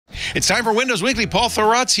It's time for Windows Weekly. Paul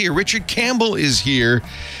Thurrott's here. Richard Campbell is here.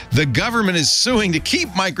 The government is suing to keep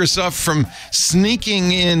Microsoft from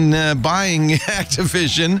sneaking in buying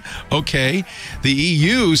Activision. Okay. The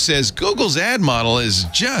EU says Google's ad model is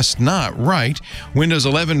just not right. Windows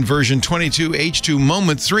 11 version 22 H2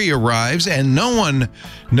 Moment 3 arrives and no one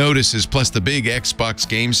notices. Plus the big Xbox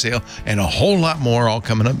game sale and a whole lot more all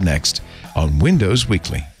coming up next on Windows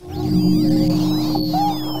Weekly.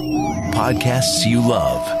 Podcasts you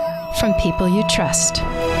love. From people you trust.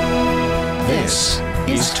 This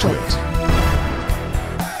is Twit.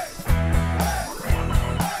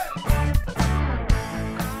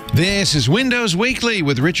 This is Windows Weekly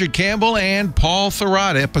with Richard Campbell and Paul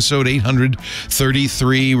Thurrott, episode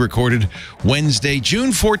 833, recorded Wednesday,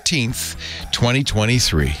 June 14th,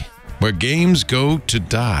 2023, where games go to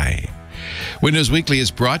die. Windows Weekly is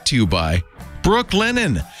brought to you by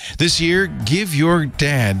Brooklinen. This year, give your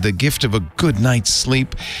dad the gift of a good night's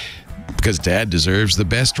sleep because dad deserves the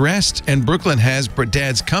best rest. And Brooklyn has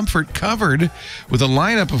dad's comfort covered with a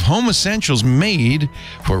lineup of home essentials made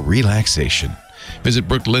for relaxation. Visit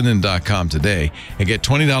brooklinen.com today and get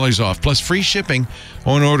 $20 off plus free shipping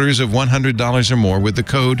on orders of $100 or more with the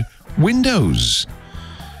code WINDOWS.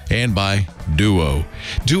 And by Duo.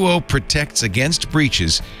 Duo protects against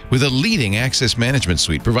breaches with a leading access management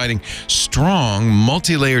suite, providing strong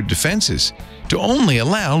multi-layered defenses to only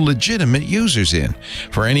allow legitimate users in.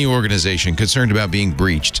 For any organization concerned about being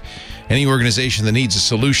breached, any organization that needs a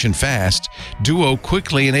solution fast, Duo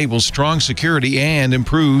quickly enables strong security and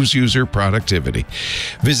improves user productivity.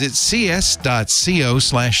 Visit cs.co/twit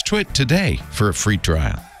today for a free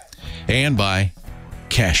trial. And by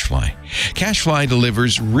CacheFly. CacheFly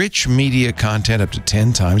delivers rich media content up to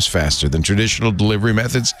 10 times faster than traditional delivery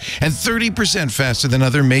methods and 30% faster than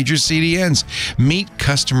other major CDNs. Meet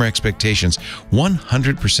customer expectations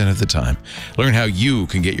 100% of the time. Learn how you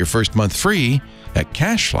can get your first month free at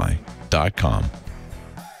cachefly.com.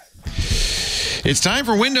 It's time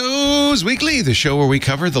for Windows Weekly, the show where we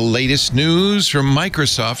cover the latest news from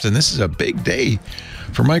Microsoft, and this is a big day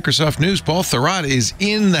for Microsoft news. Paul Thurrott is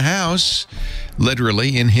in the house,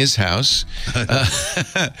 literally in his house.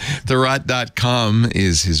 Thurrott.com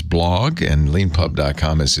is his blog, and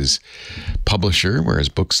leanpub.com is his publisher, where his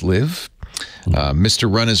books live.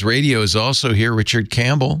 Mr. Run His Radio is also here, Richard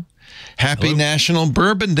Campbell. Happy Hello. National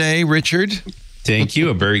Bourbon Day, Richard. Thank you.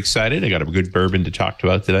 I'm very excited. I got a good bourbon to talk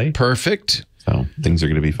about today. Perfect. So things are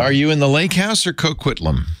going to be fun. Are you in the Lake House or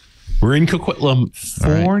Coquitlam? We're in Coquitlam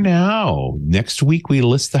for now. Next week, we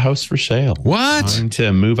list the house for sale. What? Time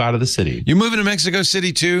to move out of the city. You moving to Mexico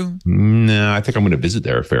City too? No, I think I'm going to visit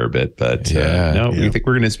there a fair bit. But we think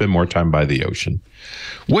we're going to spend more time by the ocean.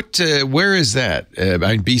 What? Where is that?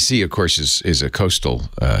 BC, of course, is a coastal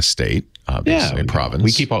state, obviously, a province.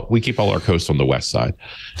 We keep all our coast on the west side.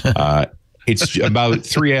 It's about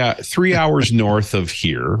three hours north of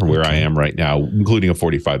here, where I am right now, including a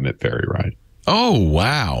 45-minute ferry ride. Oh,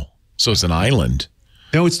 wow. So it's an island.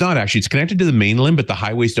 No, it's not actually. It's connected to the mainland, but the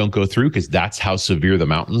highways don't go through because that's how severe the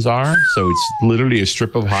mountains are. So it's literally a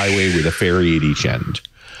strip of highway with a ferry at each end.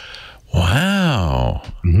 Wow.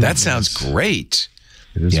 That sounds great.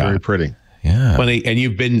 It is very pretty. Yeah. Well, and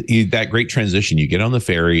you've been that great transition. You get on the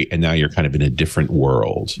ferry, and now you're kind of in a different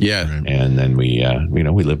world. Yeah. And then we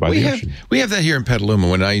live by the ocean. We have that here in Petaluma.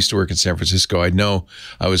 When I used to work in San Francisco, I know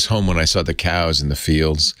I was home when I saw the cows in the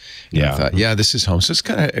fields. And I thought, this is home. So it's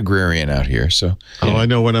kind of agrarian out here. So I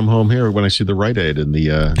know when I'm home here, when I see the Rite Aid in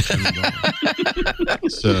the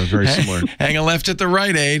it's very similar. Hang a left at the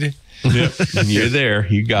Rite Aid. Yep. You're there.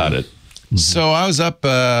 You got it. So I was up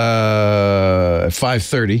at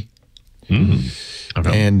 5:30.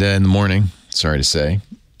 Okay. And in the morning, sorry to say.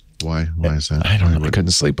 Why is that? I don't know. I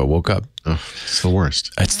couldn't sleep. I woke up. Oh, it's the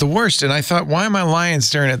worst. It's the worst. And I thought, why am I lying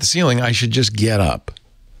staring at the ceiling? I should just get up.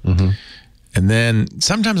 And then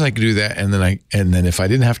sometimes I could do that. And then if I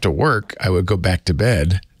didn't have to work, I would go back to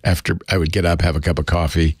bed. After I would get up, have a cup of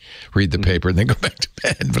coffee, read the paper, and then go back to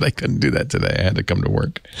bed. But I couldn't do that today. I had to come to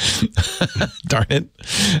work. Darn it.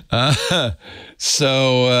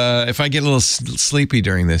 So if I get a little sleepy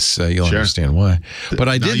during this, you'll understand why. But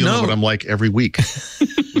I did know what I'm like every week. A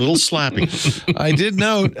little slappy. I did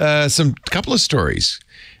note couple of stories.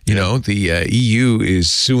 You know, the EU is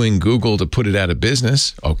suing Google to put it out of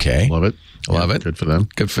business. Okay. Love it. Love it. Good for them.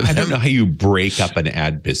 Good for them. I don't know how you break up an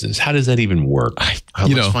ad business. How does that even work?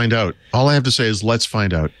 Let's find out. All I have to say is let's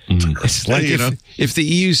find out. It's like if the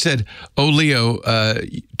EU said, oh, Leo,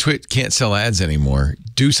 Twit can't sell ads anymore.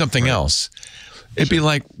 Do something else. It'd be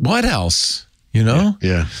like, what else? You know?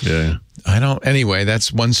 Yeah. Anyway,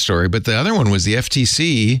 that's one story. But the other one was the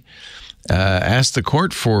FTC asked the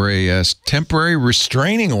court for a temporary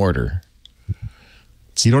restraining order.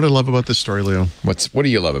 You know what I love about this story, Leo? What do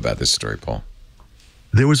you love about this story, Paul?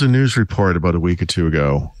 There was a news report about a week or two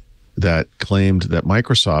ago that claimed that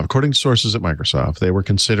Microsoft, according to sources at Microsoft, they were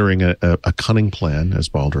considering a cunning plan, as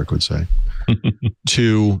Baldrick would say,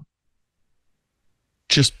 to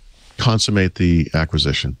just consummate the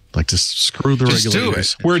acquisition, like to screw the Just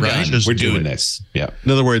regulators. do it. We're Right? done. Just We're do doing it. this. Yeah.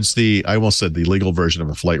 In other words, I almost said the legal version of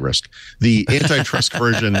a flight risk, the antitrust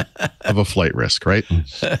version of a flight risk, right?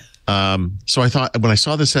 So I thought, when I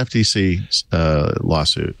saw this FTC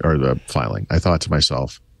lawsuit or the filing, I thought to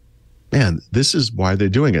myself, man, this is why they're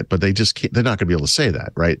doing it, but they're not going to be able to say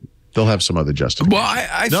that, right? They'll have some other justification. Well,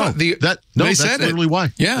 I thought they that's said literally why.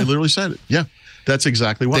 Yeah. They literally said it. Yeah. That's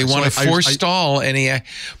exactly why. They want to forestall any.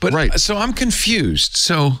 But Right. So I'm confused.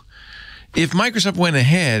 So if Microsoft went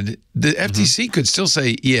ahead, the FTC could still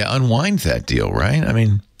say, yeah, unwind that deal, right? I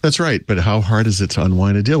mean, that's right. But how hard is it to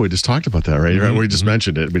unwind a deal? We just talked about that, right? We just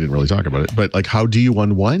mentioned it. We didn't really talk about it. But like, how do you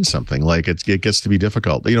unwind something? Like it gets to be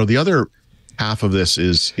difficult. The other half of this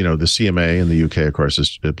is, the CMA in the UK, of course,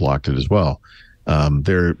 it blocked it as well.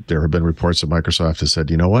 There have been reports that Microsoft has said,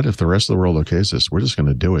 you know what, if the rest of the world okays this, we're just going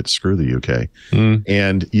to do it. Screw the UK.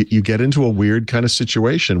 And you get into a weird kind of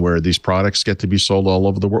situation where these products get to be sold all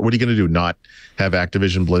over the world. What are you going to do? Not have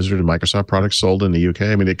Activision Blizzard and Microsoft products sold in the UK?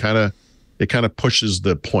 I mean, it kind of pushes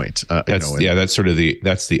the point. That's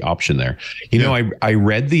the option there. I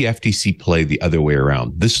read the FTC play the other way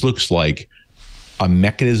around. This looks like a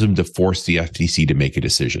mechanism to force the FTC to make a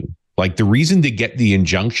decision. Like the reason to get the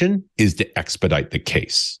injunction is to expedite the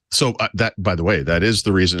case. So that, by the way, that is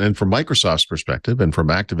the reason. And from Microsoft's perspective and from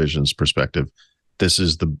Activision's perspective, this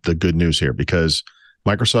is the good news here, because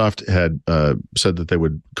Microsoft had said that they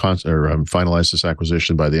would finalize this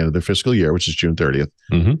acquisition by the end of their fiscal year, which is June 30th.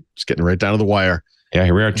 It's getting right down to the wire. Yeah,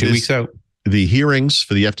 here we are, 2 weeks out. The hearings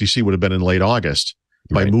for the FTC would have been in late August.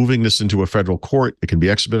 By moving this into a federal court, it can be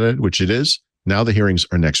expedited, which it is. Now the hearings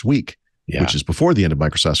are next week, which is before the end of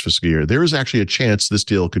Microsoft's fiscal year. There is actually a chance this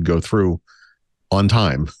deal could go through on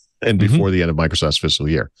time and before the end of Microsoft's fiscal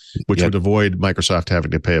year, which would avoid Microsoft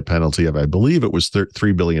having to pay a penalty of, I believe it was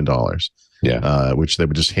 $3 billion, which they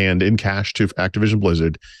would just hand in cash to Activision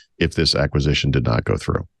Blizzard if this acquisition did not go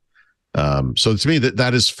through. So to me,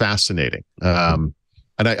 that is fascinating. And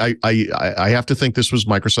I have to think this was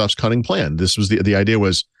Microsoft's cunning plan. This was the idea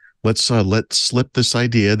was, let's slip this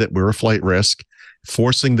idea that we're a flight risk,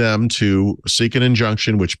 forcing them to seek an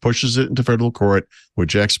injunction, which pushes it into federal court,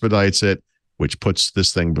 which expedites it, which puts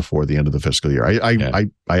this thing before the end of the fiscal year. I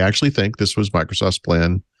actually think this was Microsoft's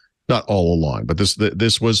plan, not all along, but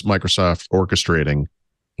this was Microsoft orchestrating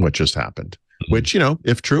what just happened, which,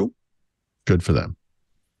 if true, good for them.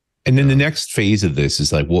 And then the next phase of this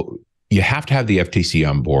is like, well, you have to have the FTC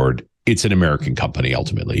on board. It's an American company,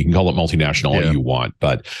 ultimately. You can call it multinational all you want,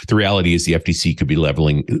 but the reality is the FTC could be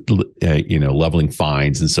leveling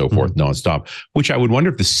fines and so forth nonstop, which I would wonder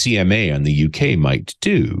if the CMA on the UK might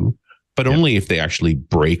do, but only if they actually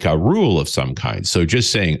break a rule of some kind. So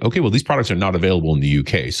just saying, okay, well, these products are not available in the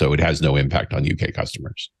UK, so it has no impact on UK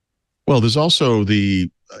customers. Well, there's also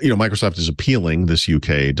Microsoft is appealing this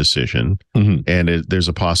UK decision, and there's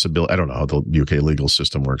a possibility. I don't know how the UK legal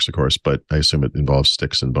system works, of course, but I assume it involves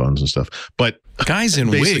sticks and bones and stuff. But guys in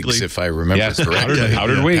wigs, if I remember correctly,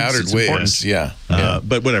 powdered wigs,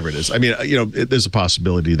 But whatever it is, I mean, there's a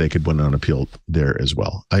possibility they could win on appeal there as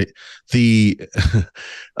well. The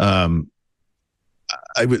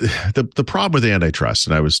problem with antitrust,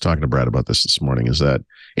 and I was talking to Brad about this morning, is that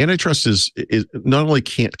antitrust is not only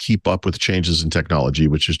can't keep up with changes in technology,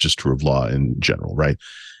 which is just true of law in general, right?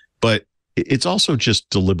 But it's also just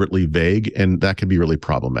deliberately vague, and that can be really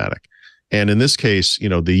problematic. And in this case,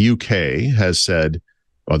 the UK has said,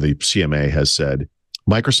 or the CMA has said,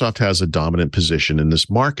 Microsoft has a dominant position in this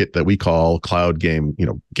market that we call cloud game,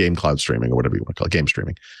 game cloud streaming, or whatever you want to call it, game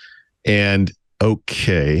streaming. And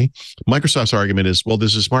okay, Microsoft's argument is, well,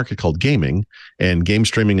 there's this market called gaming, and game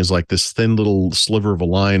streaming is like this thin little sliver of a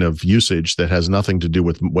line of usage that has nothing to do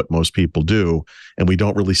with what most people do, and we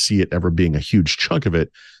don't really see it ever being a huge chunk of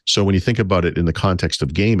it. So when you think about it in the context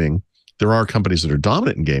of gaming, there are companies that are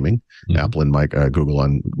dominant in gaming, Apple and Google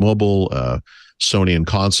on mobile, Sony in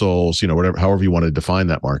consoles, however you want to define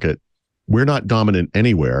that market. We're not dominant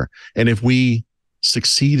anywhere, and if we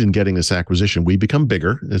succeed in getting this acquisition, we become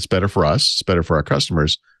bigger. It's better for us. It's better for our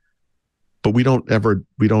customers. But we don't end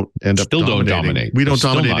up dominating. We don't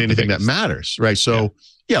dominate anything that matters, right? So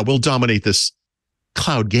we'll dominate this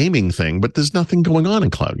cloud gaming thing, but there's nothing going on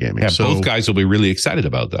in cloud gaming. Yeah, so both guys will be really excited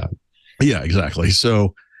about that. Yeah, exactly.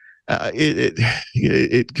 So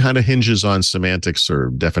it kind of hinges on semantics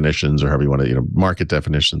or definitions or however you want to, market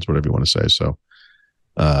definitions, whatever you want to say. So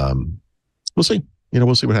we'll see.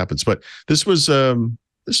 We'll see what happens. But this was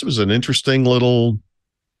an interesting little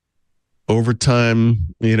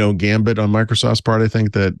overtime, gambit on Microsoft's part. I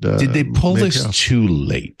think that did they pull this too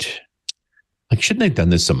late? Like, shouldn't they have done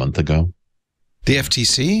this a month ago? The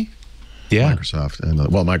FTC? Yeah,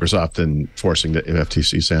 Microsoft and forcing the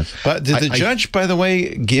FTC stand. But did the judge, by the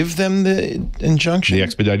way, give them the injunction? The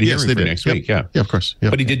expedited hearing for next week. Yeah, of course.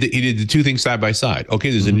 Yep. But he did the two things side by side.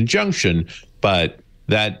 Okay, there's an injunction, but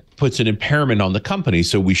that puts an impairment on the company,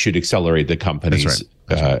 so we should accelerate the company's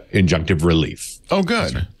injunctive relief. Oh,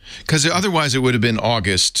 good. Because otherwise it would have been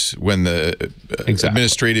August when the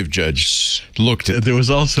administrative judge looked at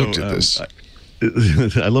this.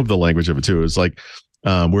 I love the language of it too. It's like,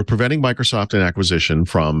 we're preventing Microsoft and acquisition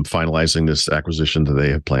from finalizing this acquisition that they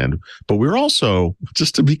have planned. But we're also,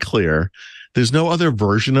 just to be clear, there's no other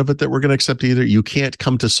version of it that we're going to accept either. You can't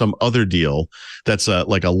come to some other deal that's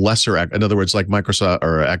like a lesser. In other words, like Microsoft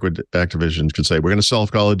or Activision could say, we're going to sell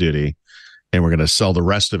Call of Duty and we're going to sell the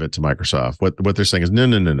rest of it to Microsoft. What they're saying is,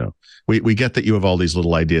 no. We get that you have all these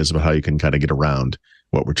little ideas about how you can kind of get around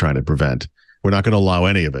what we're trying to prevent. We're not going to allow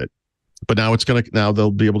any of it. But now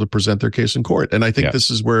they'll be able to present their case in court. And I think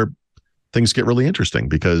this is where things get really interesting,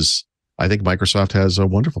 because I think Microsoft has a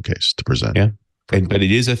wonderful case to present. Yeah. But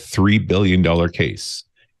it is a $3 billion case.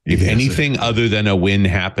 If anything other than a win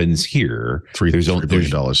happens here, $3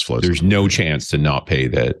 billion flows. There's no chance to not pay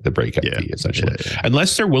the breakup fee, essentially.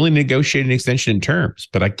 Unless they're willing to negotiate an extension in terms.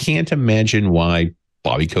 But I can't imagine why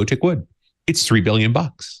Bobby Kotick would. It's $3 billion.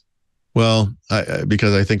 Well,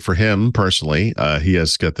 because I think for him personally, he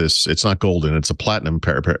has got this. It's not golden; it's a platinum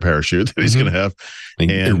parachute that he's going to have,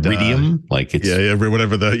 and iridium, like it's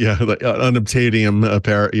whatever the unobtainium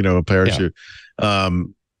parachute.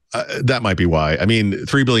 That might be why. I mean,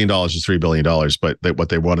 $3 billion is $3 billion, but what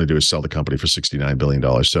they want to do is sell the company for $69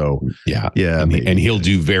 billion. So and he'll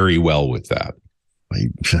do very well with that.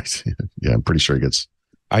 I'm pretty sure he gets.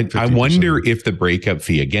 I wonder if the breakup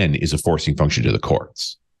fee again is a forcing function to the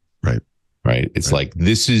courts. Right. It's like,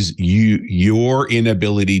 this is your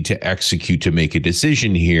inability to execute, to make a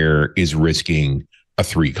decision here is risking a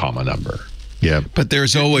 3 comma number. Yeah. But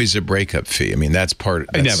there's always a breakup fee. I mean, that's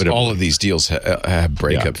inevitable. All of these deals have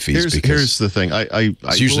breakup fees. Here's the thing.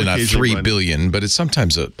 It's usually not $3 billion, but it's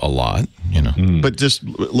sometimes a lot, But just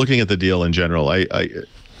looking at the deal in general,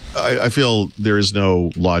 I feel there is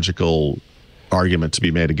no logical argument to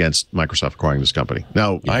be made against Microsoft acquiring this company.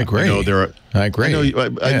 Now, I agree. I agree.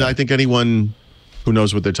 I think anyone who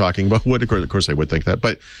knows what they're talking about would, of course, they would think that.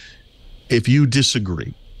 But if you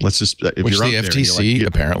disagree, which the FTC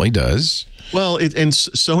apparently does. Well, and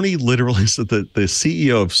Sony literally said that the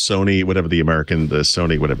CEO of Sony, whatever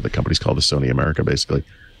the company's called, the Sony America, basically,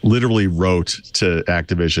 literally wrote to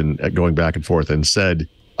Activision going back and forth and said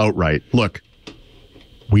outright, look,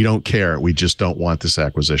 we don't care. We just don't want this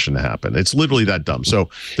acquisition to happen. It's literally that dumb. So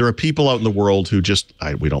there are people out in the world who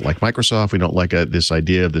we don't like Microsoft. We don't like this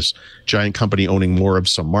idea of this giant company owning more of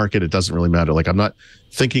some market. It doesn't really matter. Like, I'm not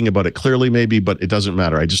thinking about it clearly, maybe, but it doesn't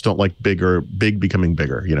matter. I just don't like big becoming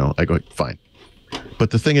bigger. I go, fine.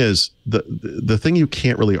 But the thing is, the thing you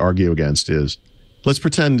can't really argue against is, let's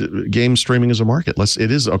pretend game streaming is a market. It's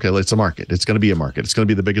a market. It's going to be a market. It's going to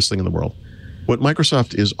be the biggest thing in the world. What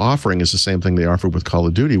Microsoft is offering is the same thing they offer with Call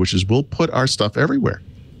of Duty, which is we'll put our stuff everywhere.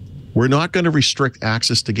 We're not going to restrict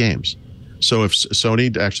access to games. So if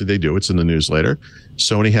Sony, actually they do, it's in the news later,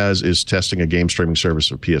 Sony is testing a game streaming service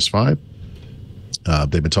for PS5.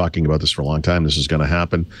 They've been talking about this for a long time. This is going to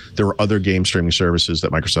happen. There are other game streaming services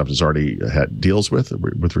that Microsoft has already had deals with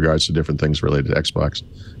regards to different things related to Xbox,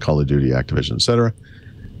 Call of Duty, Activision, etc.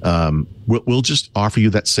 We'll just offer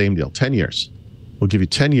you that same deal, 10 years. We'll give you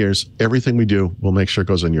 10 years. Everything we do, we'll make sure it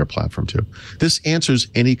goes on your platform too. This answers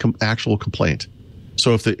any actual complaint.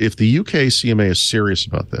 So if the UK CMA is serious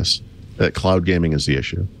about this, that cloud gaming is the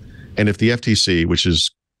issue, and if the FTC, which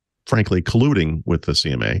is frankly colluding with the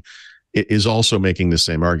CMA, is also making the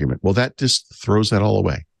same argument, well, that just throws that all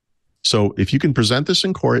away. So if you can present this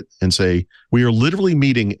in court and say, we are literally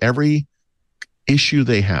meeting every issue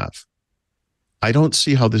they have, I don't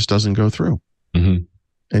see how this doesn't go through. Mm-hmm.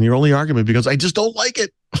 And your only argument, because I just don't like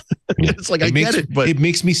it. It's like, I get it, but it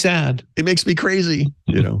makes me sad. It makes me crazy,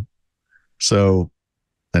 So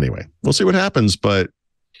anyway, we'll see what happens, but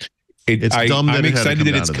it's dumb that I'm excited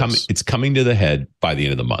that it's coming to the head by the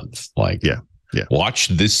end of the month. Like, yeah. Watch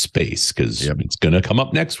this space, because it's going to come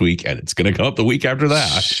up next week and it's going to come up the week after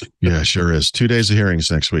that. Yeah, sure is. 2 days of hearings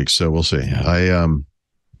next week. So we'll see. Yeah.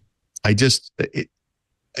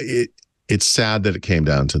 it's sad that it came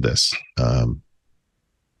down to this.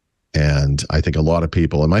 And I think a lot of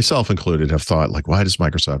people, and myself included, have thought, like, why does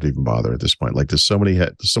Microsoft even bother at this point? Like, there's so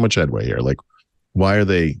much headway here. Like, why are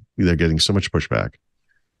they're getting so much pushback?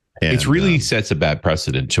 And it really sets a bad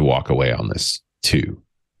precedent to walk away on this too.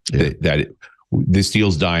 Yeah. This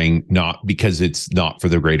deal's dying not because it's not for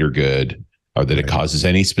the greater good or that it causes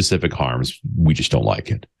any specific harms. We just don't like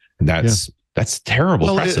it, and that's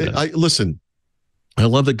terrible precedent. Listen, I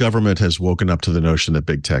love that government has woken up to the notion that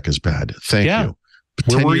big tech is bad. Thank you.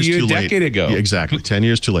 But where were you a decade ago? Yeah, exactly. 10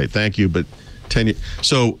 years too late. Thank you. But 10 years.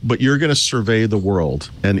 But you're going to survey the world,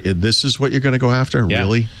 and this is what you're going to go after? Yeah.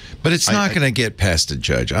 Really? But it's not going to get past a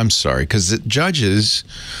judge. I'm sorry, because the judges.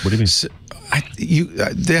 What do you mean?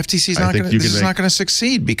 The FTC is not going to. This is not going to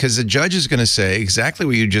succeed because the judge is going to say exactly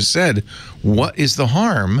what you just said. What is the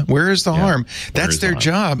harm? Where is the harm? That's their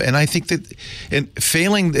job, and I think that in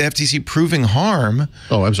failing the FTC proving harm.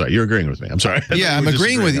 Oh, I'm sorry. You're agreeing with me. I'm sorry. Yeah, I'm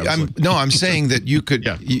agreeing with you. I'm saying that you could.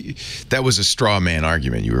 That was a straw man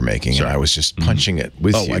argument you were making, and I was just punching it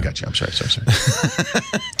with you. Oh, I got you. I'm sorry.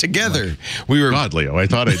 Together, we were. God, Leo, I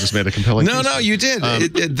thought I just made a compelling. No, you did.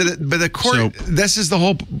 But the court. This is the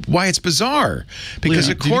whole why it's bizarre. Because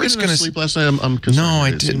the court's going to sleep last night. I'm concerned. No, I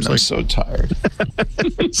didn't. I'm so tired.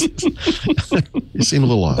 You seem a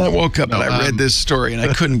little off. I woke up and I read this story and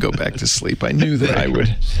I couldn't go back to sleep. I knew that I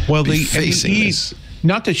would. Well, be facing this.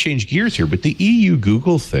 Not to change gears here, but the EU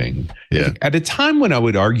Google thing. Yeah. At a time when I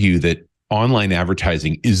would argue that online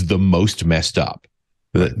advertising is the most messed up,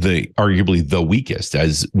 the arguably the weakest,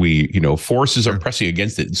 as we forces are pressing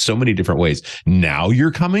against it in so many different ways. Now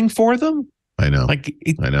you're coming for them. I know. I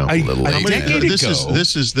know.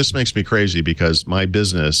 This makes me crazy because my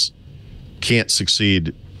business can't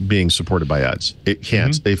succeed being supported by ads. It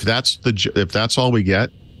can't. Mm-hmm. If that's all we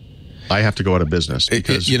get, I have to go out of business.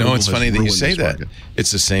 Because it's funny that you say that.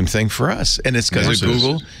 It's the same thing for us, and it's because of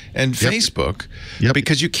Google and Facebook. Yep.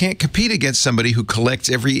 Because you can't compete against somebody who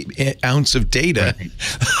collects every ounce of data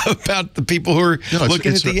about the people who are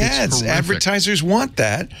looking at the ads. Advertisers want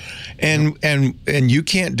that, and you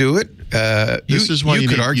can't do it. This is why you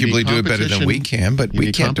could arguably do it better than we can, but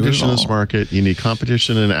we can't do it at all. You need competition in this market. You need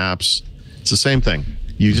competition in apps. It's the same thing.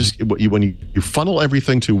 You just when you funnel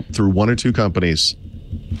everything through one or two companies,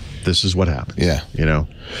 this is what happens. Yeah.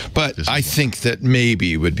 But I think that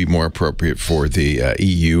maybe it would be more appropriate for the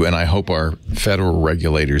EU, and I hope our federal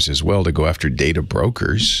regulators as well, to go after data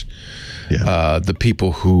brokers. Yeah. The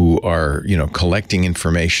people who are, collecting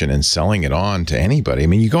information and selling it on to anybody. I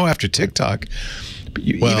mean, you go after TikTok.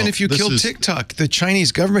 Even if you kill TikTok, the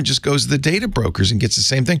Chinese government just goes to the data brokers and gets the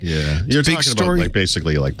same thing. Yeah, you're talking about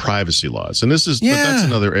basically privacy laws, and this is but that's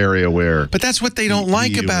another area where. But that's what they don't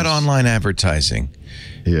like about online advertising,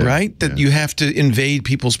 right? That you have to invade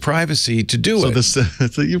people's privacy to do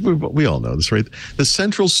it. We all know this, right? The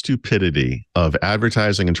central stupidity of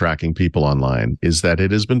advertising and tracking people online is that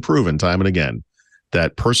it has been proven time and again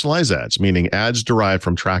that personalized ads, meaning ads derived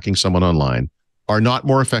from tracking someone online, are not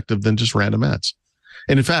more effective than just random ads.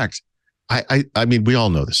 And in fact, I mean, we all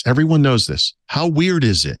know this. Everyone knows this. How weird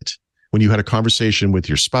is it when you had a conversation with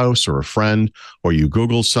your spouse or a friend, or you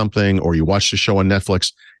Google something, or you watched a show on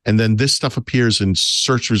Netflix, and then this stuff appears in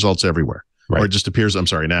search results everywhere, or it just appears, in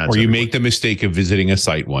ads. Or you everywhere. Make the mistake of visiting a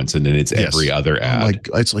site once, and then it's every other ad.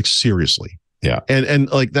 It's seriously. Yeah. And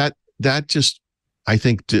that just, I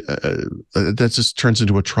think that just turns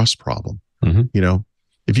into a trust problem. Mm-hmm.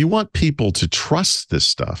 If you want people to trust this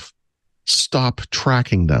stuff, stop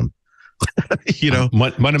tracking them.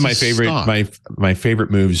 One of my favorite my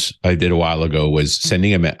favorite moves I did a while ago was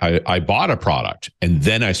sending I bought a product and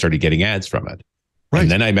then I started getting ads from it. Right.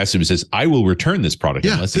 And then I messaged and says, I will return this product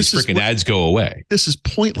unless these freaking ads go away. This is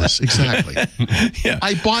pointless. Exactly.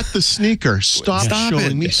 I bought the sneaker. Stop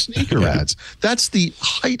showing me sneaker ads. That's the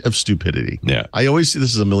height of stupidity. Yeah. I always see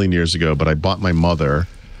this is a million years ago, but I bought my mother.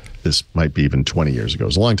 This might be even 20 years ago. It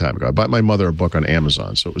was a long time ago. I bought my mother a book on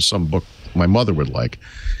Amazon. So it was some book my mother would like.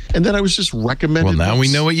 And then I was just recommended. Well, now we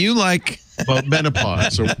know what you like. About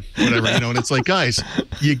menopause or whatever, and it's like, guys,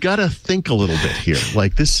 you got to think a little bit here.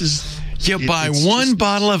 This is... You buy one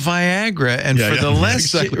bottle of Viagra, and for the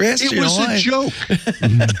rest of your life... It was a joke.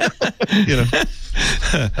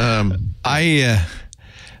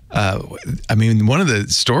 I mean, one of the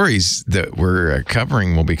stories that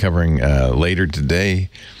we'll be covering later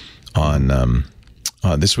today on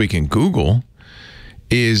This Week in Google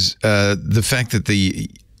is the fact that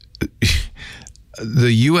the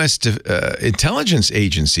U.S. intelligence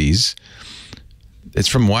agencies, it's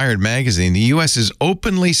from Wired magazine, the U.S. is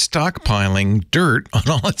openly stockpiling dirt on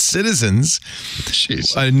all its citizens.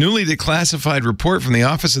 Jeez. A newly declassified report from the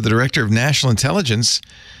Office of the Director of National Intelligence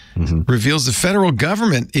reveals the federal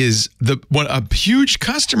government is a huge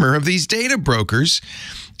customer of these data brokers.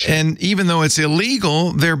 And even though it's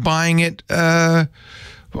illegal, they're buying it on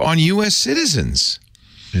U.S. citizens.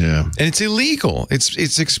 Yeah. And it's illegal.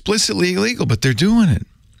 It's explicitly illegal, but they're doing it.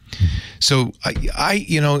 So I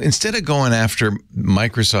instead of going after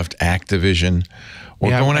Microsoft Activision or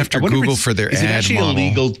going after Google for their ad model. Is it actually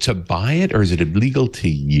illegal to buy it, or is it illegal to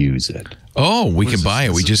use it? Oh, we can buy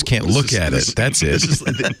it. We just can't look at it. That's it. This is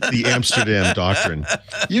the Amsterdam doctrine.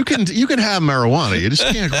 You can have marijuana. You just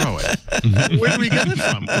can't grow it. Where do we get it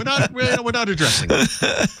from? We're not addressing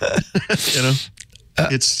it.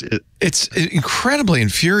 It's incredibly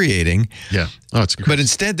infuriating. Yeah. Oh, it's crazy. But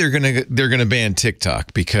instead they're gonna ban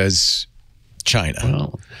TikTok because China.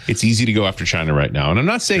 Well, it's easy to go after China right now, and I'm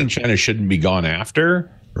not saying China shouldn't be gone after.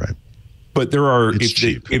 Right. But there are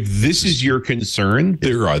cheap. If this is your concern,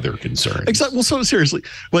 there are other concerns. Exactly. Well, so seriously,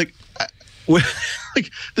 like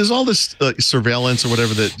there's all this surveillance or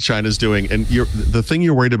whatever that China's doing, and the thing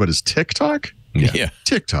you're worried about is TikTok. Yeah.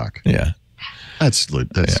 TikTok. Yeah. That's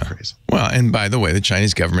crazy. Well, and by the way, the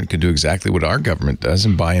Chinese government could do exactly what our government does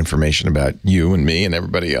and buy information about you and me and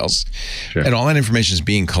everybody else. Sure. And all that information is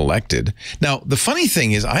being collected. Now, the funny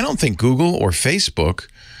thing is, I don't think Google or Facebook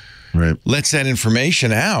lets that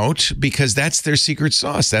information out because that's their secret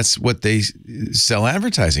sauce. That's what they sell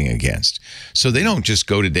advertising against. So they don't just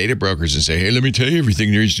go to data brokers and say, hey, let me tell you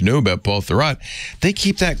everything there is to know about Paul Thurrott. They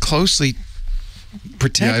keep that closely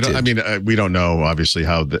protected. Yeah, we don't know, obviously,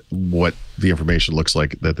 what the information looks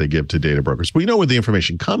like that they give to data brokers. We know where the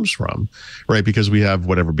information comes from, right? Because we have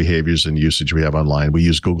whatever behaviors and usage we have online. We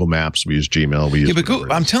use Google Maps, we use Gmail, we use. Yeah,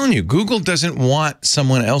 but I'm telling you, Google doesn't want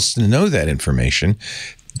someone else to know that information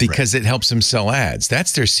because it helps them sell ads.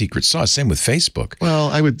 That's their secret sauce. Same with Facebook. Well,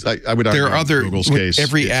 I would argue there are other Google's case.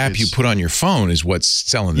 Every app you put on your phone is what's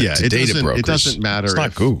selling it to data brokers. It doesn't matter. It's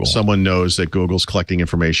not Google. Someone knows that Google's collecting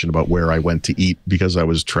information about where I went to eat because I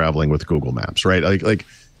was traveling with Google Maps, right?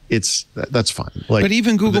 That's fine. But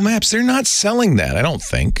even Google Maps, they're not selling that. I don't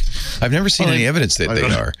think. I've never seen any evidence that they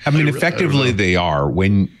are. I mean, effectively, they are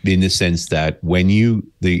in the sense that when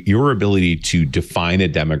your ability to define a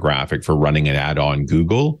demographic for running an ad on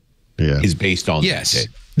Google is based on yes,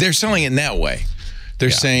 they're selling it in that way. They're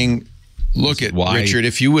saying, look at Richard,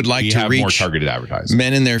 if you would like to reach more targeted advertising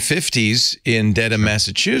men in their 50s in Dedham,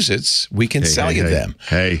 Massachusetts, we can sell you them.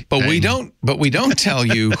 But we don't tell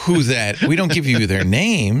you who that. We don't give you their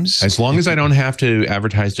names. As long as I don't have to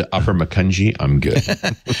advertise to Upper Macungie, I'm good.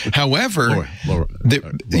 However,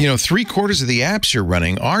 3/4 of the apps you're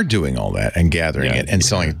running are doing all that and gathering it and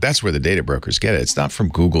selling it. That's where the data brokers get it. It's not from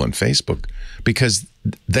Google and Facebook because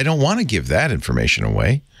they don't want to give that information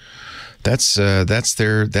away. That's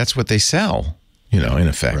what they sell, in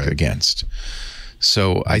effect against.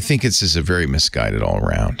 So I think this is a very misguided all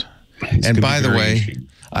around. And by the way,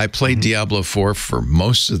 I played Diablo 4 for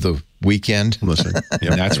most of the weekend. Listen,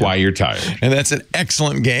 and that's why you're tired. And that's an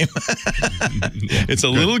excellent game. It's a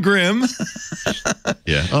little grim.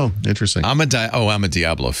 Yeah. Oh, interesting. I'm a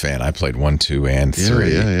Diablo fan. I played 1, 2, and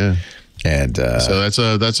 3. Yeah. And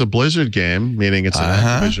so that's a Blizzard game, meaning it's an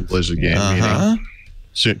Activision Blizzard game, meaning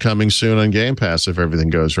coming soon on Game Pass if everything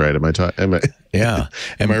goes right. Am I Yeah.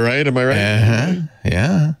 Am I right?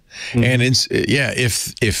 Yeah. And it's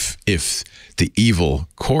if the evil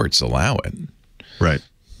courts allow it. Right.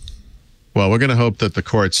 Well, we're going to hope that the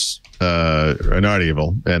courts are not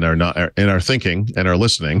evil and are thinking and are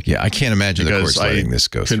listening. Yeah, I can't imagine the courts letting this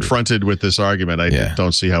go through. Confronted with this argument, I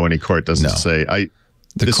don't see how any court doesn't say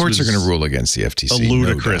the courts are going to rule against the FTC. A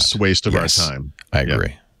ludicrous waste of our time. I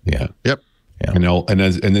agree. Yeah. Yep. Yeah.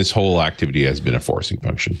 And this whole activity has been a forcing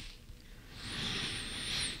function.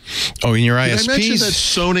 Oh, in your ISPs? Did I mention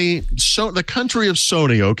that the country of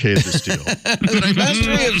Sony okayed this deal? The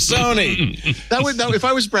country of Sony. That would if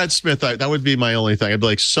I was Brad Smith, that would be my only thing. I'd be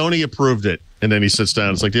like, Sony approved it, and then he sits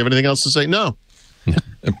down. It's like, do you have anything else to say? No.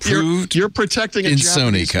 Approved. You're protecting a in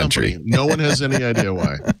Japanese Sony country. Company. No one has any idea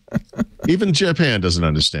why. Even Japan doesn't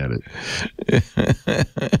understand it.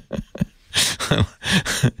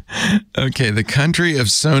 Okay, the country of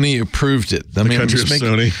Sony approved it. I'm just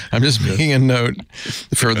making a note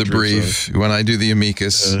for the brief when I do the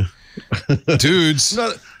amicus. Dudes.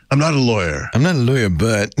 I'm not a lawyer. I'm not a lawyer,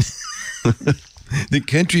 but the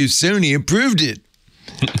country of Sony approved it.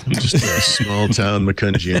 I'm just a small town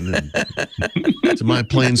Macungian. To my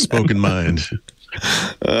plain spoken mind.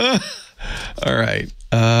 All right.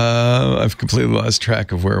 I've completely lost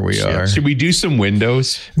track of where we are. Should we do some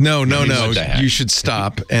windows? No. You should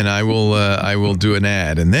stop, and I will do an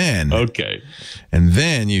ad, and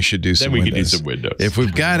then you should do some. Then we windows. can do some windows. If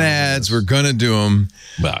we've got ads, we're gonna do them.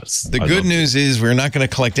 The good news is we're not going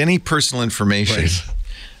to collect any personal information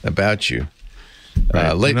about you.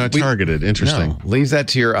 We're not targeted. Interesting. No, leave that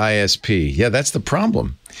to your ISP. Yeah, that's the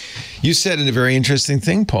problem. You said a very interesting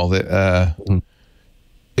thing, Paul, that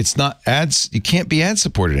it's not ads. You can't be ad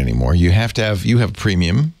supported anymore. You have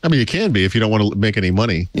premium. I mean, you can be if you don't want to make any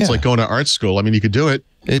money. Yeah. It's like going to art school. I mean, you could do it.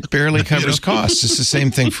 It barely covers costs. It's the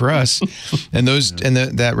same thing for us. And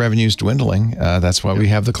that revenue is dwindling. That's why we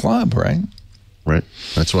have the club, right? Right.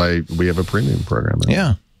 That's why we have a premium program.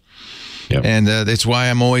 Yeah. Yep. And it's why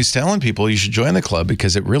I'm always telling people you should join the club,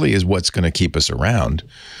 because it really is what's going to keep us around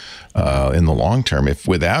in the long term. If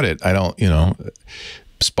without it, I don't,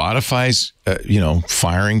 Spotify's,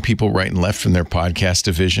 firing people right and left from their podcast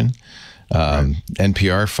division.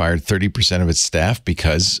 NPR fired 30% of its staff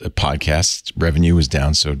because podcast revenue was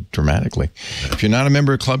down so dramatically. If you're not a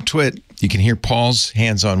member of Club Twit, you can hear Paul's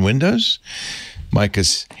Hands on Windows,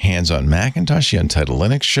 Micah's Hands on Macintosh, the Untitled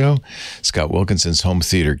Linux Show, Scott Wilkinson's Home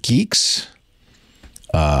Theater Geeks.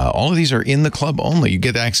 All of these are in the club only. You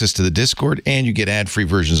get access to the Discord, and you get ad-free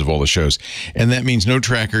versions of all the shows. And that means no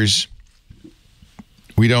trackers.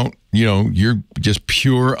 We don't, you're just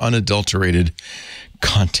pure, unadulterated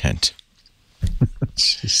content.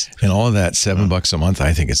 And all of that, $7 a month,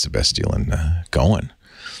 I think it's the best deal in going.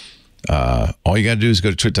 All you got to do is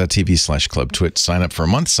go to twit.tv/clubtwit, sign up for a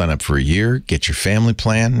month, sign up for a year, get your family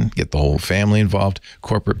plan, get the whole family involved.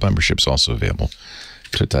 Corporate membership's also available.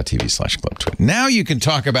 Twit.tv/clubtwit. Now you can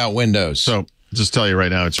talk about Windows. So just tell you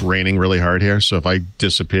right now, it's raining really hard here. So if I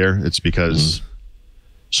disappear, it's because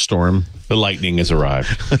storm. The lightning has arrived.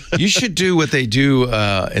 You should do what they do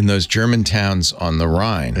in those German towns on the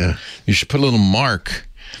Rhine. Yeah. You should put a little mark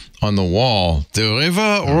on the wall. The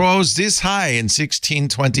river rose this high in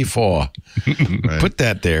 1624. Right. Put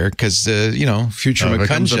that there because, future If it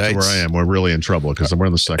comes up to Macungites. where I am, we're really in trouble because we're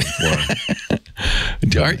on the second floor.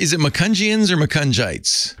 Is it Macungians or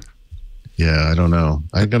Macungites? Yeah, I don't know.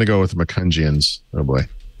 I'm going to go with Macungians. Oh, boy.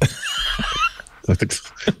 I think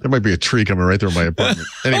there might be a tree coming right through my apartment.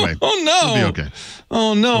 Anyway. Oh, no. We'll be okay.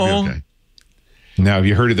 Oh, no. We'll be okay. Now, have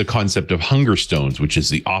you heard of the concept of hunger stones, which is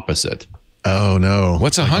the opposite? Oh, no.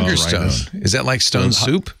 What's a hunger stone? Is that like stone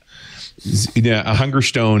soup? Yeah, a hunger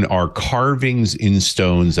stone are carvings in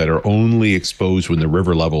stones that are only exposed when the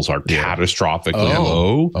river levels are catastrophically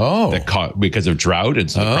low. Because of drought, and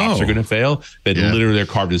so the crops are going to fail. But literally, they're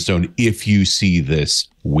carved in stone. If you see this,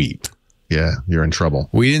 weep. Yeah, you're in trouble.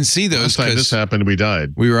 We didn't see those. Last time this happened, we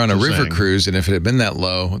died. We were on a river cruise, and if it had been that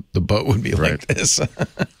low, the boat would be like this.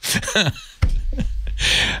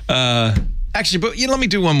 Actually, but let me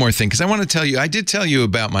do one more thing, because I want to tell you, I did tell you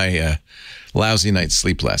about my lousy night's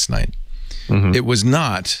sleep last night. Mm-hmm. It was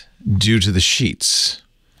not due to the sheets.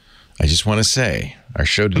 I just want to say, our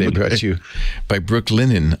show today brought to you by Brook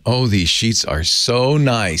Linen. Oh, these sheets are so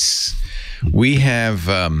nice. We have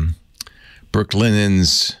Brook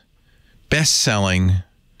Linen's best-selling,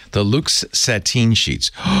 the Luxe Sateen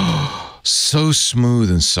sheets. So smooth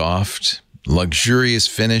and soft, luxurious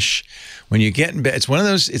finish. When you get in bed,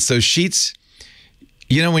 it's those sheets,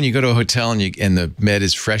 when you go to a hotel and the bed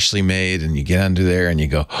is freshly made and you get under there and you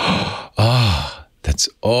go, that's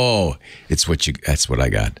what I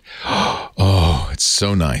got. Oh, it's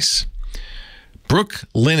so nice. Brook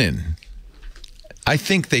Linen. I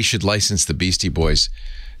think they should license the Beastie Boys.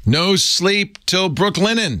 No sleep till Brook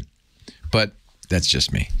Linen. But that's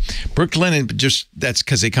just me. Brook Linen, that's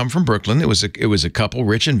because they come from Brooklyn. It was a couple,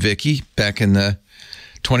 Rich and Vicky, back in the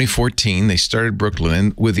 2014. They started Brook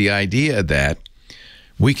Linen with the idea that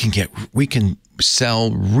we can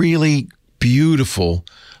sell really beautiful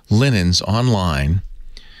linens online,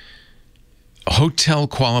 hotel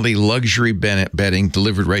quality luxury bedding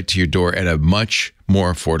delivered right to your door at a much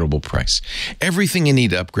more affordable price. Everything you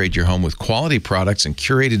need to upgrade your home with quality products and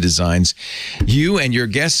curated designs. You and your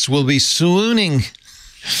guests will be swooning.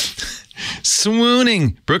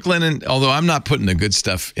 Brook Linen, although I'm not putting the good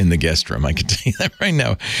stuff in the guest room, I can tell you that right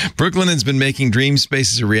now. Brook Linen's been making dream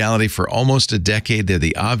spaces a reality for almost a decade. They're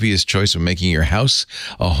the obvious choice of making your house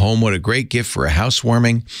a home. What a great gift for a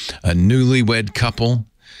housewarming, a newlywed couple.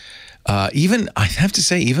 Even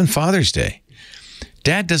Father's Day.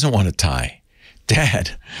 Dad doesn't want a tie.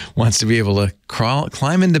 Dad wants to be able to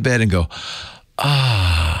climb into bed and go,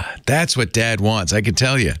 that's what Dad wants. I can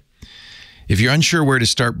tell you. If you're unsure where to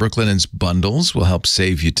start, Brook Linen's bundles will help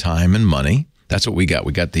save you time and money. That's what we got.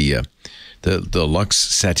 We got the the Luxe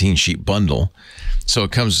Sateen Sheet Bundle. So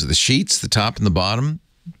it comes with the sheets, the top and the bottom,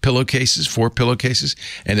 pillowcases, 4 pillowcases,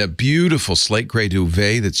 and a beautiful slate gray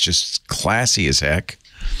duvet that's just classy as heck.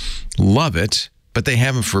 Love it. But they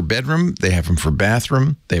have them for bedroom, they have them for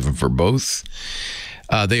bathroom, they have them for both.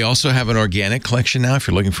 They also have an organic collection now if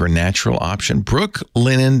you're looking for a natural option.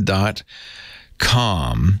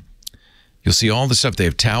 Brooklinen.com. You'll see all the stuff. They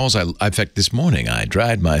have towels. In fact, this morning I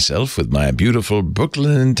dried myself with my beautiful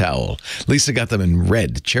Brooklinen towel. Lisa got them in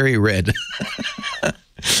red, cherry red.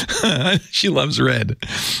 She loves red,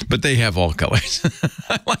 but they have all colors.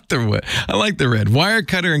 I like the red.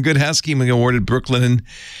 Wirecutter and Good Housekeeping awarded Brooklinen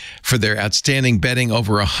for their outstanding bedding.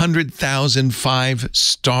 Over 100,000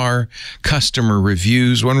 5-star customer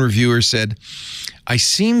reviews. One reviewer said, "I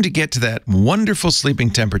seem to get to that wonderful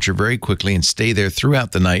sleeping temperature very quickly and stay there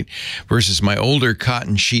throughout the night versus my older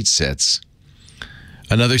cotton sheet sets."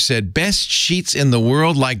 Another said, "Best sheets in the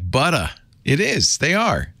world, like butter." It is. They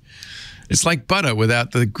are. It's like butter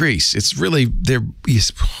without the grease. It's really, you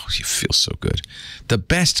feel so good. The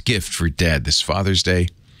best gift for Dad this Father's Day.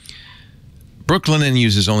 Brooklinen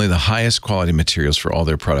uses only the highest quality materials for all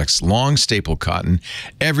their products. Long staple cotton.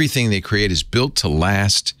 Everything they create is built to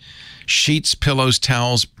last. Sheets, pillows,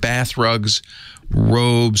 towels, bath rugs,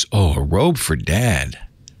 robes. Oh, a robe for Dad.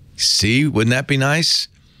 See, wouldn't that be nice?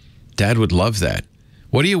 Dad would love that.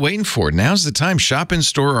 What are you waiting for? Now's the time. Shop in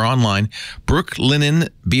store or online. Brooklinen,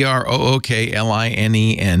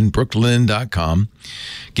 Brooklinen, brooklinen.com.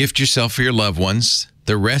 Gift yourself for your loved ones.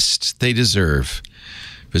 The rest they deserve.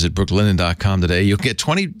 Visit brooklinen.com today. You'll get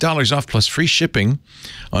 $20 off plus free shipping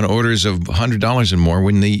on orders of $100 and more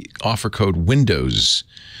when the offer code WINDOWS.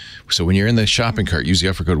 So when you're in the shopping cart, use the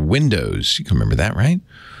offer code WINDOWS. You can remember that, right?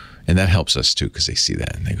 And that helps us, too, because they see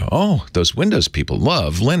that. And they go, oh, those Windows people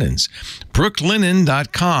love linens.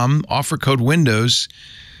 Brooklinen.com, offer code WINDOWS.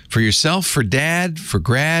 For yourself, for Dad, for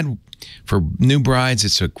grad, for new brides,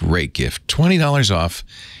 it's a great gift. $20 off.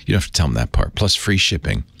 You don't have to tell them that part. Plus free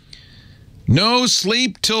shipping. No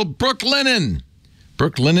sleep till Brooklinen.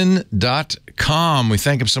 Brooklinen.com. We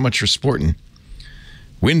thank him so much for supporting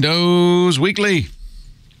Windows Weekly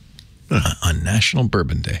on National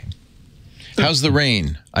Bourbon Day. How's the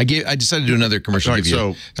rain? I decided to do another commercial. Right,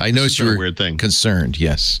 so I noticed you were weird thing. Concerned.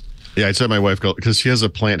 Yes. Yeah, I said my wife, because she has a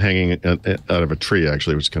plant hanging out of a tree,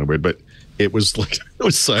 actually, which is kind of weird. But it was like, it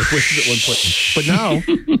was sideways at one point. But now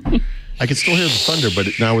I can still hear the thunder, but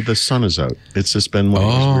now with the sun is out, it's just been one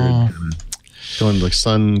of those weird, going like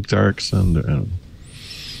sun, dark, sun.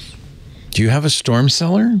 Do you have a storm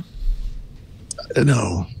cellar?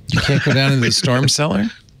 No. You can't go down into the storm cellar?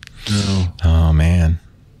 No. Oh, man.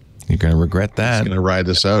 You're going to regret that. I'm going to ride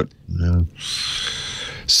this out. Yeah.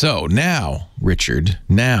 So now, Richard,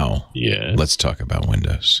 let's talk about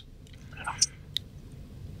Windows.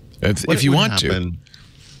 If you want to.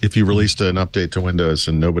 If you released an update to Windows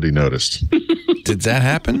and nobody noticed. Did that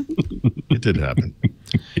happen? It did happen.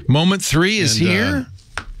 Moment 3 is here?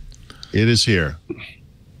 It is here.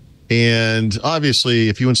 And obviously,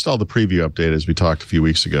 if you install the preview update, as we talked a few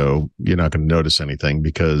weeks ago, you're not going to notice anything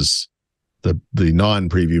because the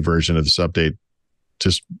non-preview version of this update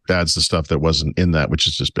just adds the stuff that wasn't in that, which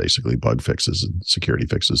is just basically bug fixes and security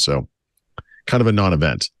fixes. So kind of a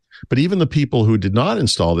non-event. But even the people who did not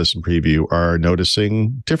install this in preview are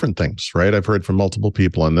noticing different things, right? I've heard from multiple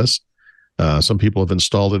people on this. Some people have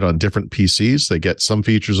installed it on different PCs. They get some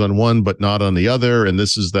features on one, but not on the other. And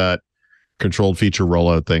this is that controlled feature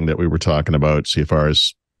rollout thing that we were talking about. CFR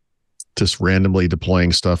is just randomly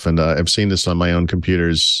deploying stuff. And I've seen this on my own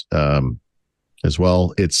computers as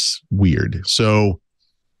well. It's weird. So,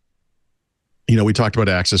 we talked about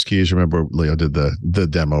access keys. Remember, Leo did the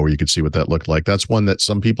demo where you could see what that looked like. That's one that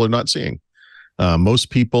some people are not seeing. Most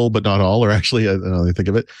people, but not all, are actually, I don't know, they think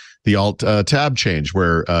of it, the alt tab change,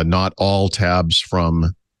 where not all tabs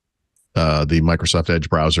from the Microsoft Edge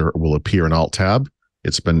browser will appear in alt tab.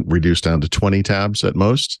 It's been reduced down to 20 tabs at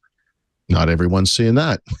most. Not everyone's seeing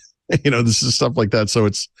that. This is stuff like that. So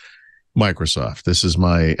it's Microsoft. This is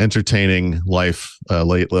my entertaining life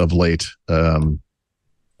late.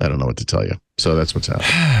 I don't know what to tell you. So that's what's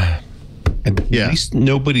happening. And at least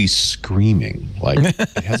nobody's screaming. Like,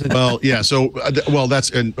 it hasn't. Well, yeah. So,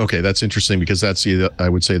 that's interesting because that's, I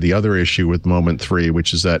would say, the other issue with Moment 3,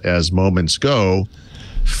 which is that as moments go,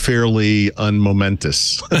 fairly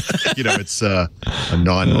unmomentous. It's a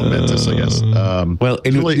non-momentous, I guess.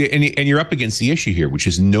 And you're up against the issue here, which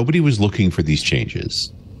is nobody was looking for these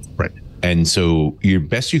changes. Right. And so your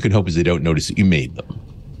best you can hope is they don't notice that you made them.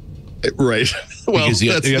 Right. Well, because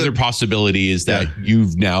the other possibility is that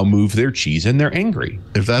you've now moved their cheese and they're angry.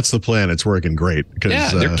 If that's the plan, it's working great.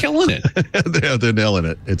 They're killing it. They're nailing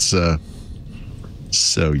it. It's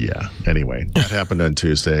So yeah. Anyway, that happened on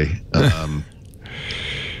Tuesday.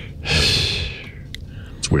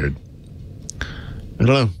 It's weird. I don't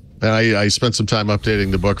know. I spent some time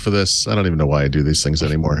updating the book for this. I don't even know why I do these things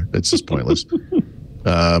anymore. It's just pointless.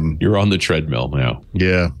 You're on the treadmill now.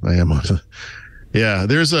 Yeah, I am. Yeah,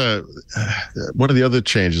 there's one of the other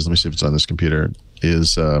changes. Let me see if it's on this computer.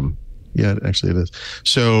 Is yeah, actually it is.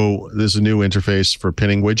 So there's a new interface for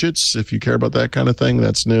pinning widgets. If you care about that kind of thing,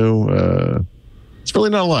 that's new. It's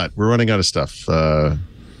really not a lot. We're running out of stuff.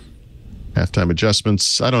 Halftime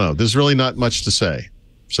adjustments. I don't know. There's really not much to say.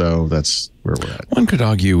 So that's where we're at. One could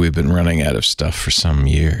argue we've been running out of stuff for some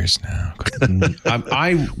years now.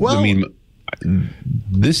 I mean,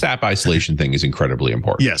 this app isolation thing is incredibly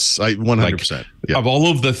important. Yes, 100%. Like, of all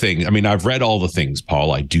of the things, I mean, I've read all the things,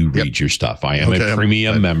 Paul. I do read your stuff. I am a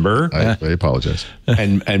premium member. I apologize.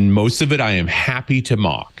 And most of it I am happy to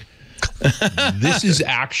mock. This is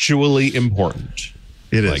actually important.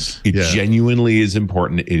 It is. It genuinely is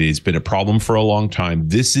important. It has been a problem for a long time.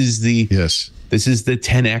 This is the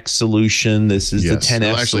 10x solution. This is the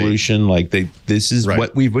 10f solution. This is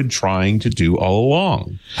what we've been trying to do all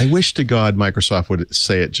along. I wish to God Microsoft would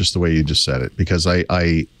say it just the way you just said it, because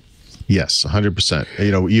yes, 100%.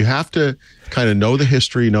 You know, you have to kind of know the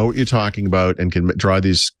history, know what you're talking about, and can draw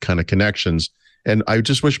these kind of connections. And I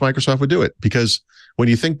just wish Microsoft would do it, because when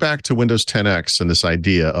you think back to Windows 10X and this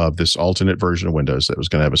idea of this alternate version of Windows that was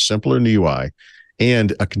going to have a simpler UI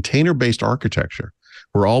and a container-based architecture,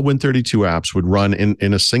 where all Win32 apps would run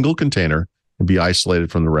in a single container and be isolated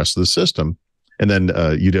from the rest of the system. And then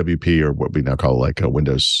UWP, or what we now call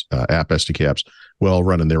Windows App SDK apps, will all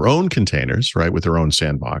run in their own containers, right, with their own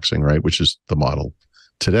sandboxing, right, which is the model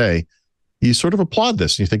today. You sort of applaud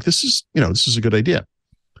this and you think this is a good idea.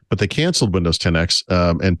 But they canceled Windows 10X,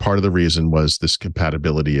 and part of the reason was this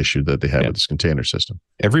compatibility issue that they had with this container system.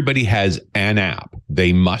 Everybody has an app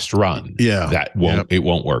they must run. It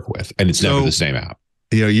won't work with, and it's never the same app.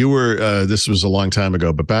 You know, you were, this was a long time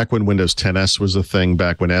ago, but back when Windows 10S was a thing,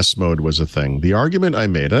 back when S mode was a thing, the argument I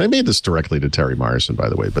made, and I made this directly to Terry Myerson, by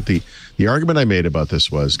the way, but the argument I made about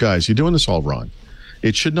this was, guys, you're doing this all wrong.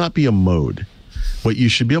 It should not be a mode. What you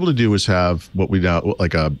should be able to do is have what we now,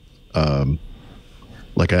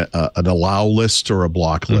 an allow list or a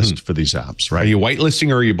block list for these apps, right? Are you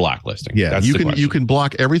whitelisting or are you blacklisting? Yeah, you can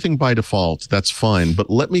block everything by default. That's fine, but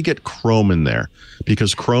let me get Chrome in there,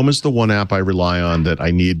 because Chrome is the one app I rely on that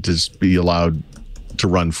I need to be allowed to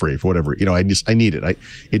run free for whatever. You know, I need it.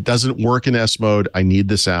 It doesn't work in S mode. I need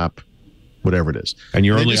this app, whatever it is. And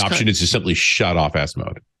your only option is to simply shut off S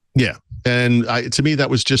mode. Yeah, and to me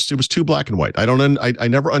that was it was too black and white. I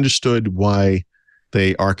never understood why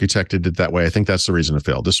they architected it that way. I think that's the reason it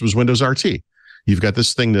failed. This was Windows RT. You've got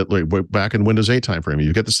this thing that, back in Windows 8 timeframe,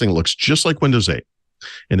 you've got this thing that looks just like Windows 8.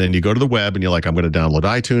 And then you go to the web and you're like, I'm going to download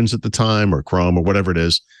iTunes at the time, or Chrome, or whatever it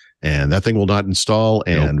is. And that thing will not install.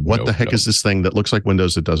 And what the heck is this thing that looks like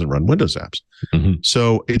Windows that doesn't run Windows apps?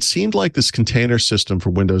 So it seemed like this container system for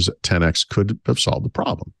Windows 10X could have solved the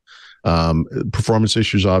problem. Performance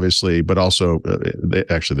issues, obviously, but also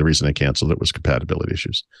the reason they canceled it was compatibility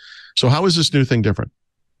issues. So how is this new thing different?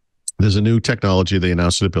 There's a new technology they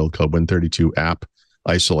announced in a build called Win32 App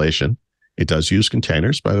Isolation. It does use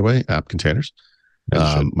containers, by the way, app containers.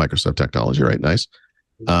 Microsoft technology, right? Nice.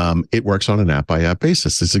 It works on an app-by-app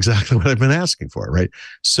basis. It's exactly what I've been asking for, right?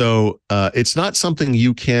 So it's not something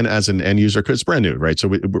you can, as an end user, because it's brand new, right? So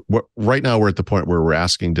right now we're at the point where we're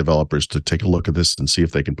asking developers to take a look at this and see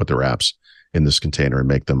if they can put their apps in this container and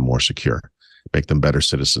make them more secure, make them better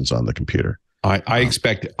citizens on the computer. I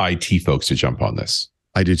expect IT folks to jump on this.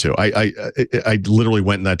 I do too. I literally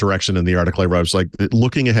went in that direction in the article I wrote. I was like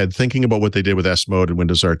looking ahead, thinking about what they did with S mode and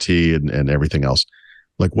Windows RT and everything else.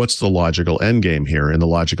 Like, what's the logical end game here? And the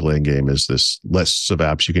logical end game is this lists of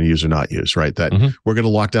apps you can use or not use, right? That we're going to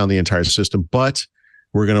lock down the entire system, but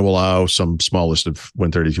we're going to allow some small list of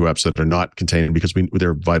Win32 apps that are not contained because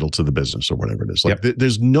they're vital to the business or whatever it is. Like,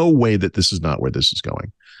 there's no way that this is not where this is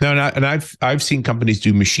going. No, and I've seen companies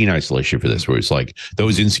do machine isolation for this, where it's like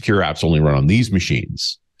those insecure apps only run on these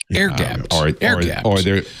machines, air gaps, or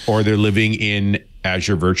they're living in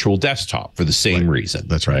Azure Virtual Desktop for the same reason.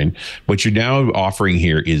 That's right. What you're now offering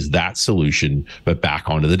here is that solution, but back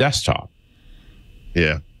onto the desktop.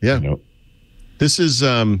 Yeah. This has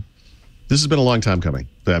been a long time coming.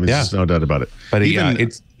 I mean, there's no doubt about it. But it'll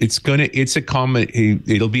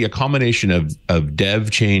be a combination of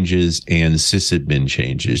dev changes and sysadmin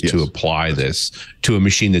changes to apply this to a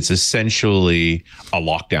machine that's essentially a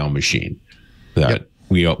lockdown machine. That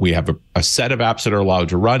we have a set of apps that are allowed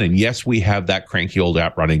to run, and yes, we have that cranky old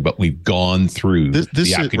app running, but we've gone through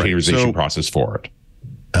the app containerization process for it.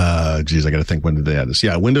 Geez, I got to think, when did they add this?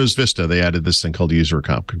 Yeah, Windows Vista, they added this thing called user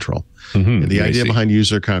account control. And the idea behind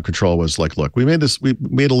user account control was like, look, we made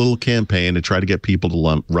a little campaign to try to get people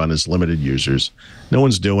to run as limited users. No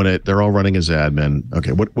one's doing it. They're all running as admin.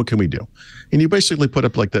 Okay, what can we do? And you basically put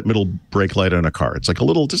up like that middle brake light on a car. It's like a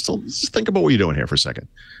little, just think about what you're doing here for a second.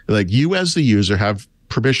 Like, you as the user have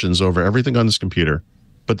permissions over everything on this computer,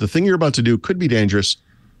 but the thing you're about to do could be dangerous.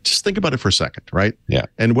 Just think about it for a second, right? Yeah.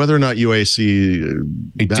 And whether or not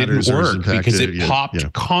UAC it didn't work because it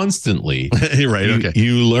popped constantly. Right. Okay.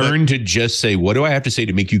 You learn to just say, what do I have to say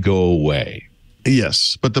to make you go away?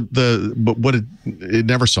 Yes, but but what it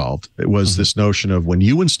never solved. It was this notion of when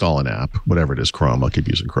you install an app, whatever it is, Chrome. I'll keep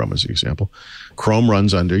using Chrome as the example. Chrome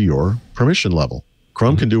runs under your permission level.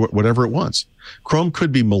 Chrome can do whatever it wants. Chrome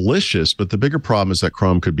could be malicious, but the bigger problem is that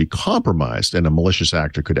Chrome could be compromised, and a malicious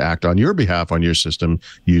actor could act on your behalf on your system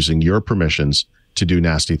using your permissions to do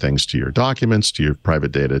nasty things to your documents, to your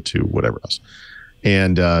private data, to whatever else.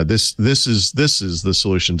 And this is the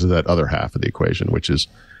solution to that other half of the equation, which is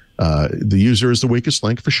the user is the weakest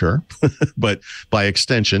link for sure, but by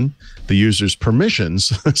extension, the user's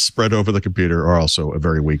permissions spread over the computer are also a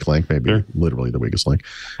very weak link, maybe literally the weakest link.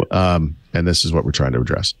 And this is what we're trying to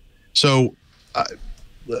address. So,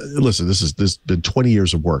 listen, this been 20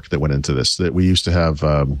 years of work that went into this. That we used to have,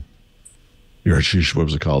 what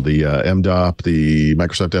was it called? The MDOP, the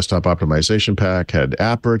Microsoft Desktop Optimization Pack, had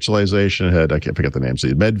app virtualization, had, I can't forget the names,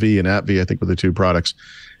 the MedV and AppV, I think were the two products.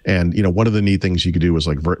 And, one of the neat things you could do was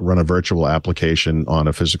like run a virtual application on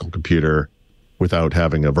a physical computer without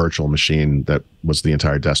having a virtual machine that was the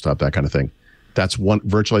entire desktop, that kind of thing. That's one.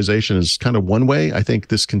 Virtualization is kind of one way. I think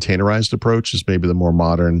this containerized approach is maybe the more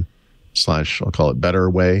modern / I'll call it better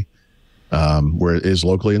way, where it is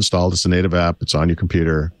locally installed. It's a native app. It's on your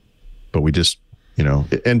computer, but we just,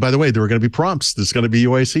 and by the way, there are going to be prompts. There's going to be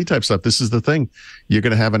UAC type stuff. This is the thing. You're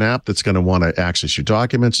going to have an app that's going to want to access your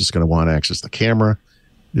documents. It's going to want to access the camera.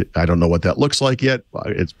 I don't know what that looks like yet.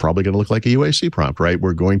 It's probably going to look like a UAC prompt, right?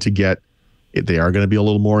 We're going to get, they are going to be a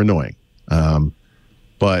little more annoying.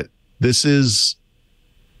 But this is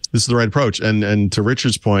the right approach. And to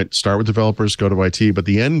Richard's point, start with developers, go to IT, but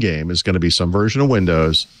the end game is going to be some version of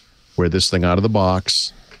Windows where this thing out of the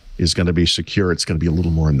box is going to be secure. It's going to be a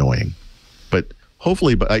little more annoying. But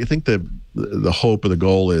hopefully, but I think the hope or the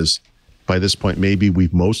goal is, by this point, maybe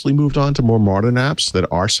we've mostly moved on to more modern apps that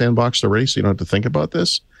are sandboxed already, so you don't have to think about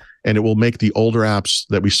this. And it will make the older apps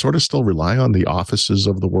that we sort of still rely on, the Offices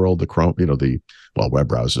of the world, the Chrome, web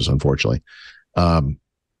browsers, unfortunately, a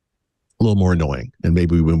little more annoying. And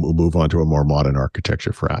maybe we'll move on to a more modern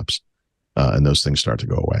architecture for apps, and those things start to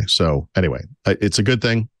go away. So anyway, it's a good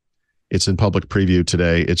thing. It's in public preview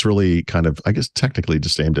today. It's really kind of, I guess, technically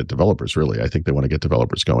just aimed at developers, really. I think they want to get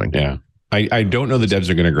developers going. Yeah. I don't know the devs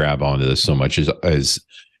are going to grab onto this so much as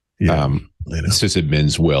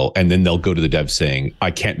sysadmins will, and then they'll go to the devs saying,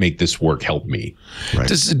 "I can't make this work. Help me." Right.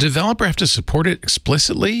 Does the developer have to support it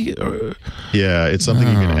explicitly? Yeah, it's something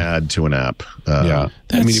you can add to an app.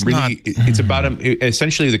 It's about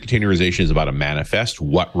essentially the containerization is about a manifest.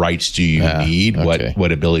 What rights do you need? Okay.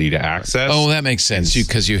 What ability to access? Oh, that makes sense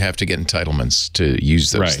because you have to get entitlements to use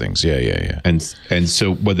those things. Yeah. And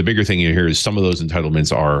so, what the bigger thing here is some of those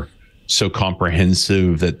entitlements are so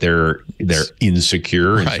comprehensive that they're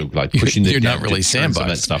insecure, and so like pushing you're not really sandboxed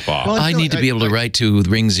that stuff off. Well, I need to be able to write to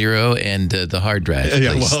Ring 0 and the hard drive.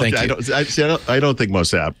 Yeah, well, thank you. I don't think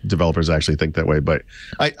most app developers actually think that way, but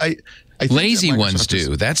I think lazy ones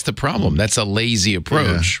do. That's the problem. That's a lazy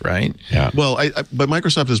approach, right? Yeah. Well, but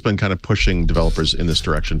Microsoft has been kind of pushing developers in this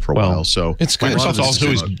direction for a while. So it's good. Microsoft also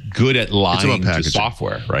is good at lying to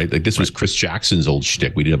software, right? Like this was Chris Jackson's old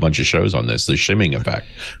shtick. We did a bunch of shows on this, the shimming effect,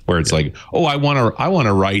 where it's like, oh, I want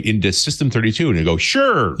to write into System32, and you go,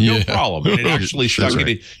 sure, no problem, and it actually stuck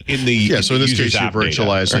it in the So in this case, you're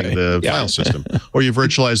virtualizing the file system, or you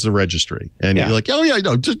virtualize the registry, and you're like, oh yeah,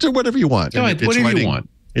 no, just do whatever you want. Whatever you want.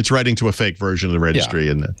 It's writing to a fake version of the registry.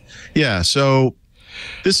 So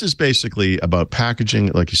this is basically about packaging.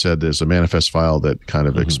 Like you said, there's a manifest file that kind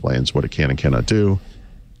of explains what it can and cannot do.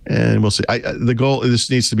 And we'll see. The goal, this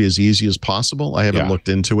needs to be as easy as possible. I haven't looked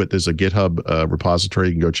into it. There's a GitHub repository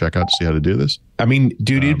you can go check out to see how to do this. I mean,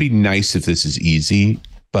 dude, it'd be nice if this is easy,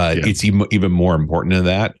 but it's even more important than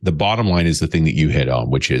that. The bottom line is the thing that you hit on,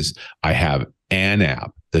 which is I have an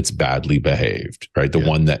app that's badly behaved, right? The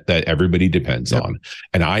one that everybody depends on.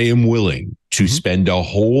 And I am willing to spend a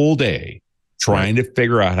whole day trying to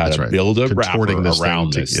figure out how to build a wrapper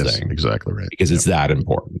around this thing. Exactly right. Because it's that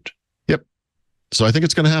important. Yep. So I think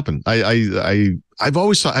it's going to happen. I've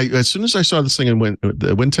always thought, as soon as I saw this thing in Win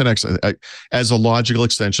 10X, as a logical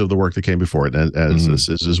extension of the work that came before it, as this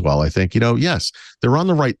is as well, I think, yes, they're on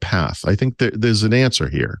the right path. I think there's an answer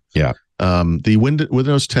here. Yeah. The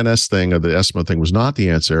Windows 10S thing, or the ESMO thing, was not the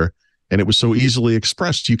answer. And it was so easily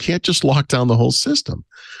expressed. You can't just lock down the whole system.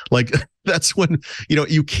 Like, that's when,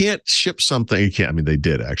 you can't ship something. You can't, I mean, they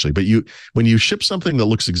did actually, but when you ship something that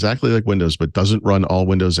looks exactly like Windows, but doesn't run all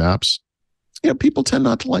Windows apps, people tend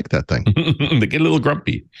not to like that thing. They get a little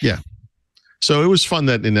grumpy. Yeah. So it was fun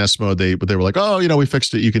that in ESMO, they were like, oh, we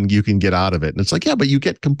fixed it. You can get out of it. And it's like, yeah, but you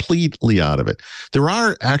get completely out of it. There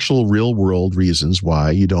are actual real world reasons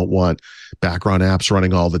why you don't want background apps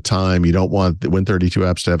running all the time. You don't want the Win32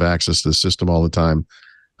 apps to have access to the system all the time,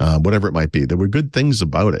 whatever it might be. There were good things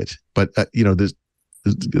about it, but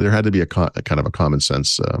there had to be a kind of a common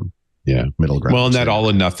sense middle ground. Well, and that all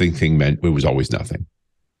or nothing thing meant it was always nothing.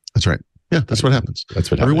 That's right. Yeah, that's what happens.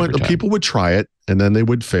 That's what happens. People would try it and then they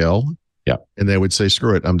would fail. Yeah. And they would say,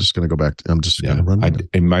 screw it. I'm just going to go back. I'm just going to run.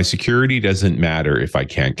 And my security doesn't matter if I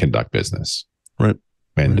can't conduct business. Right.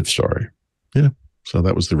 End of story. Yeah. So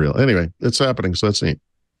that was the real. Anyway, it's happening. So that's neat.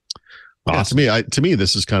 Awesome. Yeah, to me,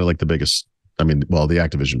 this is kind of like the biggest. I mean, well, the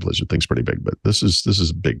Activision Blizzard thing's pretty big, but this is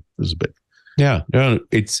big. This is big. Yeah. No,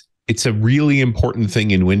 it's a really important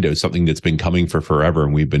thing in Windows, something that's been coming for forever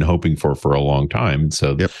and we've been hoping for a long time. And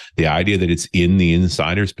so the idea that it's in the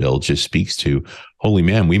insider's build just speaks to, holy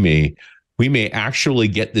man, we may actually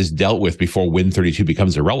get this dealt with before Win32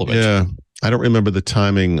 becomes irrelevant. Yeah. I don't remember the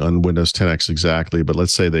timing on Windows 10X exactly, but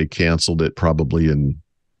let's say they canceled it probably in,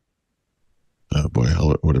 oh boy,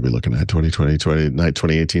 what are we looking at? 2020,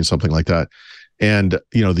 2018, something like that. And,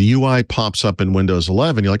 the UI pops up in Windows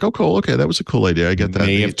 11. You're like, oh, cool. Okay, that was a cool idea. I get that.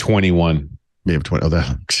 May of 21. May of 20. Oh,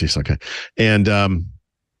 that, geez, okay. And,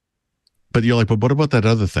 but you're like, but what about that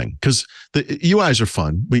other thing? Because the UIs are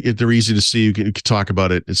fun. They're easy to see. You can talk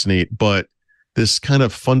about it. It's neat. But this kind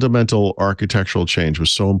of fundamental architectural change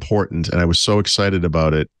was so important. And I was so excited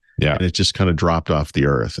about it. Yeah. And it just kind of dropped off the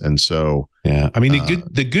earth. And so. Yeah. I mean,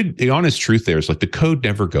 the honest truth there is like the code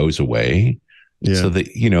never goes away. Yeah. So that,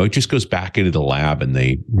 it just goes back into the lab and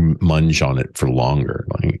they munge on it for longer.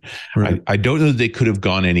 Like, right. I don't know that they could have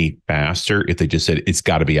gone any faster if they just said it's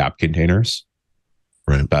got to be app containers.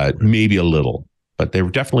 Right. But maybe a little. But there were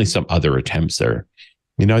definitely some other attempts there.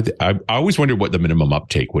 I always wondered what the minimum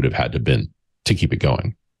uptake would have had to been to keep it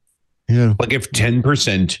going. Yeah. Like if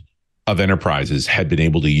 10% of enterprises had been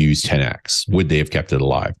able to use 10X, would they have kept it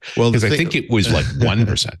alive? Well, because I think it was like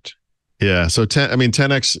 1%. Yeah. So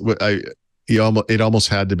 10X, it almost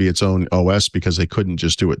had to be its own OS because they couldn't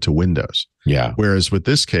just do it to Windows. Yeah. Whereas with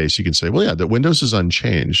this case, you can say, well, yeah, that Windows is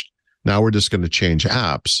unchanged. Now we're just going to change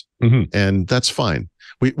apps, and that's fine.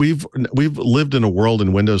 We've lived in a world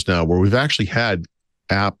in Windows now where we've actually had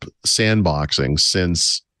app sandboxing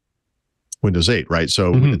since Windows 8, right?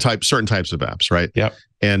 So certain types of apps, right? Yep.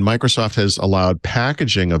 And Microsoft has allowed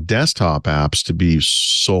packaging of desktop apps to be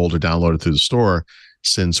sold or downloaded through the store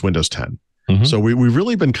since Windows 10. So we've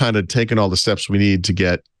really been kind of taking all the steps we need to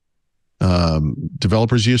get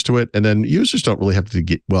developers used to it. And then users don't really have to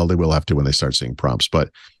they will have to when they start seeing prompts, but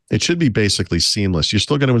it should be basically seamless. You're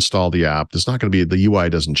still going to install the app. There's not going to be, the UI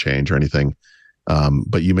doesn't change or anything,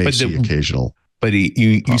 but you may see occasional. But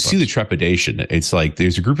you see the trepidation. It's like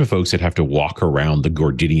there's a group of folks that have to walk around the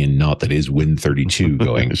Gordian knot that is Win32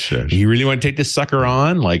 going, sure. You really want to take this sucker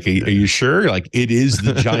on? Like, are you sure? Like, it is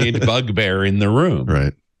the giant bugbear in the room.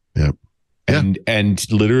 Right. Yep.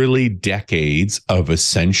 And literally decades of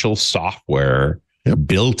essential software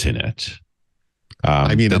built in it.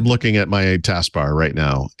 I'm looking at my taskbar right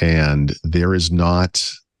now, and there is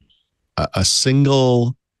not a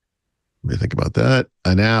single, let me think about that,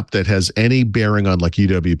 an app that has any bearing on like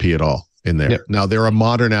UWP at all in there. Yep. Now, there are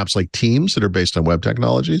modern apps like Teams that are based on web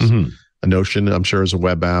technologies. A Notion, I'm sure, is a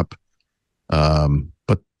web app.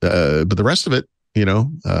 But the rest of it,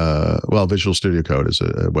 Visual Studio Code is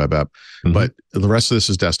a web app, but the rest of this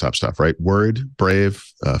is desktop stuff, right? Word, Brave,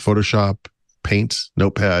 Photoshop, Paint,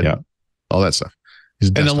 Notepad, all that stuff.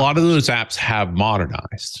 And a lot of those apps have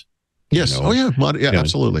modernized. Yes. Oh yeah.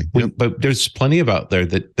 Absolutely. But there's plenty of out there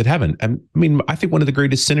that haven't. I mean, I think one of the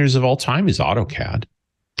greatest sinners of all time is AutoCAD.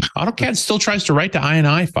 AutoCAD still tries to write to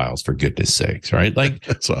INI files, for goodness sakes, right? Like,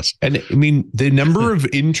 that's awesome. And I mean, the number of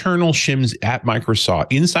internal shims at Microsoft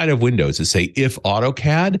inside of Windows that say if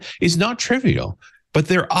AutoCAD is not trivial, but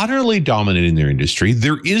they're utterly dominant in their industry.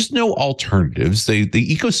 There is no alternatives. The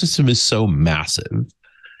ecosystem is so massive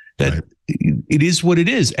that it is what it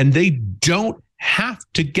is, and they don't have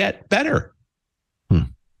to get better.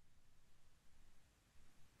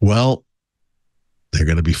 Well, They're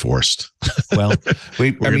going to be forced. Well,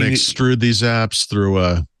 we're going to extrude these apps through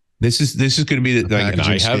a. This is going to be the thing.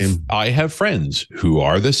 And I have friends who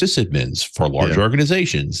are the sysadmins for large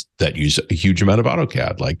organizations that use a huge amount of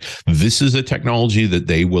AutoCAD. Like, this is a technology that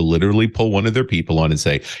they will literally pull one of their people on and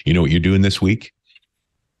say, you know what you're doing this week?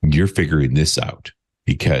 You're figuring this out,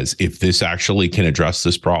 because if this actually can address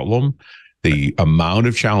this problem, the amount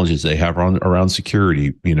of challenges they have around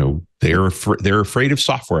security, you know, they're afraid of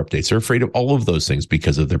software updates. They're afraid of all of those things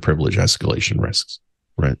because of their privilege escalation risks.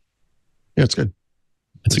 Right. Yeah, it's good.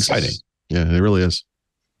 It's exciting. Yeah, it really is.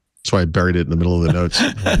 That's why I buried it in the middle of the notes.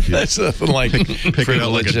 That's nothing like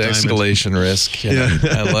privilege escalation risk. You know?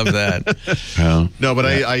 I love that. No, but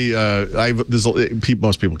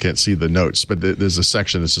most people can't see the notes, but there's a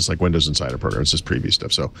section that's just like Windows Insider Program. It's just preview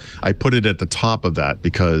stuff. So I put it at the top of that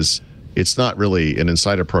because it's not really an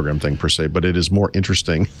Insider Program thing per se, but it is more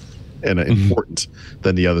interesting and important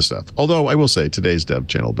than the other stuff. Although I will say today's dev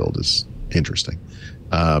channel build is interesting.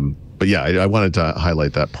 But yeah, I wanted to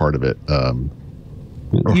highlight that part of it.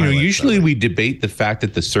 Usually we debate the fact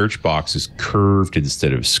that the search box is curved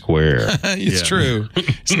instead of square. It's true.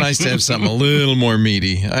 It's nice to have something a little more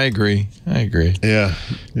meaty. I agree. Yeah.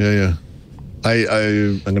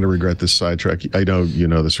 I'm going to regret this sidetrack. I know you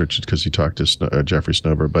know this, Richard, because you talked to Jeffrey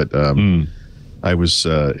Snover, but I was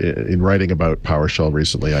in writing about PowerShell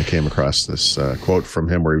recently. I came across this quote from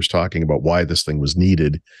him where he was talking about why this thing was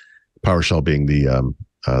needed. PowerShell being the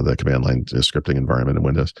command line scripting environment in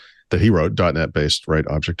Windows that he wrote, .NET based, right,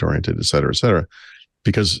 object oriented, et cetera,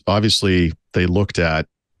 because obviously they looked at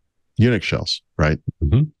Unix shells, right,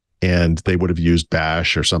 and they would have used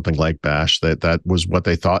Bash or something like Bash. That was what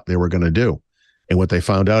they thought they were going to do, and what they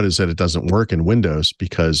found out is that it doesn't work in Windows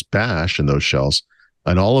because Bash and those shells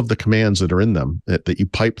and all of the commands that are in them that you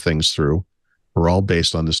pipe things through are all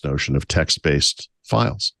based on this notion of text based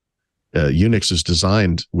files. Unix is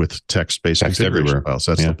designed with text-based configuration files.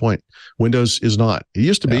 That's the point. Windows is not. It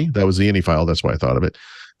used to be. That was the INI file. That's why I thought of it.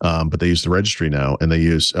 But they use the registry now, and they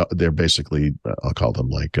use. They're basically, I'll call them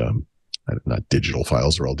like not digital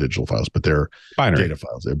files. They're all digital files, but they're binary data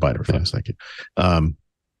files. They're binary files. Thank you.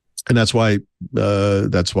 And that's why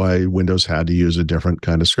Windows had to use a different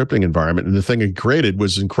kind of scripting environment. And the thing it created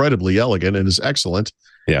was incredibly elegant and is excellent.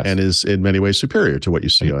 Yes. And is in many ways superior to what you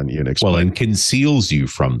see on Unix. Well, and conceals you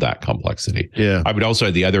from that complexity. Yeah. I would also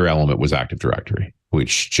add the other element was Active Directory,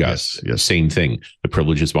 which just same thing. The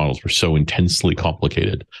privileges models were so intensely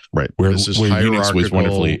complicated. Right. Where Unix was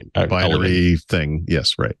wonderfully binary thing.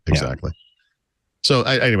 Yes, right. Exactly. Yeah. So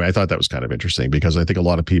anyway, I thought that was kind of interesting because I think a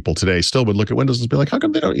lot of people today still would look at Windows and be like, how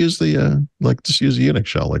come they don't use the just use a Unix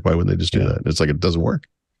shell? Like, why wouldn't they just do that? And it's like, it doesn't work.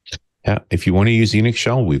 Yeah, if you want to use Unix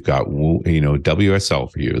shell, we've got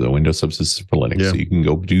WSL for you, the Windows Subsystem for Linux. So you can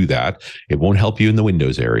go do that. It won't help you in the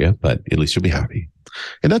Windows area, but at least you'll be happy.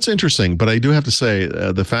 And that's interesting. But I do have to say,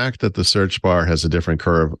 the fact that the search bar has a different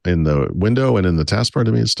curve in the window and in the taskbar,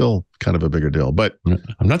 to me, is still kind of a bigger deal. But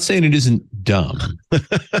I'm not saying it isn't dumb, but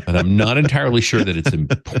I'm not entirely sure that it's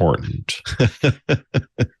important.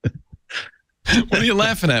 What are you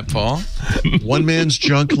laughing at, Paul? One man's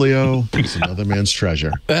junk, Leo, is another man's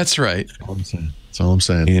treasure. That's right. That's all I'm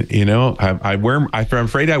saying. I'm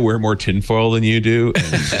afraid I wear more tinfoil than you do.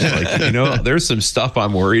 And there's some stuff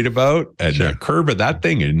I'm worried about, and the curve of that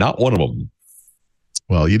thing is not one of them.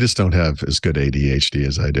 Well, you just don't have as good ADHD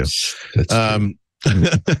as I do. That's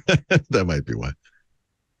that might be why.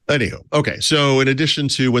 Anyhow, okay. So in addition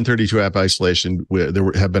to Win32 app isolation,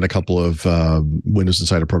 there have been a couple of Windows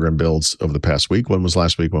Insider Program builds over the past week. One was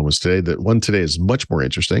last week, one was today. The one today is much more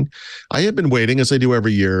interesting. I have been waiting, as I do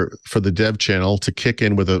every year, for the dev channel to kick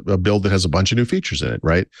in with a build that has a bunch of new features in it,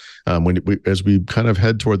 right? As we kind of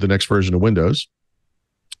head toward the next version of Windows,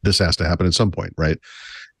 this has to happen at some point, right?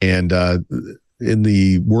 And in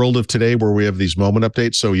the world of today, where we have these moment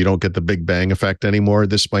updates, so you don't get the big bang effect anymore,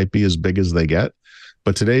 this might be as big as they get.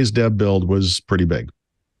 But today's dev build was pretty big,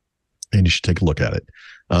 and you should take a look at it.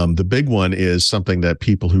 The big one is something that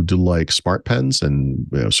people who do like smart pens and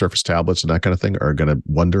Surface tablets and that kind of thing are going to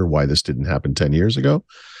wonder why this didn't happen 10 years ago.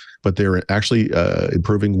 But they're actually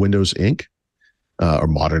improving Windows Ink, or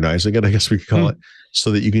modernizing it, I guess we could call it, so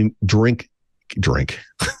that you can drink.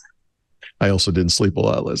 I also didn't sleep a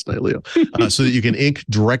lot last night, Leo. So that you can ink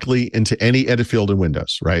directly into any edit field in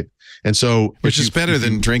Windows, right? And so, which is better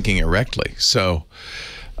than drinking erectly. So,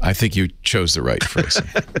 I think you chose the right phrase.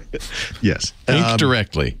 Yes, ink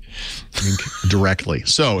directly. Ink directly.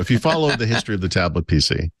 So, if you follow the history of the tablet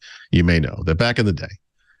PC, you may know that back in the day,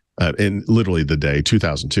 in literally the day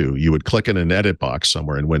 2002, you would click in an edit box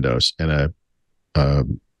somewhere in Windows, and a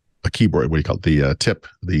keyboard, what do you call it?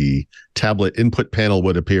 The tablet input panel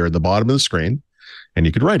would appear at the bottom of the screen, and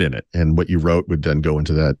you could write in it. And what you wrote would then go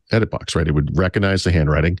into that edit box, right? It would recognize the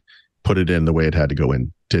handwriting, put it in the way it had to go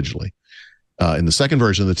in digitally. In the second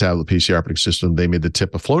version of the tablet PC operating system, they made the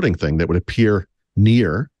tip a floating thing that would appear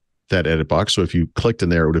near that edit box. So if you clicked in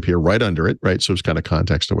there, it would appear right under it, right? So it's kind of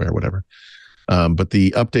context aware, whatever. But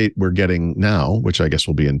the update we're getting now, which I guess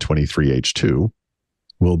will be in 23H2,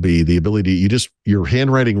 will be the ability, your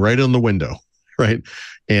handwriting right on the window, right?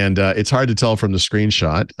 And it's hard to tell from the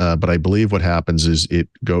screenshot, but I believe what happens is it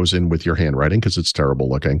goes in with your handwriting because it's terrible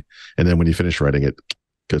looking. And then when you finish writing it,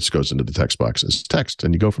 just goes into the text box as text,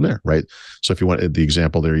 and you go from there, right? So if you want, the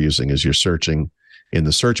example they're using is you're searching in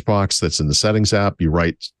the search box that's in the settings app, you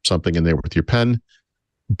write something in there with your pen,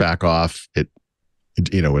 back off, it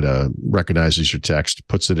recognizes your text,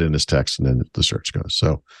 puts it in as text, and then the search goes.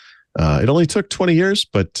 So it only took 20 years,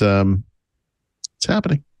 but it's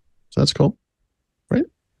happening. So that's cool, right?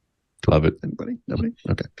 Love it. Anybody? Nobody?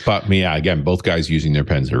 Okay. But yeah, again, both guys using their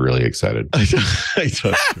pens are really excited.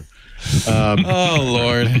 Oh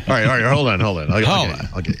Lord! All right. Hold on.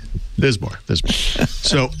 I'll get you. There's more.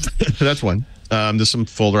 So that's one. There's some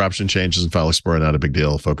folder option changes in File Explorer, not a big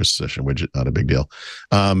deal. Focus session widget, not a big deal.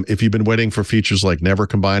 If you've been waiting for features like never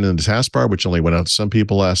combine in the taskbar, which only went out to some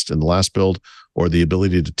people in the last build, or the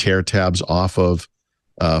ability to tear tabs off of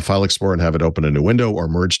File Explorer and have it open a new window, or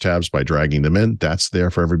merge tabs by dragging them in, that's there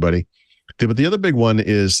for everybody. But the other big one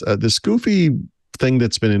is this goofy thing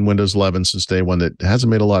that's been in Windows 11 since day one that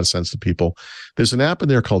hasn't made a lot of sense to people. There's an app in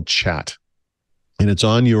there called Chat, and it's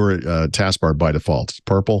on your taskbar by default. It's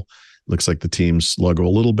purple. Looks like the Teams logo a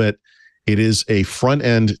little bit. It is a front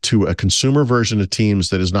end to a consumer version of Teams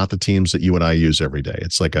that is not the Teams that you and I use every day.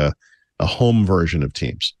 It's like a home version of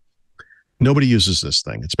Teams. Nobody uses this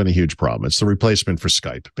thing. It's been a huge problem. It's the replacement for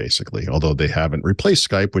Skype, basically, although they haven't replaced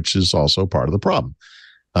Skype, which is also part of the problem.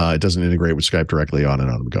 It doesn't integrate with Skype directly, on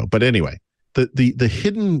and on we go. But anyway, the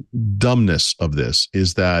hidden dumbness of this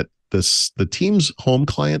is that the Teams home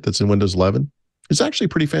client that's in Windows 11 is actually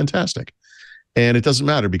pretty fantastic. And it doesn't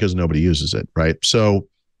matter because nobody uses it, right? So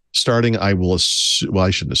starting, I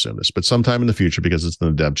shouldn't assume this, but sometime in the future, because it's in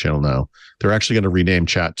the dev channel now, they're actually going to rename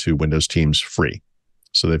Chat to Windows Teams Free.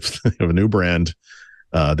 So they have a new brand.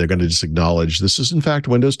 They're going to just acknowledge this is, in fact,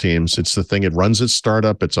 Windows Teams. It's the thing. It runs its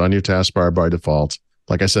startup. It's on your taskbar by default.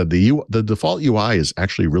 Like I said, the default UI is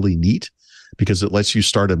actually really neat because it lets you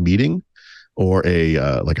start a meeting or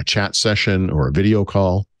like a chat session or a video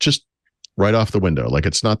call just right off the window. Like,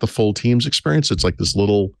 it's not the full Teams experience. It's like this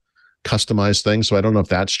little customized thing. So I don't know if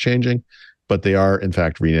that's changing, but they are, in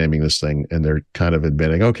fact, renaming this thing, and they're kind of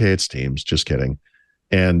admitting, okay, it's Teams. Just kidding.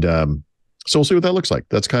 And so we'll see what that looks like.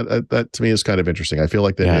 That's that to me is kind of interesting. I feel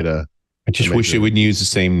like they made a. I just wish they wouldn't use the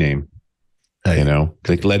same name.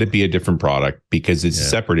 Like, let it be a different product because it's a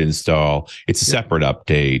separate install. It's a separate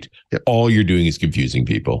update. Yep. All you're doing is confusing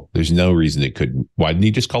people. There's no reason it couldn't. Why didn't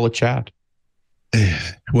you just call it Chat?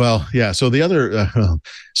 Well, yeah. So the other,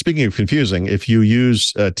 speaking of confusing, if you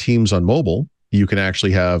use Teams on mobile, you can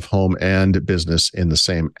actually have home and business in the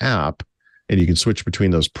same app, and you can switch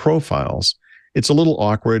between those profiles. It's a little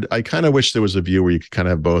awkward. I kind of wish there was a view where you could kind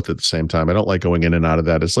of have both at the same time. I don't like going in and out of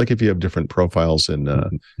that. It's like if you have different profiles in,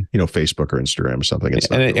 Facebook or Instagram or something.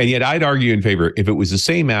 And yet I'd argue in favor if it was the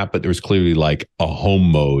same app, but there was clearly like a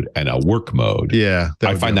home mode and a work mode. Yeah.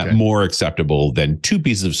 I find that more acceptable than two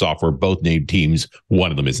pieces of software, both named Teams. One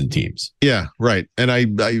of them isn't Teams. Yeah, right. And I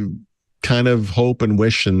kind of hope and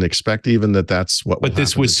wish and expect even that's what. But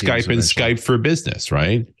this was Skype and Skype for Business,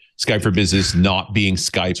 right? Skype for Business not being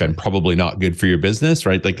Skype and probably not good for your business,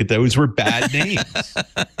 right? Like, those were bad names.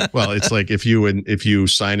 Well, it's like if you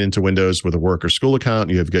sign into Windows with a work or school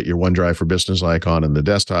account, you have got your OneDrive for Business icon in the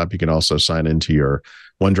desktop. You can also sign into your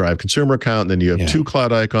OneDrive consumer account. And then you have two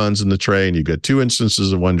cloud icons in the tray, and you got two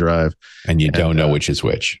instances of OneDrive. And you don't know which is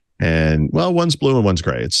which. And well, one's blue and one's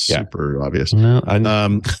gray. It's super obvious. No, and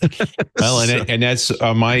that's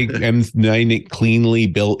my M9 cleanly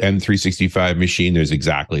built M365 machine. There's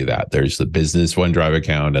exactly that. There's the business OneDrive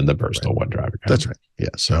account and the personal OneDrive account. That's right. Yeah.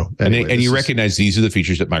 So anyway, and you recognize these are the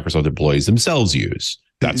features that Microsoft employees themselves use.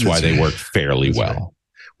 That's why they work fairly well. Right.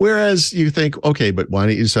 Whereas you think, okay, but why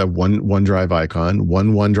don't you just have one OneDrive icon,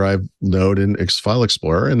 one OneDrive node in File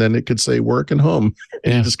Explorer, and then it could say work and home,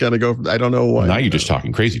 and you just got to go. I don't know why. Now you're just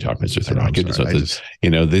talking crazy talk, Mr.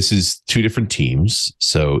 Thurman. This is two different teams,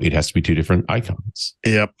 so it has to be two different icons.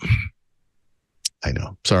 Yep. I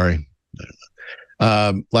know. Sorry.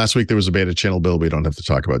 Last week there was a beta channel build. We don't have to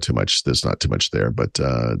talk about too much. There's not too much there, but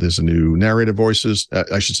there's a new narrative voices.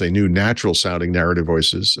 I should say new natural sounding narrative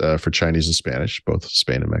voices for Chinese and Spanish, both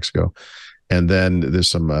Spain and Mexico. And then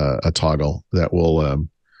there's a toggle that will,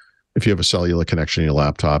 if you have a cellular connection in your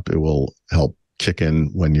laptop, it will help kick in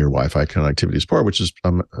when your Wi-Fi connectivity is poor, which is,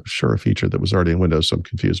 I'm sure, a feature that was already in Windows. So I'm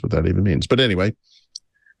confused what that even means. But anyway,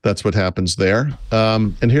 that's what happens there.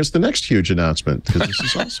 And here's the next huge announcement, because this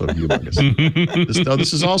is also humongous.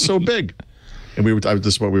 This is also big. And this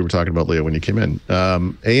is what we were talking about, Leo, when you came in.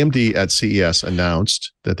 AMD at CES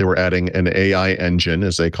announced that they were adding an AI engine,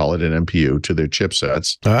 as they call it, an NPU, to their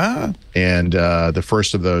chipsets. And the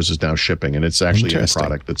first of those is now shipping, and it's actually a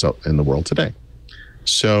product that's out in the world today.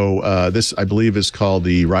 So this, I believe, is called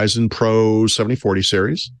the Ryzen Pro 7040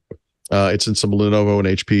 series. It's in some Lenovo and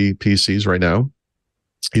HP PCs right now.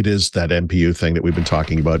 It is that NPU thing that we've been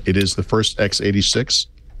talking about. It is the first x86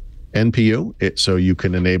 NPU. So you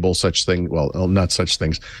can enable such thing. Well, not such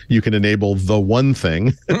things. You can enable the one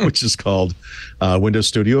thing, which is called Windows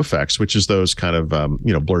Studio Effects, which is those kind of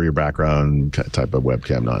blur your background type of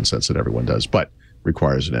webcam nonsense that everyone does, but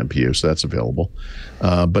requires an NPU. So that's available.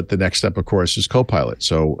 But the next step, of course, is Copilot.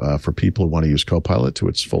 So for people who want to use Copilot to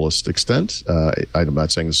its fullest extent, I'm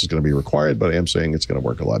not saying this is going to be required, but I am saying it's going to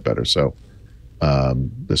work a lot better. So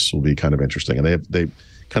this will be kind of interesting. And they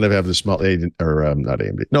kind of have this not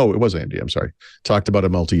AMD. No, it was AMD. I'm sorry. Talked about a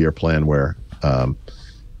multi-year plan where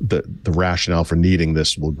the rationale for needing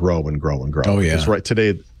this will grow and grow and grow. Oh yeah. Because right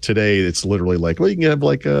today it's literally like, well, you can have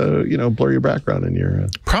like a blur your background in your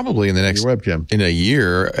probably in the next webcam. In a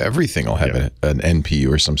year, everything will have an NPU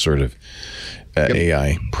or some sort of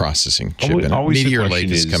AI processing chip. Meteor Lake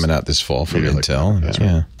is coming out this fall from Intel. That's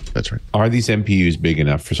right. That's right. Are these NPUs big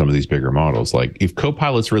enough for some of these bigger models? Like, if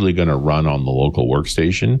Copilot's really going to run on the local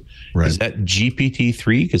workstation, is that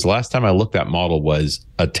GPT-3? Because last time I looked, that model was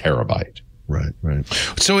a terabyte. Right.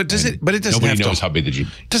 So it doesn't nobody knows how big the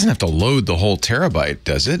It doesn't have to load the whole terabyte,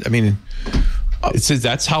 does it? I mean, it says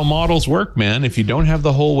that's how models work, man. If you don't have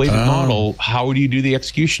the whole weighted model, how do you do the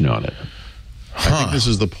execution on it? I think this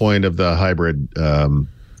is the point of the hybrid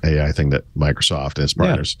AI thing that Microsoft and its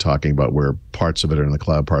partners are talking about, where parts of it are in the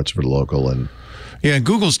cloud, parts of it are local. And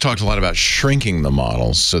Google's talked a lot about shrinking the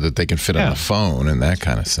models so that they can fit on the phone and that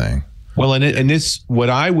kind of thing. Well, and this, what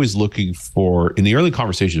I was looking for in the early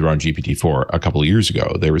conversations around GPT-4 a couple of years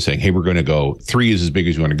ago, they were saying, hey, we're going to go, 3 is as big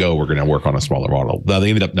as you want to go. We're going to work on a smaller model. Now, they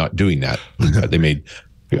ended up not doing that. They made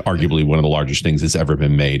arguably one of the largest things that's ever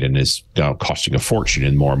been made, and is now costing a fortune,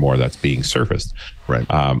 and more that's being surfaced. Right.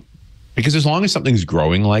 Because as long as something's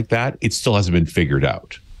growing like that, it still hasn't been figured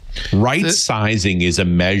out. Sizing is a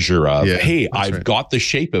measure of, hey, I've got the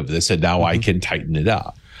shape of this, and now I can tighten it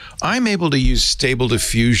up. I'm able to use Stable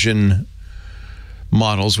Diffusion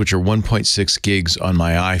models, which are 1.6 gigs on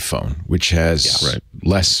my iPhone, which has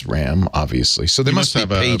less RAM, obviously. So they must be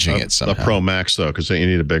paging it somehow. A Pro Max, though, because you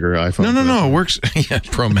need a bigger iPhone. No, it works.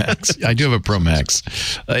 Pro Max. I do have a Pro Max.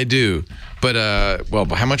 I do. But,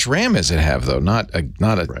 how much RAM does it have, though? Not a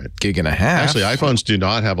gig and a half. Actually, iPhones do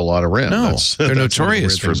not have a lot of RAM. No, they're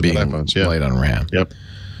notorious for being light on RAM. Yep.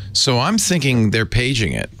 So I'm thinking they're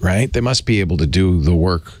paging it, right? They must be able to do the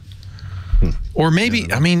work. Or maybe,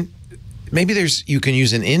 maybe you can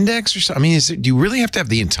use an index or something. I mean, do you really have to have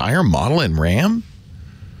the entire model in RAM?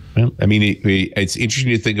 Well, I mean, it's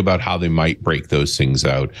interesting to think about how they might break those things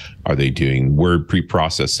out. Are they doing word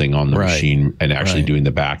pre-processing on the machine and actually doing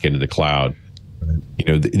the back end of the cloud?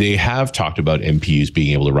 They have talked about NPUs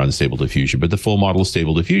being able to run Stable Diffusion, but the full model of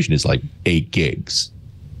Stable Diffusion is like 8 gigs.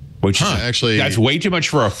 Which actually, that's way too much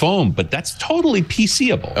for a phone, but that's totally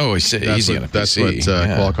PCable. Oh, it's easy on a PC. That's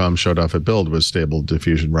what Qualcomm showed off at Build, was Stable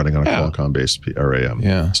Diffusion running on a Qualcomm-based or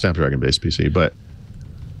a Snapdragon-based PC. But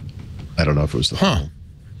I don't know if it was the phone.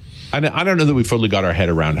 I don't know that we fully got our head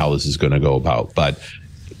around how this is going to go about, but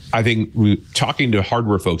I think talking to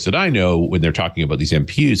hardware folks that I know, when they're talking about these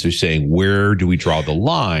NPUs, they're saying, where do we draw the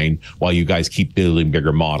line while you guys keep building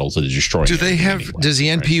bigger models that are destroying? Does the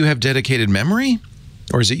NPU have dedicated memory?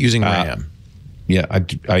 Or is it using RAM? Yeah,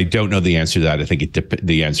 I don't know the answer to that. I think it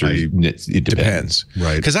depends.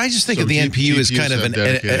 Right. Because I just think of the NPU as kind of an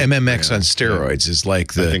MMX on steroids. Is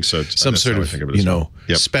like some sort of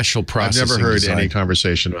special processing. I've never heard any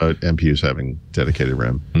conversation about NPUs having dedicated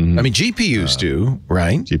RAM. Mm-hmm. I mean, GPUs do,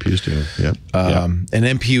 right? GPUs do, yeah. An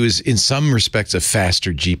NPU is in some respects a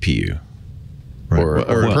faster GPU. Or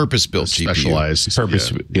purpose-built GPU. Specialized.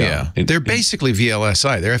 They're basically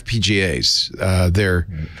VLSI. They're FPGAs. They're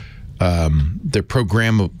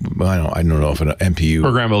programmable. I don't know if an NPU.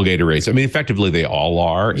 Programmable gate arrays. I mean, effectively, they all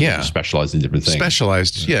are. Specialized in different things.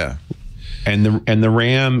 Specialized, And the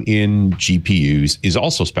RAM in GPUs is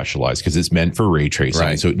also specialized because it's meant for ray tracing.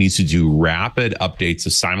 Right. So it needs to do rapid updates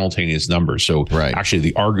of simultaneous numbers. So actually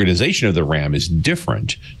the organization of the RAM is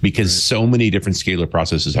different because so many different scalar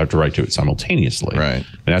processes have to write to it simultaneously. Right.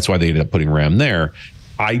 And that's why they ended up putting RAM there.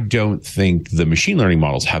 I don't think the machine learning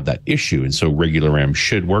models have that issue. And so regular RAM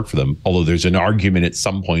should work for them, although there's an argument at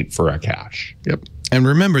some point for a cache. Yep. And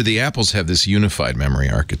remember, the Apples have this unified memory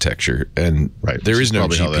architecture, and there is no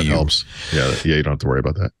GPU. How that helps. Yeah, you don't have to worry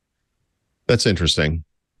about that. That's interesting.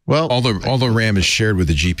 Well, all the RAM is shared with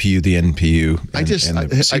the GPU, the NPU.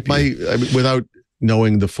 Without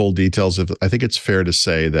knowing the full details of, I think it's fair to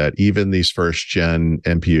say that even these first gen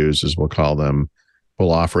NPUs, as we'll call them,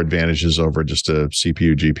 will offer advantages over just a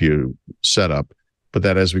CPU GPU setup. But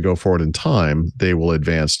that as we go forward in time, they will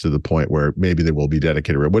advance to the point where maybe they will be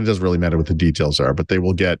dedicated. What it doesn't really matter what the details are, but they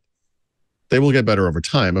will get better over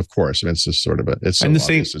time. Of course, I mean, it's just sort of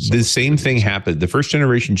the same thing happened. The first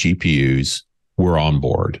generation GPUs were on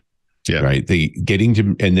board, right?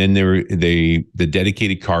 And then the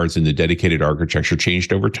dedicated cards and the dedicated architecture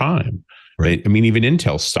changed over time, right? I mean, even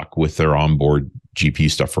Intel stuck with their onboard GPU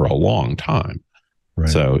stuff for a long time. Right.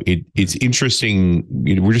 So it's interesting.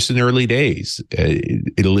 We're just in the early days.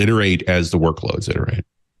 It'll iterate as the workloads iterate.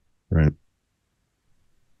 Right.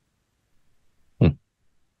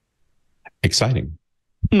 Exciting.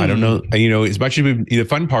 I don't know. As much as the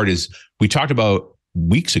fun part is we talked about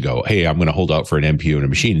weeks ago, hey, I'm going to hold out for an NPU and a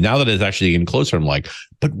machine. Now that it's actually getting closer, I'm like,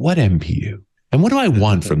 but what NPU? And what do I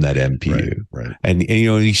want from that NPU? Right. And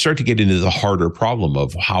you start to get into the harder problem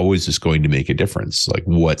of how is this going to make a difference? Like,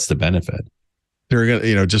 what's the benefit? They're going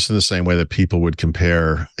to, just in the same way that people would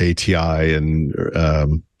compare ATI and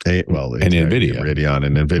NVIDIA, Radeon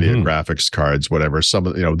and NVIDIA graphics cards, whatever. Some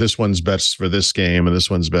of this one's best for this game and this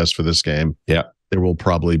one's best for this game. Yeah, there will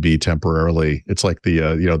probably be temporarily. It's like the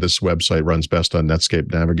this website runs best on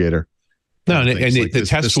Netscape Navigator. No, the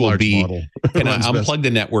test will be: can I unplug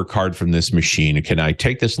the network card from this machine? Can I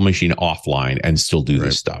take this machine offline and still do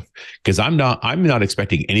this stuff? Because I'm not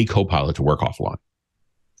expecting any Copilot to work offline.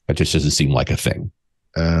 That just doesn't seem like a thing.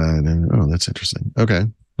 That's interesting. Okay.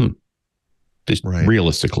 Just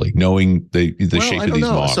realistically, knowing the shape of these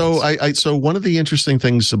models. So one of the interesting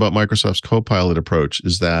things about Microsoft's Copilot approach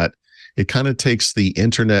is that it kind of takes the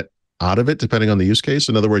internet out of it, depending on the use case.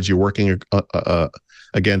 In other words, you're working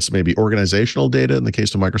against maybe organizational data in the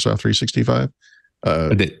case of Microsoft 365.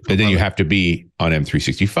 But then you have to be on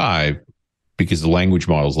M365 because the language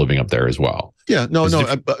model is living up there as well. Yeah, no,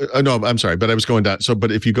 I'm sorry, but I was going down. So,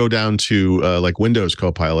 but if you go down to like Windows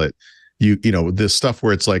Copilot, this stuff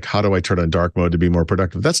where it's like, how do I turn on dark mode to be more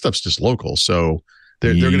productive? That stuff's just local. So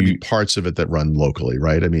there are going to be parts of it that run locally,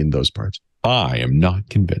 right? I mean, those parts. I am not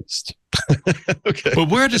convinced. Okay. But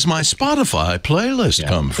where does my Spotify playlist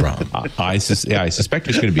come from? I suspect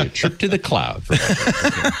it's going to be a trip to the cloud.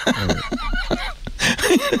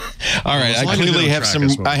 All right, I clearly have some.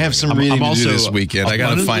 I have some reading to do this weekend. I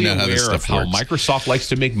got to find out how this stuff works. Microsoft likes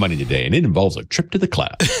to make money today, and it involves a trip to the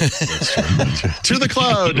cloud. To the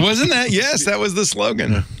cloud, wasn't that? Yes, that was the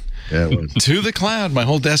slogan. Yeah, it was. To the cloud. My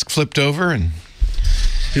whole desk flipped over and.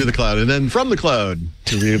 To the cloud, and then from the cloud,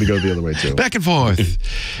 we're going to go the other way too. Back and forth,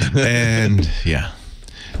 and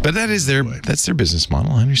but that's their business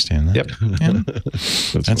model. I understand that. Yep,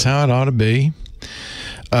 that's how it ought to be.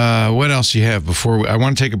 What else do you have before? I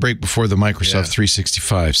want to take a break before the Microsoft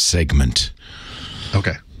 365 segment.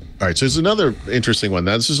 Okay. All right. So there's another interesting one.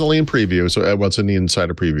 Now, this is only in preview, so what's in the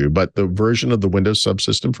insider preview, but the version of the Windows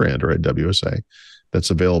subsystem for Android, WSA, that's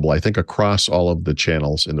available, I think, across all of the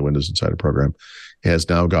channels in the Windows Insider program, has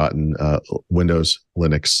now gotten Windows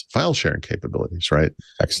Linux file sharing capabilities, right?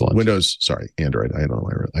 Excellent. Android. I don't know.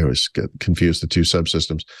 I always get confused the two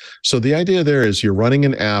subsystems. So the idea there is you're running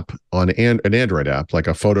an app on an Android app, like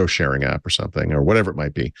a photo sharing app or something, or whatever it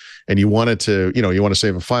might be. And you want it to, you want to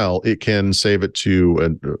save a file, it can save it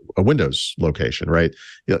to a Windows location, right?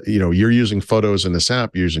 You're using photos in this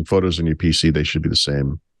app, you're using photos in your PC, they should be the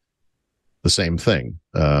same thing.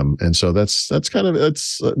 And so that's one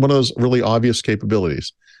of those really obvious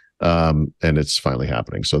capabilities. And it's finally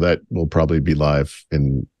happening. So that will probably be live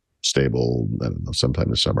in stable, I don't know, sometime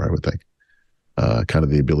this summer, I would think. Kind of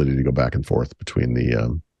the ability to go back and forth between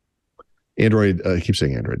the Android, I keep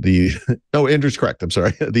saying Android. Android's correct. I'm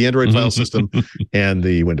sorry. The Android file system and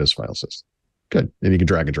the Windows file system. Good. And you can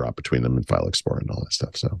drag and drop between them in File Explorer and all that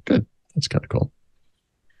stuff. So good. That's kind of cool.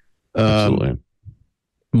 Absolutely.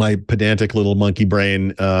 My pedantic little monkey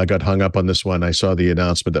brain got hung up on this one. I saw the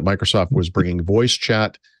announcement that Microsoft was bringing voice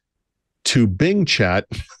chat to Bing Chat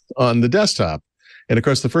on the desktop. And of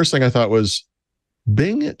course, the first thing I thought was,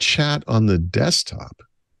 Bing Chat on the desktop?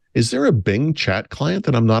 Is there a Bing Chat client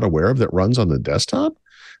that I'm not aware of that runs on the desktop?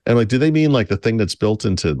 And like, do they mean like the thing that's built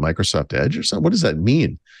into Microsoft Edge or something? What does that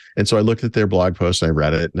mean? And so I looked at their blog post and I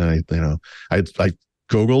read it, and I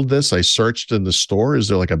Googled this. I searched in the store. Is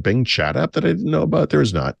there like a Bing Chat app that I didn't know about? There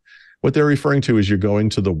is not. What they're referring to is you're going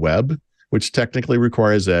to the web, which technically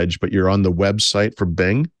requires Edge, but you're on the website for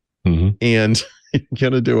Bing, and you're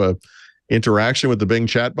going to do a interaction with the Bing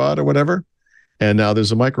chatbot or whatever. And now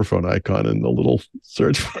there's a microphone icon in the little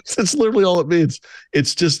search box. That's literally all it means.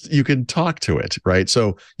 It's just you can talk to it, right?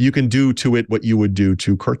 So you can do to it what you would do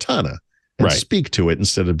to Cortana and speak to it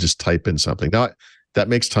instead of just type in something. Now, that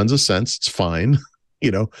makes tons of sense. It's fine.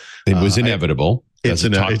 It was inevitable.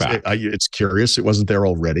 It's curious. It wasn't there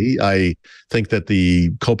already. I think that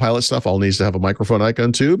the Copilot stuff all needs to have a microphone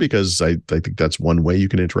icon too, because I think that's one way you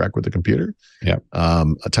can interact with the computer. Yeah.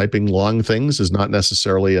 Typing long things is not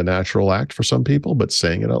necessarily a natural act for some people, but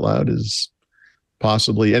saying it out loud is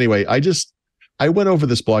possibly. Anyway, I went over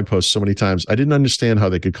this blog post so many times. I didn't understand how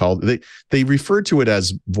they could call it. They referred to it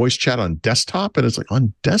as voice chat on desktop, and it's like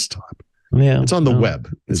on desktop. Yeah. It's on the web.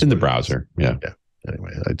 It's in the browser. Yeah.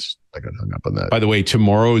 Anyway, I got hung up on that. By the way,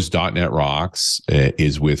 tomorrow's .NET Rocks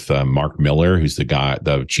is with Mark Miller, who's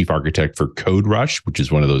the chief architect for Code Rush, which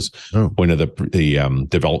is one of the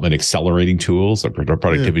development accelerating tools, the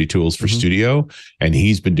productivity tools for Studio, and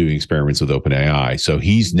he's been doing experiments with OpenAI. So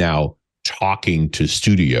he's now talking to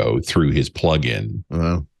Studio through his plugin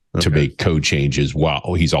to make code changes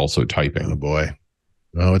while he's also typing. Oh boy.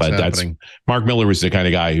 Oh, it's happening. Mark Miller was the kind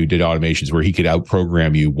of guy who did automations where he could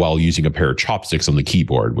outprogram you while using a pair of chopsticks on the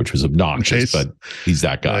keyboard, which was obnoxious, but he's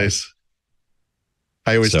that guy. Nice.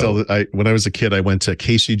 I always when I was a kid, I went to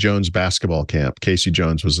Casey Jones basketball camp. Casey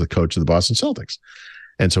Jones was the coach of the Boston Celtics.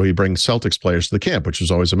 And so he brings Celtics players to the camp, which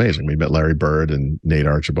was always amazing. We met Larry Bird and Nate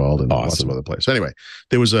Archibald and lots of other players. So anyway,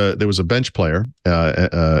 there was a bench player,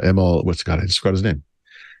 ML, I just forgot his name.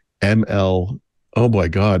 ML. Oh my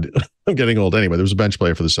God, I'm getting old. Anyway, there was a bench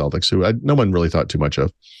player for the Celtics who no one really thought too much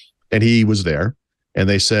of. And he was there. And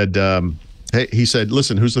they said, he said,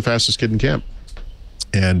 listen, who's the fastest kid in camp?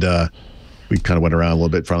 And we kind of went around a little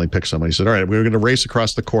bit, finally picked someone. He said, all right, we're going to race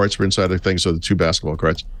across the courts. We're inside the thing, so the 2 basketball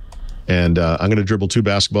courts. And I'm going to dribble 2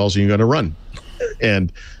 basketballs and you're going to run.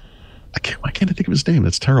 And why can't I think of his name?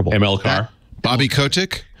 That's terrible. ML Carr. Bobby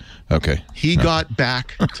Kotick? Okay. He got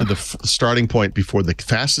back to the starting point before the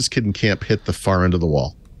fastest kid in camp hit the far end of the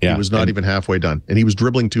wall. Yeah. He was not even halfway done. And he was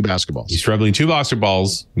dribbling 2 basketballs. He's dribbling 2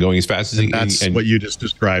 basketballs, going as fast as he can. That's what you just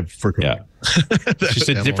described for Kobe. Yeah. It's just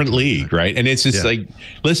a different league, right? And it's just like,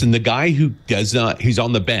 listen, the guy who he's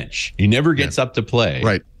on the bench. He never gets up to play.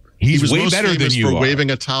 Right. He was way better than you for are.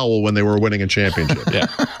 waving a towel when they were winning a championship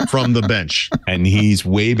from the bench. And he's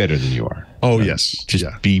way better than you are. Oh, yes. Just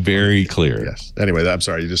be very clear. Yes. Anyway, I'm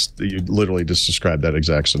sorry. You literally just described that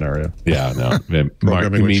exact scenario. Yeah, no.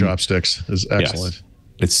 Programming with chopsticks is excellent.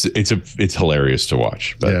 Yes. It's hilarious to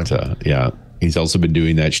watch. But he's also been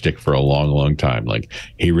doing that shtick for a long, long time. Like,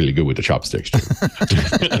 he's really good with the chopsticks too.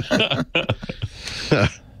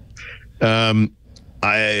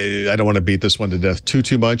 I don't want to beat this one to death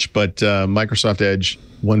too much, but Microsoft Edge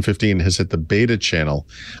 115 has hit the beta channel.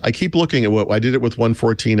 I keep looking at what I did it with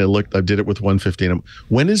 114. I did it with 115.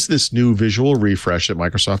 When is this new visual refresh that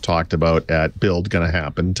Microsoft talked about at Build going to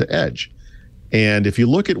happen to Edge? And if you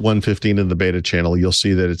look at 115 in the beta channel, you'll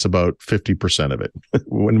see that it's about 50% of it.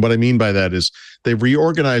 And what I mean by that is they've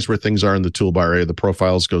reorganized where things are in the toolbar area. The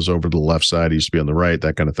profiles goes over to the left side. It used to be on the right,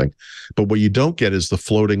 that kind of thing. But what you don't get is the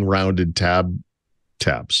floating rounded tabs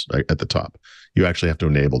at the top. You actually have to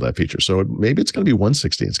enable that feature. So maybe it's going to be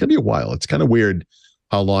 116. It's going to be a while. It's kind of weird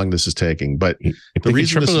how long this is taking. But if the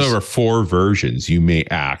reason this is over 4 versions, you may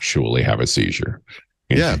actually have a seizure.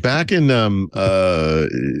 Yeah, back in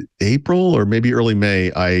April or maybe early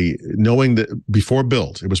May, knowing that before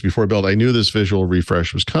Build, I knew this visual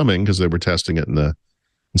refresh was coming because they were testing it in the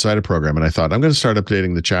Insider program. And I thought, I'm going to start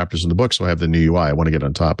updating the chapters in the book so I have the new UI. I want to get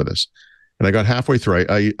on top of this. And I got halfway through.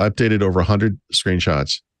 I updated over 100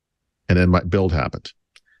 screenshots, and then my Build happened.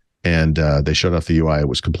 And they shut off the UI. It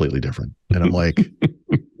was completely different. And I'm like,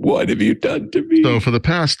 what have you done to me? So for the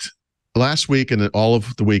last week and all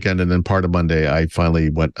of the weekend and then part of Monday, I finally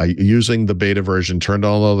went using the beta version, turned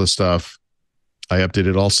on all the stuff. I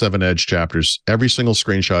updated all 7 Edge chapters. Every single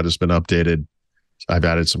screenshot has been updated. I've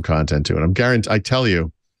added some content to it. I tell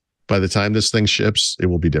you, by the time this thing ships, it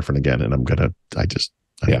will be different again. And I'm going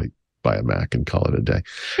to buy a Mac and call it a day.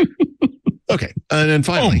 Okay. And then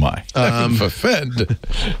finally, offend.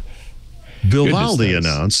 Vivaldi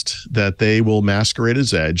announced that they will masquerade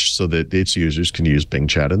as Edge so that its users can use Bing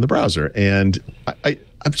Chat in the browser. And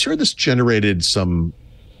I'm sure this generated some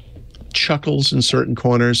chuckles in certain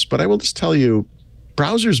corners, but I will just tell you,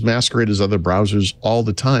 browsers masquerade as other browsers all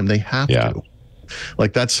the time. They have to.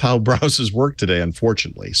 Like, that's how browsers work today,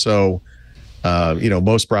 unfortunately. So,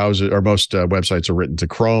 most browsers or most websites are written to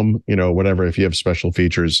Chrome, whatever. If you have special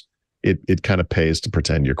features, it kind of pays to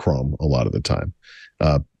pretend you're Chrome a lot of the time.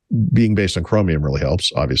 Being based on Chromium really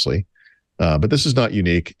helps, obviously. But this is not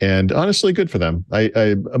unique, and honestly, good for them.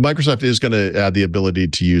 Microsoft is going to add the ability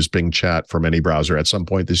to use Bing Chat from any browser at some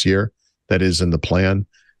point this year. That is in the plan.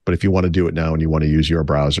 But if you want to do it now and you want to use your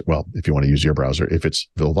browser, if it's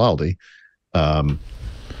Vivaldi,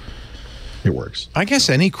 it works. I guess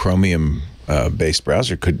any Chromium based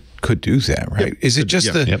browser could do that, right? Yep. Is it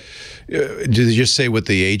just do they just say what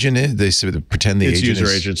the agent is? They sort of pretend it's user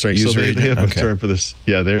agent, right? So they have a term for this.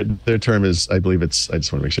 Yeah, their term is, I believe it's, I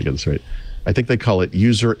just want to make sure I get this right. I think they call it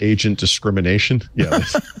user agent discrimination. Yeah,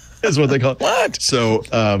 that's what they call it. What? So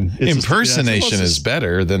impersonation is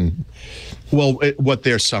better than. Well, what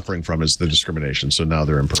they're suffering from is the discrimination. So now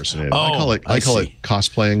they're impersonating. Oh, I call it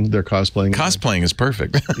cosplaying. They're cosplaying. Cosplaying is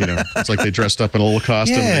perfect. It's like they dressed up in a little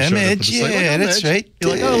costume. Yeah, and that's right.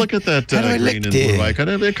 You're like, oh, look at that green and blue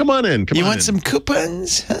icon. Come on in. You want some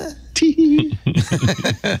coupons? Huh?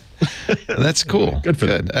 That's cool. Good for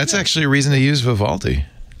them. That's actually a reason to use Vivaldi.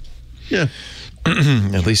 Yeah.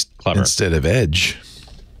 At least Clever. Instead of Edge.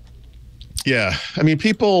 Yeah. I mean,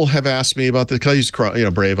 people have asked me about this because I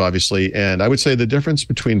use Brave, obviously. And I would say the difference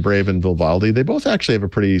between Brave and Vivaldi, they both actually have a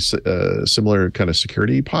pretty similar kind of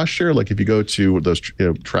security posture. Like if you go to those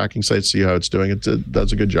tracking sites, see how it's doing, it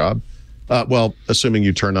does a good job. Well, assuming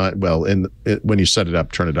you turn on, when you set it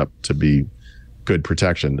up, turn it up to be good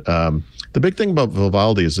protection. The big thing about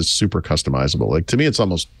Vivaldi is it's super customizable. Like to me, it's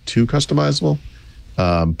almost too customizable.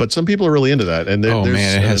 But some people are really into that, and there's it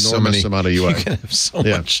has an enormous amount of UI. You can have so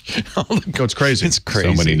much. It's crazy. It's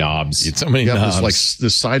crazy. So many knobs. It's so many knobs.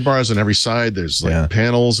 There's sidebars on every side. There's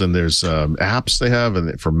panels, and there's apps they have,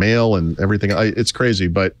 and for mail and everything. It's crazy,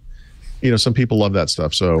 but some people love that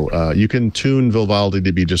stuff. So you can tune Vivaldi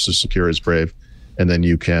to be just as secure as Brave, and then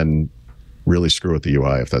you can really screw with the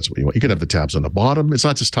UI if that's what you want. You can have the tabs on the bottom. It's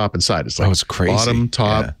not just top and side. It's like it's crazy. Bottom,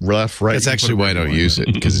 top, left, right. That's actually why I don't use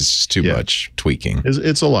it, because it's just too much tweaking.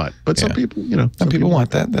 It's a lot. But some people, some people want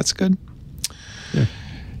that. That's good. Yeah.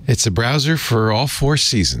 It's a browser for all 4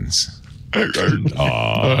 seasons. Actually,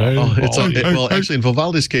 in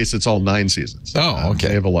Vivaldi's case, it's all 9 seasons. Oh, okay.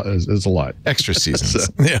 They have a lot. It's a lot. Extra seasons.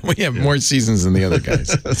 We have more seasons than the other guys.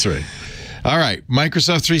 That's right. All right,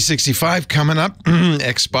 Microsoft 365 coming up.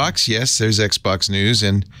 Xbox, yes, there's Xbox news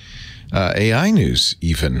and AI news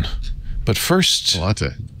even. But first,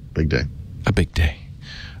 big day. A big day.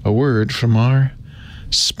 A word from our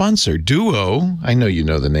sponsor, Duo. I know you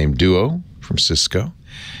know the name Duo from Cisco.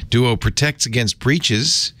 Duo protects against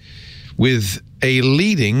breaches with a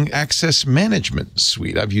leading access management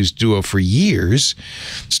suite. I've used Duo for years.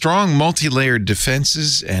 Strong multi-layered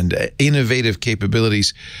defenses and innovative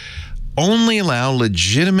capabilities only allow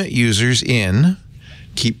legitimate users in,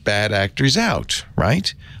 keep bad actors out,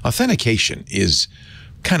 right? Authentication is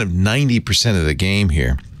kind of 90% of the game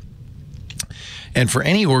here. And for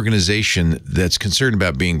any organization that's concerned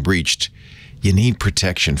about being breached, you need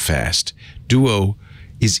protection fast. Duo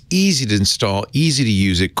is easy to install, easy to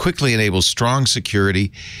use. It quickly enables strong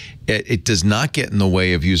security. It does not get in the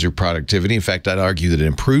way of user productivity. In fact, I'd argue that it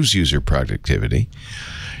improves user productivity.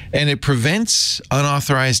 And it prevents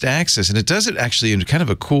unauthorized access, and it does it actually in kind of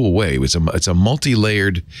a cool way. It's a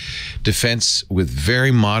multi-layered defense with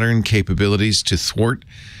very modern capabilities to thwart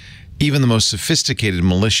even the most sophisticated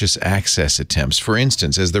malicious access attempts. For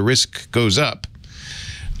instance, as the risk goes up,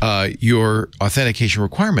 your authentication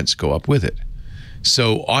requirements go up with it.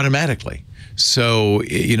 So automatically. So,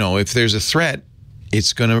 if there's a threat,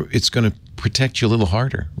 it's gonna protect you a little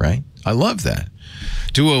harder, right? I love that.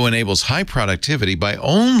 Duo enables high productivity by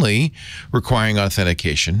only requiring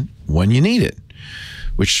authentication when you need it,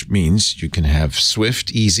 which means you can have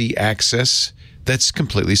swift, easy access that's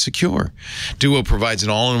completely secure. Duo provides an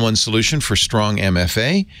all-in-one solution for strong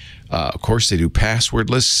MFA. Of course, they do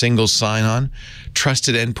passwordless, single sign-on,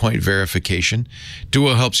 trusted endpoint verification.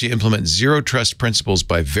 Duo helps you implement zero-trust principles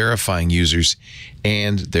by verifying users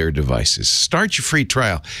and their devices. Start your free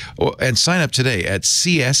trial and sign up today at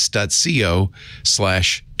cs.co/twit.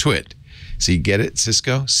 So you get it,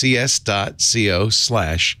 Cisco? cs.co/TWIT.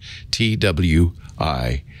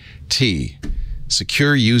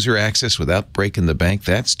 Secure user access without breaking the bank.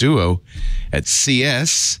 That's Duo at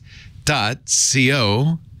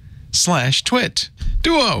cs.co/twit.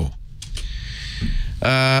 Duo.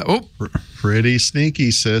 Pretty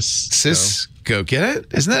sneaky, sis. Cisco, get it?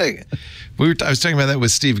 Isn't that I was talking about that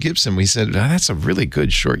with Steve Gibson. We said, that's a really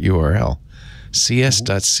good short URL.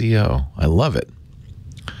 cs.co. I love it.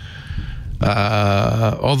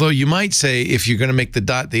 Although you might say if you're going to make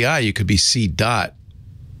the I, you could be c.sco.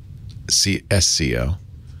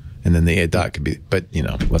 And then the dot could be, but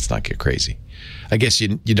let's not get crazy. I guess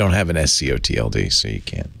you don't have an SCOTLD, so you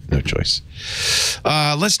can't. No choice.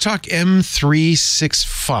 Let's talk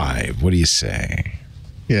M365. What do you say?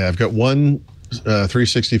 Yeah, I've got one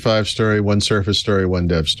 365 story, one Surface story, one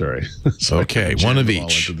Dev story. So okay, one of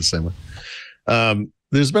each. Into the same one.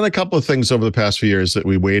 There's been a couple of things over the past few years that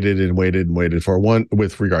we waited for. One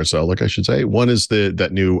with regards to Outlook, I should say. One is that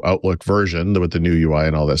new Outlook version with the new UI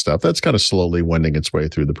and all that stuff. That's kind of slowly wending its way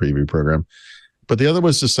through the preview program. But the other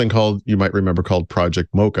was this thing called, you might remember, called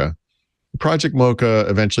Project Mocha. Project Mocha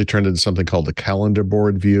eventually turned into something called the calendar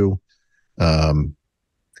board view. And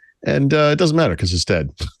it doesn't matter because it's dead.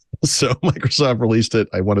 So Microsoft released it,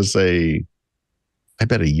 I want to say, I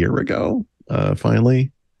bet a year ago,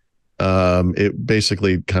 finally. It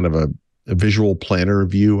basically kind of a visual planner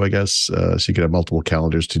view, I guess. So you could have multiple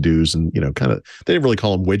calendars, to-dos, and, kind of, they didn't really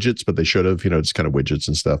call them widgets, but they should have, just kind of widgets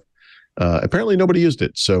and stuff. Apparently nobody used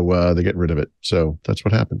it, so they're getting rid of it. So that's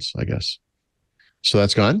what happens, I guess. So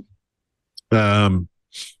that's gone.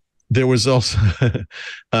 There was also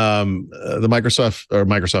the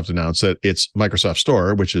Microsoft announced that its Microsoft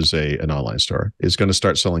Store, which is an online store, is going to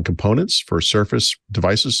start selling components for Surface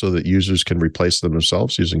devices so that users can replace them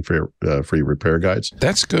themselves using free repair guides.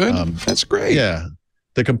 That's good. That's great. Yeah.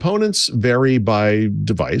 The components vary by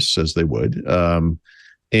device, as they would.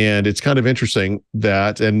 And it's kind of interesting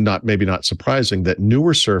that, and maybe not surprising, that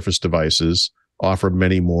newer Surface devices offer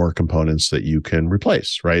many more components that you can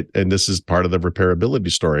replace, right? And this is part of the repairability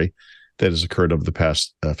story that has occurred over the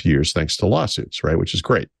past few years, thanks to lawsuits, right? Which is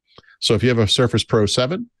great. So if you have a Surface Pro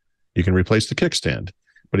 7, you can replace the kickstand.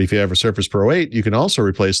 But if you have a Surface Pro 8, you can also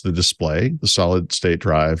replace the display, the solid state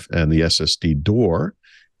drive, and the SSD door.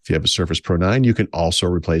 If you have a Surface Pro 9, you can also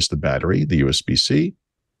replace the battery, the USB-C.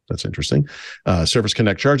 That's interesting. Surface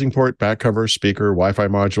Connect charging port, back cover, speaker, Wi-Fi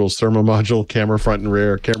modules, thermal module, camera front and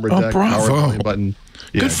rear, camera deck, power volume button.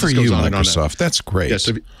 Yeah, good for you, Microsoft. That's great.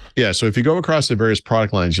 So if you go across the various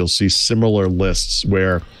product lines, you'll see similar lists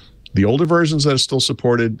where the older versions that are still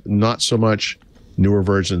supported, not so much. Newer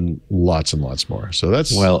version, lots and lots more. So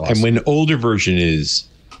that's awesome. And when older version is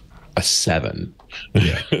a 7,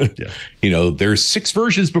 there's 6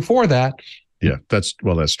 versions before that. Yeah, that's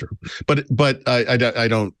true. But I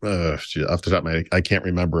don't off the top of my head, I can't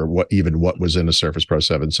remember what was in a Surface Pro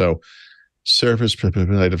 7. So Surface, I'd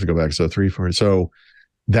have to go back. So 3, 4. So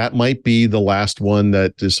that might be the last one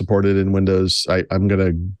that is supported in Windows. I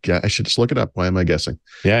should just look it up. Why am I guessing?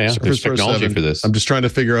 Yeah. There's technology for this. I'm just trying to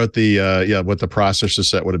figure out what the processor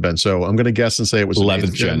set would have been. So I'm going to guess and say it was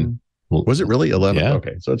 11th gen. Was it really 11th? Yeah.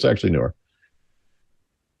 Okay, so it's actually newer.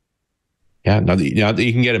 Yeah, not that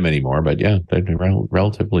you can get them anymore, but yeah, they're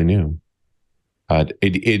relatively new. I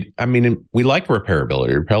mean, we like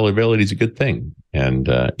repairability. Repairability is a good thing, and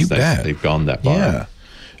it's nice that they've gone that far. Yeah,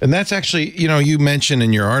 and that's actually, you mentioned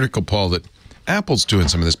in your article, Paul, that Apple's doing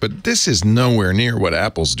some of this, but this is nowhere near what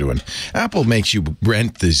Apple's doing. Apple makes you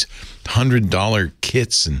rent these $100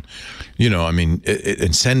 kits, and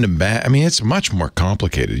and send them back. I mean, it's much more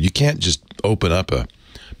complicated. You can't just open up a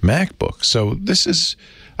MacBook. So this is,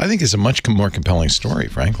 I think, is a much more compelling story,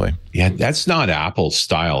 frankly. Yeah, that's not Apple's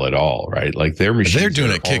style at all, right? Like their machines, they're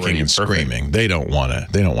doing it kicking and screaming. They don't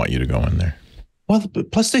want you to go in there. Well,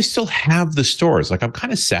 plus they still have the stores. Like, I'm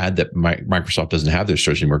kind of sad that Microsoft doesn't have their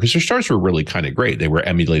stores anymore, because their stores were really kind of great. They were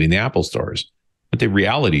emulating the Apple stores. But the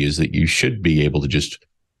reality is that you should be able to just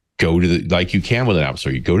go to like you can with an Apple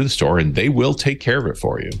store. You go to the store and they will take care of it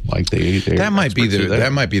for you. Like that might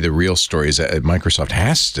be the real story, is that Microsoft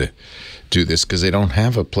has to do this because they don't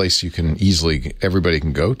have a place everybody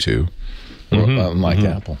can go to, unlike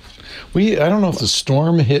Apple. I don't know if the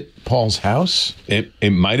storm hit Paul's house.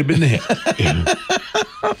 It might have been the hit.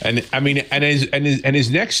 And I mean, and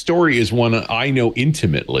his next story is one I know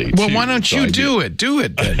intimately. Well, why don't you do it? Do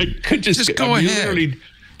it then. I could just go ahead.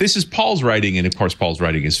 This is Paul's writing, and of course, Paul's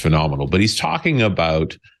writing is phenomenal. But he's talking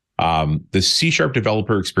about the C#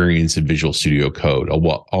 developer experience in Visual Studio Code,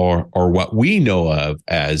 or what we know of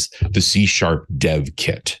as the C# Dev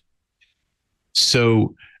Kit.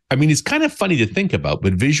 So, I mean, it's kind of funny to think about,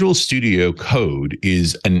 but Visual Studio Code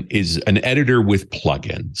is an editor with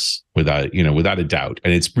plugins, without a doubt,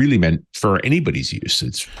 and it's really meant for anybody's use.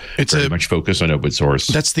 It's very much focused on open source.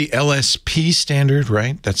 That's the LSP standard,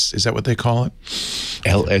 right? Is that what they call it?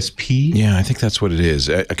 LSP? Yeah, I think that's what it is.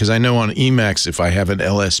 Because I know on Emacs, if I have an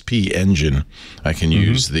LSP engine, I can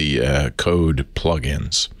use the code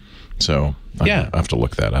plugins. So I have to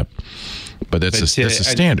look that up. But that's a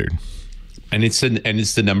standard. And it's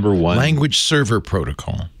the number one language server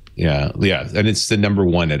protocol. Yeah, and it's the number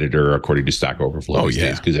one editor according to Stack Overflow these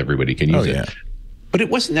days, because everybody can use it. But it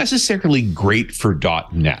wasn't necessarily great for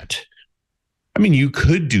 .NET. I mean, you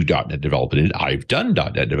could do .NET development. I've done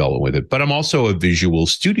 .NET development with it, but I'm also a Visual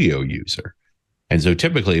Studio user. And so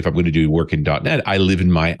typically, if I'm going to do work in .NET, I live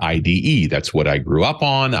in my IDE. That's what I grew up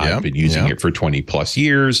on. Yep, I've been using it for 20 plus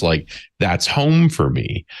years. Like, that's home for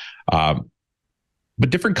me. But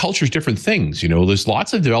different cultures, different things. You know, there's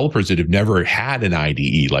lots of developers that have never had an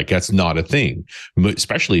IDE. Like, that's not a thing,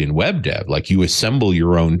 especially in web dev. Like, you assemble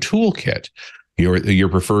your own toolkit. Your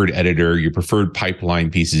preferred editor, your preferred pipeline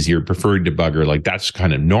pieces, your preferred debugger, like that's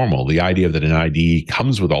kind of normal. The idea that an IDE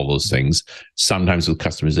comes with all those things, sometimes with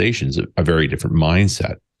customizations, a very different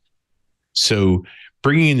mindset. So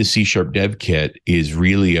bringing in the C# dev kit is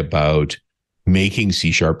really about making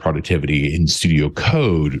C# productivity in Studio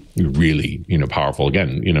Code really, powerful.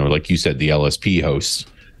 Again, like you said, the LSP host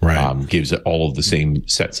gives it all of the same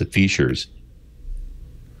sets of features.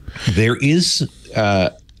 There is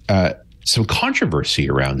some controversy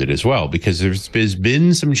around it as well, because there's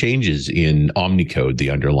been some changes in Omnicode,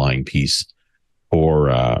 the underlying piece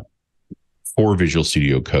for Visual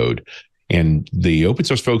Studio Code. And the open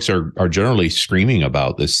source folks are generally screaming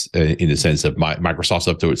about this in the sense of Microsoft's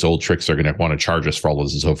up to its old tricks. They're going to want to charge us for all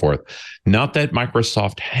this and so forth. Not that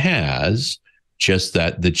Microsoft has, just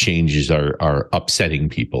that the changes are upsetting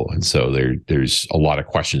people. And so there's a lot of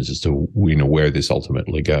questions as to where this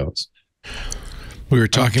ultimately goes. We were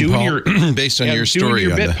talking, Paul, based on your story.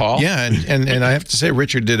 Your bit, Paul. Yeah, and I have to say,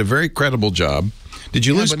 Richard did a very credible job. Did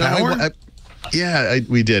you lose power?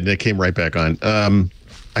 We did, and it came right back on.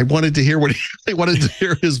 I wanted to hear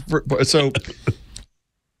his. So,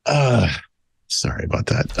 sorry about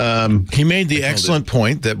that. He made the excellent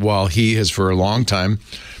point that while he has for a long time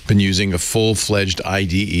been using a full-fledged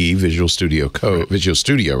IDE, Visual Studio,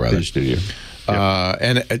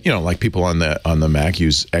 and like people on the Mac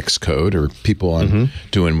use Xcode, or people on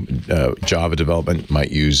doing Java development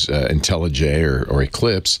might use IntelliJ or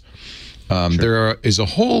Eclipse. There is a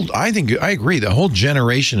whole, I agree, the whole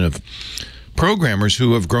generation of programmers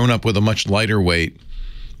who have grown up with a much lighter weight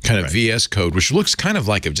kind of VS Code, which looks kind of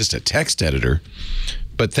like just a text editor.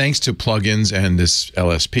 But thanks to plugins and this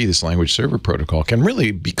LSP, this language server protocol, can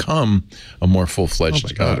really become a more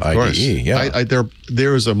full-fledged IDE. Yeah,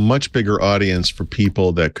 there is a much bigger audience for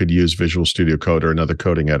people that could use Visual Studio Code or another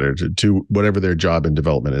coding editor to do whatever their job in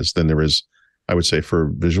development is than there is, I would say,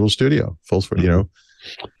 for Visual Studio.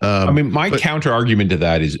 My counter argument to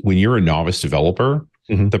that is when you're a novice developer,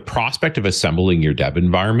 the prospect of assembling your dev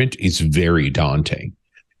environment is very daunting.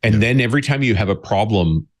 And then every time you have a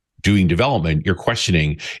problem doing development, you're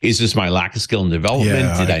questioning, is this my lack of skill in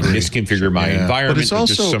development? Did I misconfigure my environment? But it's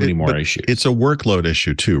also, there's so many more issues. It's a workload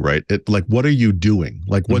issue too, right? Like, what are you doing?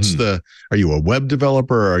 Like, what's are you a web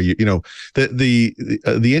developer? Or are you,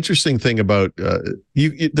 the interesting thing about,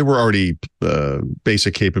 there were already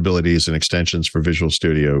basic capabilities and extensions for Visual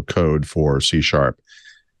Studio Code for C#.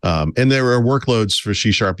 And there are workloads for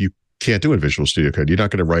C# you can't do in Visual Studio Code. You're not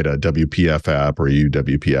going to write a WPF app or a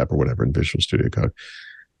UWP app or whatever in Visual Studio Code.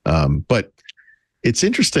 But it's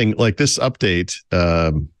interesting, like this update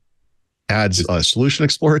adds a Solution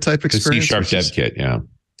Explorer type experience. The C# dev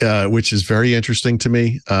kit, which is very interesting to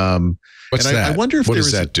me. What's that? I wonder if what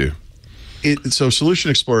does that do? So Solution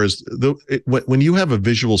Explorer is when you have a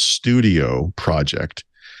Visual Studio project,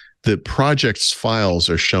 the project's files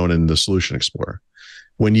are shown in the Solution Explorer.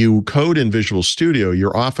 When you code in Visual Studio,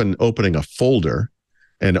 you're often opening a folder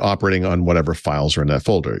and operating on whatever files are in that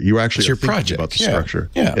folder. You actually your project about the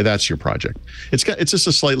structure. Yeah, that's your project. It's just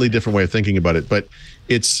a slightly different way of thinking about it, but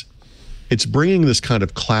it's bringing this kind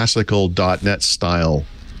of classical .NET style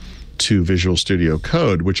to Visual Studio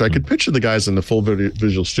Code, which I could picture the guys in the full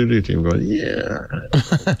Visual Studio team going, yeah.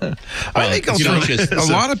 I think a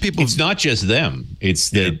lot of people. It's not just them. It's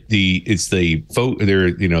the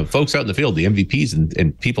folks out in the field, the MVPs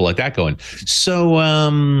and people like that going. So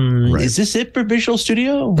is this it for Visual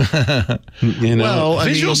Studio? Well,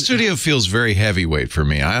 Visual Studio feels very heavyweight for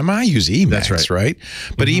me. I use Emacs, right?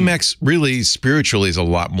 But Emacs really spiritually is a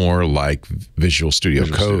lot more like Visual Studio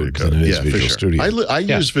Code than it is Visual Studio. I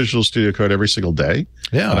use Visual Studio Code every single day.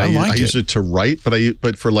 Yeah, I use it to write,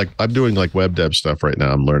 but for like I'm doing like web dev stuff right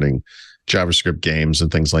now. I'm learning JavaScript games and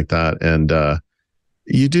things like that, and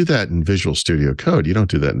you do that in Visual Studio Code. You don't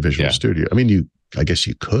do that in Visual Studio. I mean, I guess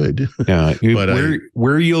you could. Yeah, but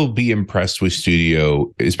where you'll be impressed with Studio,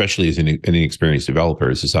 especially as an inexperienced developer,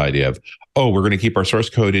 is this idea of, we're going to keep our source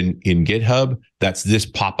code in GitHub. That's this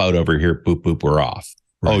pop out over here. Boop boop. We're off.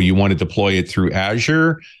 Right. Oh, you want to deploy it through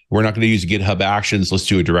Azure? We're not going to use GitHub Actions. Let's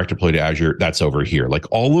do a direct deploy to Azure. That's over here. Like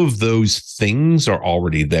all of those things are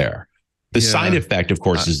already there. The side effect, of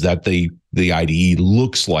course, is that the IDE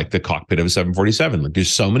looks like the cockpit of a 747. Like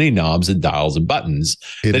there's so many knobs and dials and buttons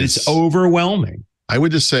that it's overwhelming. I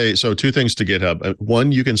would just say, so two things to GitHub.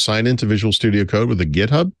 One, you can sign into Visual Studio Code with a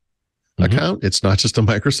GitHub account. It's not just a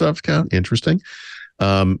Microsoft account. Interesting.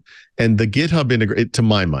 And the GitHub to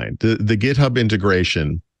my mind, the GitHub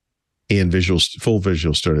integration in full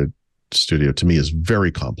Visual Studio to me is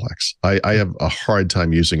very complex. I have a hard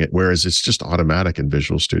time using it, whereas it's just automatic in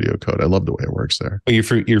Visual Studio Code. I love the way it works there. Well,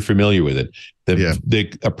 you're familiar with it.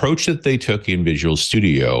 The approach that they took in Visual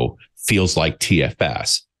Studio feels like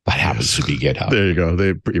TFS, but happens to be GitHub. There you go.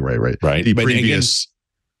 Right. The previous,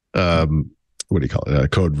 what do you call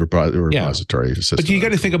it? Code repository system. But you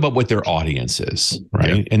got to think about what their audience is,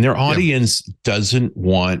 right? Yeah. And their audience doesn't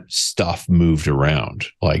want stuff moved around.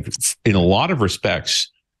 Like in a lot of respects,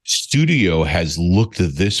 Studio has looked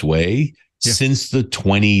this way since the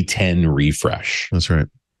 2010 refresh. That's right.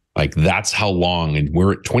 Like that's how long, and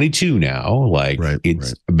we're at 22 now. Like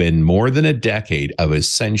it's been more than a decade of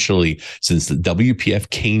essentially since the WPF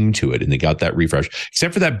came to it and they got that refresh,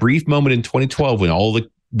 except for that brief moment in 2012 when all the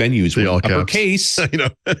menus were uppercase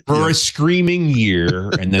for a screaming year,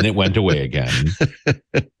 and then it went away again.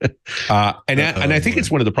 And I think it's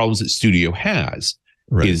one of the problems that Studio has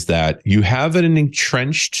is that you have an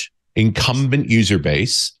entrenched incumbent user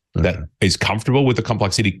base that is comfortable with the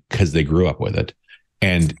complexity because they grew up with it.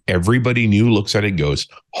 And everybody new looks at it and goes,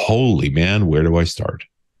 holy man, where do I start?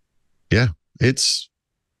 Yeah, it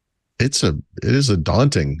is a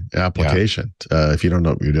daunting application if you don't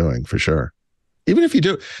know what you're doing, for sure. Even if you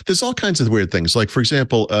do, there's all kinds of weird things. Like, for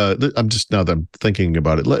example, I'm just, now that I'm thinking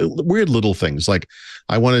about it, weird little things. Like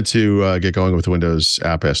I wanted to get going with the Windows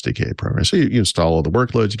App SDK program. So you install all the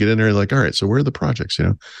workloads, you get in there, like, all right, so where are the projects,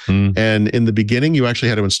 And in the beginning, you actually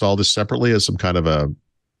had to install this separately as some kind of a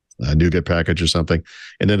NuGet package or something.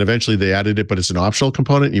 And then eventually they added it, but it's an optional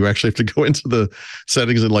component. You actually have to go into the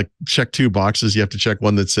settings and like check two boxes. You have to check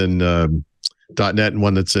one that's in .NET and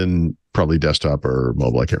one that's in probably desktop or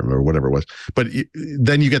mobile. I can't remember, whatever it was. But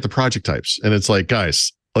then you get the project types, and it's like,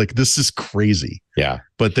 guys, like this is crazy. Yeah.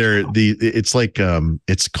 But it's like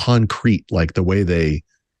it's concrete, like the way they've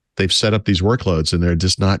set up these workloads, and they're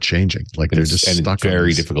just not changing. Like they're just stuck.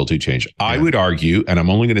 Very difficult to change. Yeah. I would argue, and I'm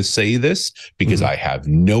only going to say this because I have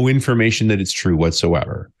no information that it's true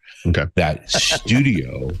whatsoever. Okay. That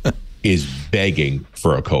Studio is begging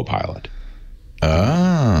for a Copilot.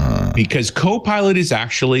 Because Copilot is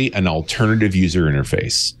actually an alternative user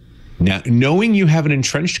interface. Now, knowing you have an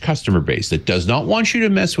entrenched customer base that does not want you to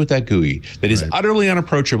mess with that GUI, that is utterly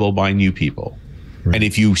unapproachable by new people. Right. And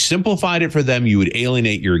if you simplified it for them, you would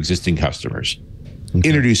alienate your existing customers. Okay.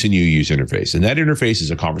 Introduce a new user interface. And that interface is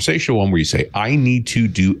a conversational one where you say, I need to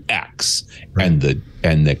do X. Right.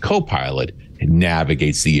 And the Copilot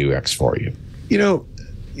navigates the UX for you.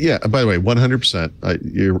 Yeah. By the way,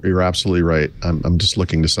 100%. You're absolutely right. I'm just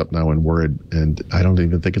looking this up now in Word, and I don't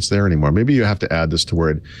even think it's there anymore. Maybe you have to add this to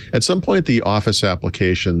Word. At some point, the Office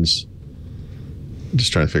applications. I'm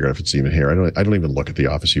just trying to figure out if it's even here. I don't even look at the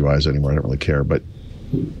Office UIs anymore. I don't really care. But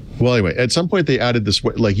well, anyway, at some point they added this.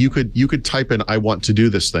 Like you could type in "I want to do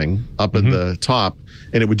this thing" up at the top,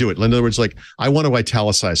 and it would do it. In other words, like I want to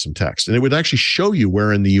italicize some text, and it would actually show you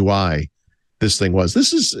where in the UI this thing was.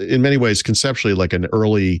 This is in many ways conceptually like a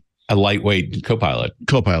lightweight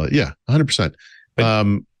Copilot. Yeah, 100%.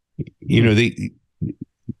 The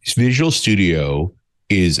Visual Studio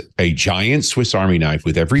is a giant Swiss Army knife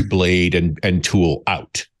with every blade and tool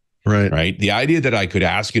out. Right. The idea that I could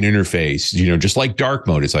ask an interface, just like dark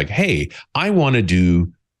mode, it's like, hey, I want to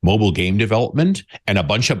do mobile game development, and a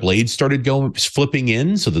bunch of blades started flipping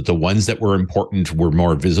in so that the ones that were important were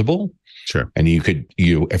more visible. Sure. And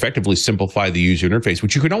you effectively simplify the user interface,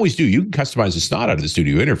 which you can always do. You can customize the snot out of the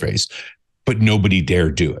Studio interface, but nobody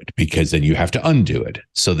dare do it because then you have to undo it.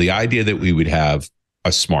 So the idea that we would have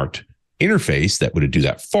a smart interface that would do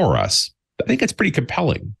that for us, I think that's pretty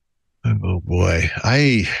compelling. Oh boy.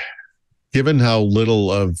 Given how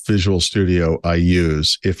little of Visual Studio I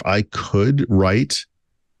use, if I could write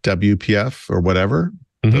WPF or whatever,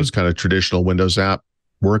 those kind of traditional Windows app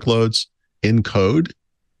workloads in code,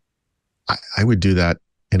 I would do that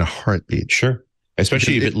in a heartbeat. Sure.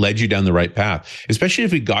 Especially if it led you down the right path, especially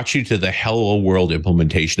if it got you to the hello world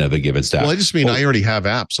implementation of a given stack. Well, I just mean I already have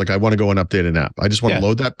apps. Like I want to go and update an app. I just want to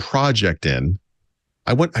load that project in.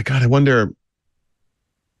 I wonder.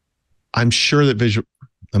 I'm sure that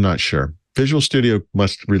I'm not sure. Visual Studio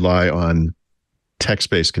must rely on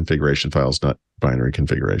text-based configuration files, not binary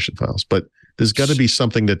configuration files. But there's got to be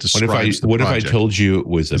something that describes what if I told you it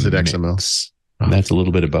was Is it mix? XML? That's a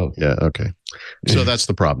little bit of both. Yeah. Okay. So that's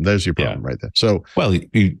the problem. There's your problem right there. So, well,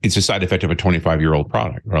 it's a side effect of a 25-year-old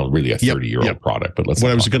product. Well, really a 30-year-old product. But what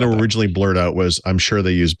I was going to originally blurt out was, I'm sure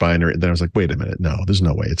they use binary. Then I was like, wait a minute. No, there's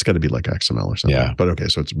no way. It's got to be like XML or something. Yeah. But okay.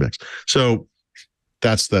 So it's a mix. So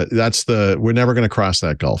that's the, we're never going to cross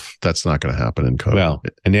that gulf. That's not going to happen in code. Well,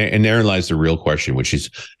 and therein lies the real question, which is,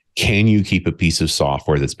 can you keep a piece of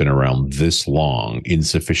software that's been around this long in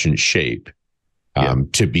sufficient shape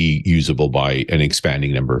to be usable by an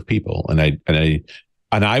expanding number of people? And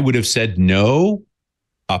I would have said no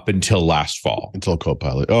up until last fall. Until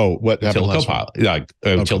Copilot. Oh, what happened until Copilot?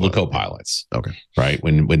 Until the Copilots. Okay. Right.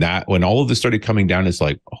 When all of this started coming down, it's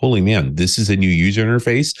like, holy man, this is a new user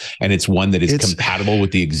interface, and it's one that is compatible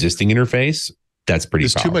with the existing interface. That's pretty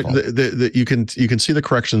powerful. Too much. You can see the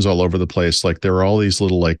corrections all over the place. Like there are all these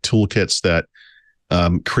little like toolkits that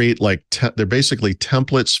create like they're basically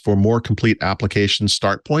templates for more complete application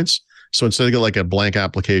start points. So instead of like a blank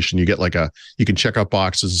application, you get like you can check out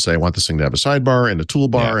boxes and say, I want this thing to have a sidebar and a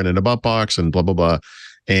toolbar and an about box and blah, blah, blah.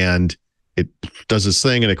 And it does this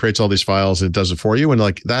thing and it creates all these files and it does it for you. And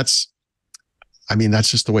like, that's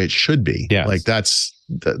just the way it should be. Yeah. Like that's,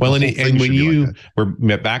 well, and when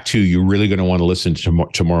we're back to, you're really going to want to listen to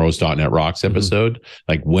tomorrow's .NET Rocks episode.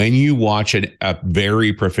 Like when you watch a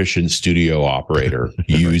very proficient studio operator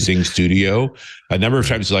using Studio, a number of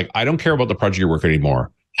times it's like, I don't care about the project you're working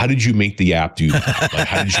anymore. How did you make the app do that? Like,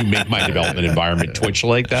 how did you make my development environment twitch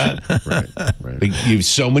like that? Right. Like, you have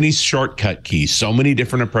so many shortcut keys, so many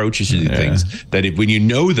different approaches to things that when you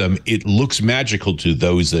know them, it looks magical to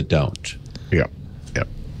those that don't. Yeah.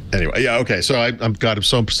 Anyway, okay. So I'm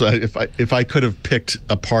so if I could have picked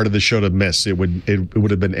a part of the show to miss, it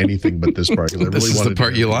would have been anything but this part. Because I really this is the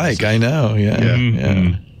part you like. I know.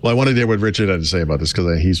 Yeah. Well, I wanted to hear what Richard had to say about this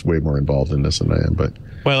because he's way more involved in this than I am. But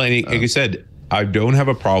like I said, I don't have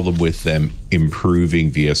a problem with them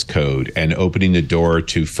improving VS Code and opening the door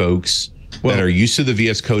to folks that are used to the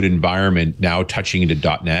VS Code environment now touching into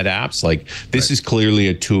 .NET apps. Like this is clearly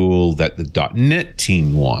a tool that the .NET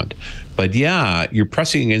team want. But you're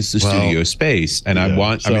pressing against the studio space, and I'm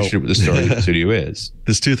interested in what the story of the studio is.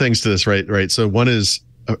 There's two things to this, right? So one is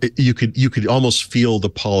you could almost feel the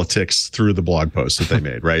politics through the blog post that they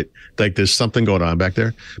made, right? Like there's something going on back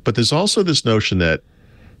there. But there's also this notion that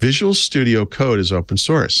Visual Studio Code is open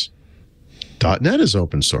source. .NET is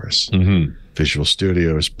open source. Mm-hmm. Visual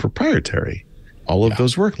Studio is proprietary. All of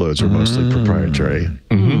those workloads are mostly proprietary.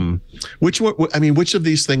 Mm-hmm. Which of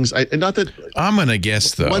these things? Not that I'm going to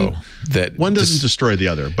guess though that one doesn't destroy the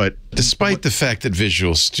other. But despite the fact that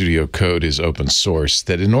Visual Studio Code is open source,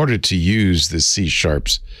 that in order to use the C#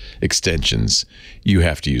 extensions, you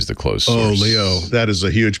have to use the closed source. Oh, Leo, that is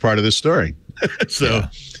a huge part of this story.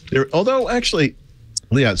 Although actually,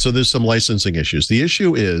 so there's some licensing issues. The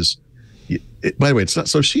issue is. By the way, it's not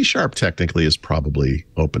so. C# technically is probably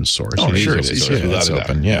open source. Oh, sure, it's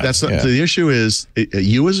open. Yeah, that's not. So the issue is,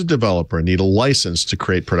 you as a developer need a license to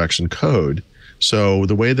create production code. So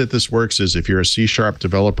the way that this works is, if you're a C#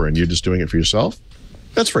 developer and you're just doing it for yourself,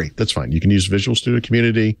 that's free. That's fine. You can use Visual Studio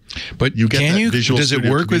Community, but you get does it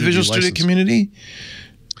work with Visual Studio Community?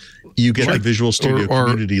 You get a Visual Studio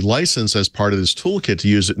Community license as part of this toolkit to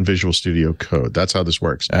use it in Visual Studio Code. That's how this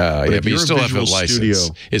works. But you still have a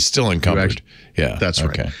license. It's still encumbered. That's right.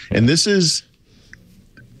 Okay. And this is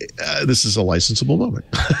a licensable moment.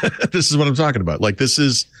 This is what I'm talking about. Like this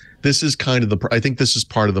is kind of I think this is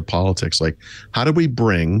part of the politics. Like, how do we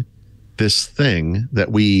bring this thing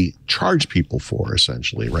that we charge people for,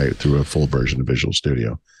 essentially, right, through a full version of Visual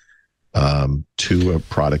Studio, to a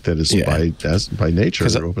product that is by nature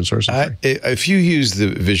open source. If you use the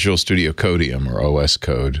Visual Studio Codium or OS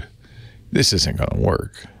Code, this isn't going to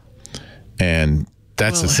work. And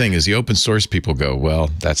that's the thing, is the open source people go,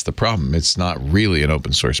 well, that's the problem. It's not really an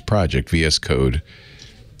open source project. VS Code,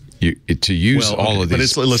 to use all of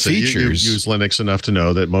these features. You use Linux enough to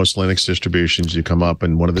know that most Linux distributions, you come up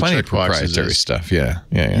and one of the checkboxes proprietary stuff.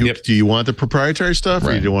 Do you want the proprietary stuff,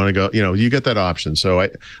 or do you want to go? You get that option. So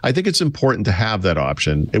I think it's important to have that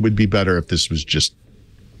option. It would be better if this was just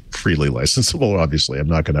freely licensable. Obviously, I'm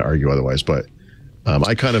not going to argue otherwise, but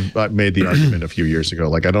I kind of made the argument a few years ago.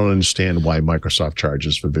 Like, I don't understand why Microsoft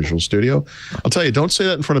charges for Visual Studio. I'll tell you, don't say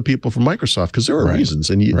that in front of people from Microsoft, because there are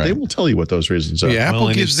reasons, and they will tell you what those reasons are. Yeah,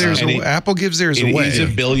 Apple gives theirs away. It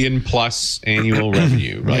is $1 billion plus annual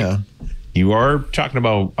revenue, right? You are talking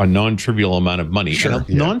about a non-trivial amount of money, and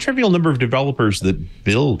a non-trivial number of developers that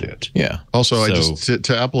build it. Yeah. Also,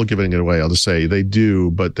 to Apple giving it away, I'll just say they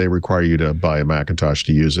do, but they require you to buy a Macintosh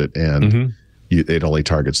to use it, and it only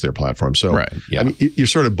targets their platform. So Right. Yeah. I mean, you're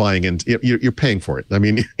sort of buying into, you're paying for it. I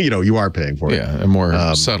mean, you are paying for it. Yeah, a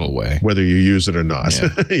more subtle way, whether you use it or not.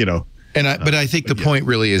 Yeah. But I think the point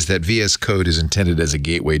really is that VS Code is intended as a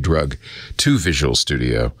gateway drug to Visual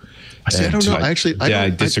Studio. I don't know. Actually, I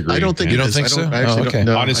disagree. I don't think you don't think so. Okay.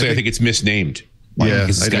 No, honestly, I think it's misnamed. Yeah,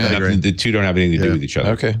 the two don't have anything to do with each other.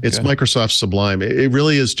 Okay, it's Microsoft Sublime. It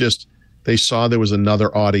really is just they saw there was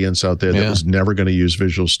another audience out there that was never going to use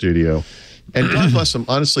Visual Studio, and God bless them.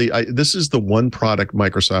 Honestly, this is the one product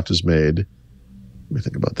Microsoft has made. Let me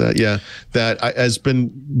think about that. Yeah, that has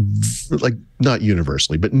been like not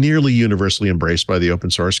universally, but nearly universally embraced by the open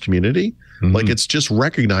source community. Mm-hmm. Like it's just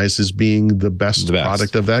recognized as being the best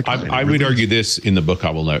product of that kind. I would argue this in the book.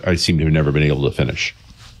 I seem to have never been able to finish.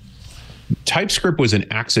 TypeScript was an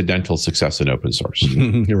accidental success in open source.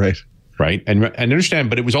 You're right. Right. And understand,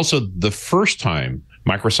 but it was also the first time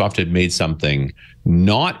Microsoft had made something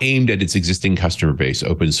not aimed at its existing customer base,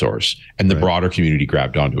 open source, and the broader community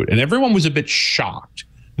grabbed onto it. And everyone was a bit shocked.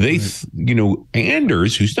 They,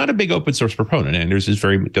 Anders, who's not a big open source proponent, Anders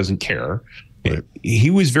doesn't care. Right. He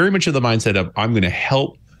was very much of the mindset of, I'm going to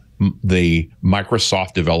help the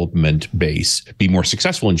Microsoft development base be more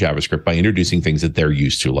successful in JavaScript by introducing things that they're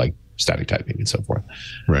used to, like static typing and so forth.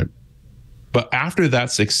 Right. But after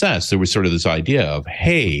that success, there was sort of this idea of,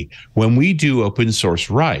 hey, when we do open source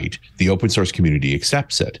right, the open source community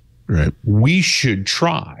accepts it. Right. We should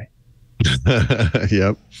try.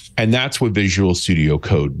 Yep. And that's what Visual Studio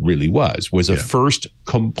Code really was a first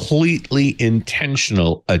completely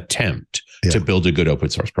intentional attempt to build a good open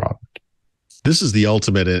source product. This is the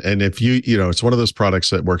ultimate. And if it's one of those products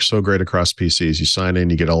that works so great across PCs. You sign in,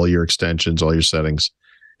 you get all your extensions, all your settings.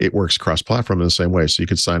 It works cross-platform in the same way. So you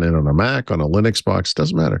could sign in on a Mac, on a Linux box,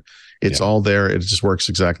 doesn't matter. It's all there. It just works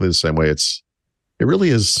exactly the same way. It really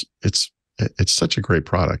is. It's such a great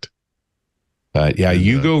product.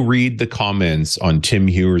 You go read the comments on Tim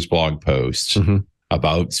Hewer's blog post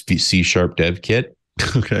about C# Dev Kit.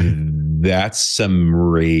 Okay. That's some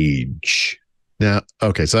rage. Now,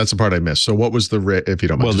 okay, so that's the part I missed. So what was the if you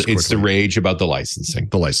don't mind? Well, it's the rage about the licensing.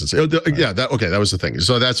 The licensing. That was the thing.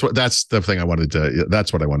 So that's the thing I wanted to.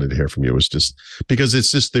 That's what I wanted to hear from you, was just because it's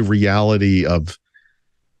just the reality of.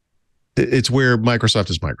 It's where Microsoft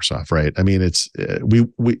is Microsoft, right? I mean, it's we.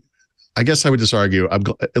 I guess I would just argue.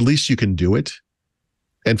 At least you can do it,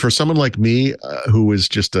 and for someone like me, who is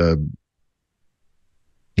just an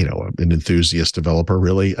enthusiast developer,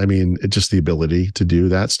 really. I mean, it's just the ability to do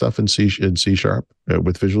that stuff in C#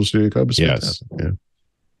 with Visual Studio Code is fantastic. Yeah.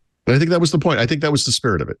 But I think that was the point. I think that was the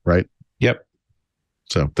spirit of it, right? Yep.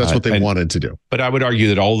 So that's what they wanted to do. But I would argue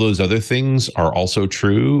that all those other things are also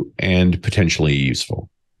true and potentially useful.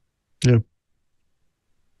 Yeah.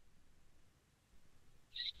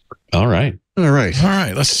 All right.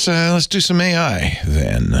 Let's do some AI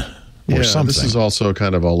then. Or something. This is also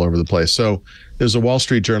kind of all over the place. So there's a Wall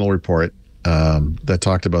Street Journal report that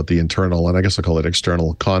talked about the internal, and I guess I'll call it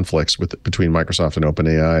external, conflicts between Microsoft and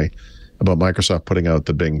OpenAI about Microsoft putting out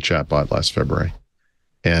the Bing chatbot last February.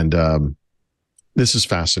 And this is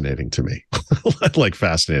fascinating to me, like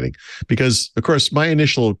fascinating, because of course my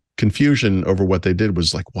initial confusion over what they did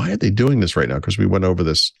was like, why are they doing this right now? Because we went over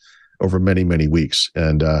this over many, many weeks.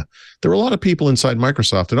 And there were a lot of people inside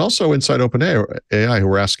Microsoft and also inside OpenAI who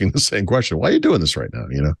were asking the same question. Why are you doing this right now?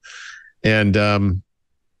 And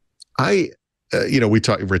we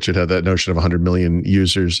talked, Richard had that notion of 100 million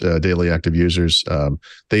users, daily active users.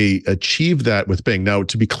 They achieved that with Bing. Now,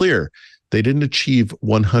 to be clear, they didn't achieve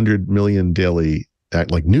 100 million daily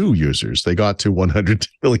new users. They got to 100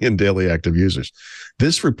 million daily active users.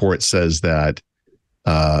 This report says that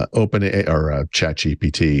OpenAI or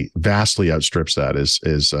ChatGPT vastly outstrips that.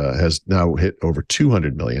 Has now hit over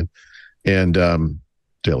 200 million and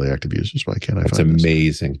daily active users. Why can't I find That's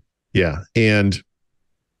amazing. This? Yeah, and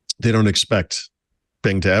they don't expect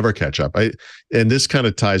Bing to ever catch up. And this kind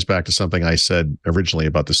of ties back to something I said originally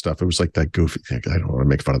about this stuff. It was like that goofy thing. I don't want to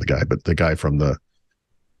make fun of the guy, but the guy from the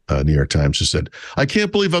New York Times who said, "I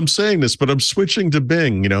can't believe I'm saying this, but I'm switching to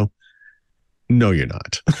Bing." No, you're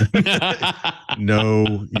not.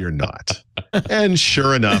 No, you're not. And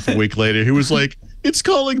sure enough, a week later, he was like, "It's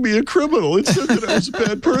calling me a criminal. It said that I was a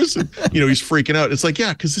bad person." He's freaking out. It's like,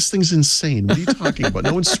 yeah, because this thing's insane. What are you talking about?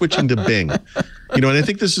 No one's switching to Bing. And I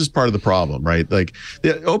think this is part of the problem, right? Like,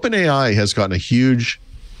 the OpenAI has gotten a huge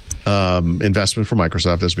investment from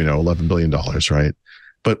Microsoft, as we know, $11 billion, right?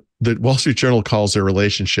 But the Wall Street Journal calls their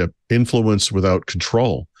relationship influence without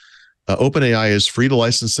control. OpenAI is free to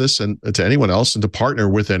license this and to anyone else and to partner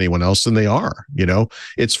with anyone else, and they are.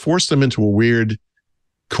 It's forced them into a weird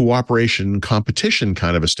cooperation, competition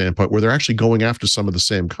kind of a standpoint where they're actually going after some of the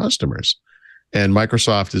same customers. And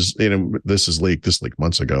Microsoft is, this leaked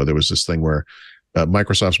months ago. There was this thing where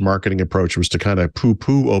Microsoft's marketing approach was to kind of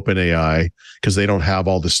poo-poo OpenAI because they don't have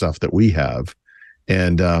all the stuff that we have.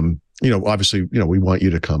 And, obviously, we want you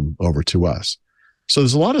to come over to us. So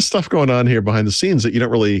there's a lot of stuff going on here behind the scenes that you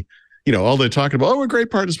don't really, all they're talking about, we're great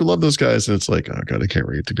partners, we love those guys. And it's like, oh God, I can't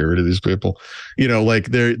wait to get rid of these people. Like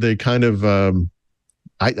they kind of,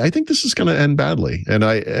 I think this is going to end badly. And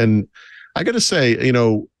I got to say,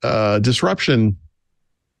 disruption,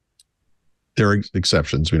 there are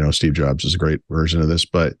exceptions. We know Steve Jobs is a great version of this,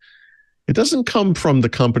 but it doesn't come from the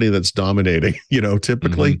company that's dominating,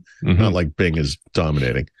 typically. Not like Bing is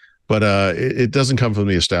dominating, but it doesn't come from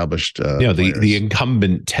the established. The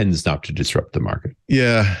incumbent tends not to disrupt the market.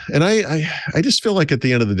 Yeah. And I just feel like at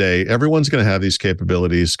the end of the day, everyone's going to have these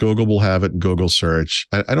capabilities. Google will have it in Google search.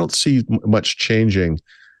 I don't see much changing.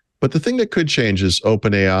 But the thing that could change is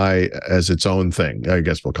OpenAI as its own thing. I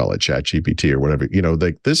guess we'll call it ChatGPT or whatever.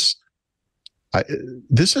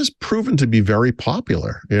 This has proven to be very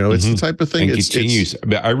popular. It's the type of thing. And continues.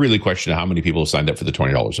 I really question how many people signed up for the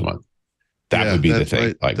 $20 a month. That would be the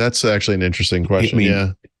thing. Right. That's actually an interesting question.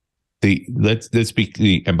 Let's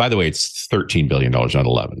be. And by the way, it's $13 billion, not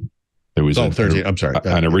 11. There was 13. I'm sorry.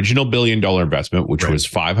 An original $1 billion investment, which was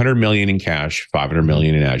 $500 million in cash, $500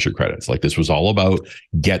 million in Azure credits. Like this was all about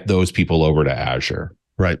get those people over to Azure.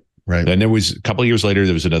 Right. Then there was a couple of years later,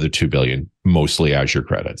 there was another $2 billion, mostly Azure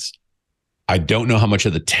credits. I don't know how much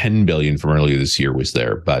of the $10 billion from earlier this year was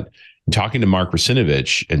there, but talking to Mark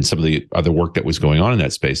Russinovich and some of the other work that was going on in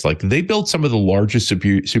that space, like they built some of the largest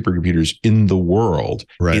supercomputers in the world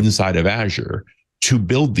inside of Azure to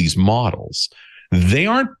build these models. They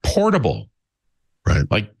aren't portable. Right.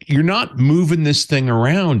 Like you're not moving this thing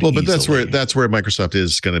around. Well, but that's where Microsoft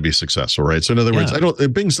is going to be successful, right? So in other words, it's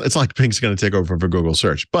not like Bing's going to take over for Google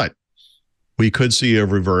search, but we could see a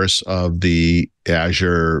reverse of the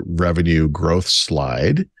Azure revenue growth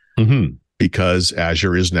slide because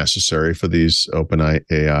Azure is necessary for these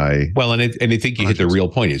OpenAI. Well, and I think you hit the real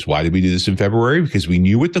point is why did we do this in February? Because we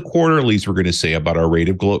knew what the quarterlies were going to say about our rate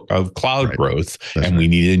of cloud growth, and we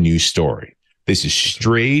needed a new story. This is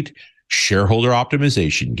straight shareholder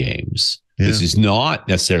optimization games. Yeah. This is not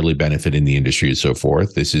necessarily benefiting the industry and so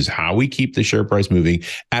forth. This is how we keep the share price moving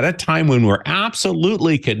at a time when we're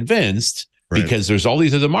absolutely convinced, because there's all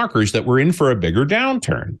these other markers, that we're in for a bigger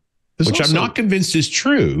downturn, which I'm not convinced is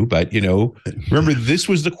true. But, remember, this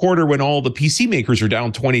was the quarter when all the PC makers are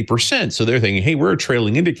down 20%. So they're thinking, hey, we're a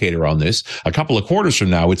trailing indicator on this. A couple of quarters from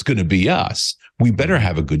now, it's going to be us. We better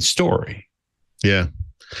have a good story. Yeah.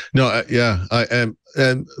 No, I am.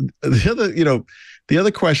 And the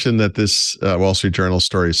other question that this Wall Street Journal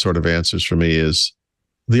story sort of answers for me is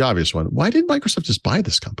the obvious one. Why didn't Microsoft just buy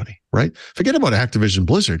this company, right? Forget about Activision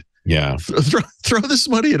Blizzard. Yeah. Throw this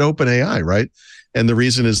money at OpenAI, right? And the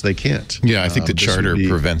reason is they can't. Yeah, I think the charter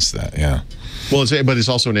prevents that, yeah. Well, but it's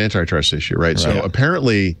also an antitrust issue, right? So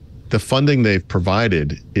apparently the funding they've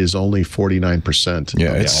provided is only 49%.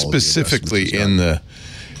 Yeah, it's specifically in the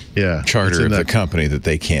charter of the company that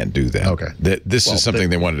they can't do that. Okay. This is something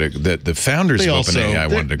they wanted to, that the founders of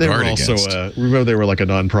OpenAI wanted to guard against. Remember, they were like a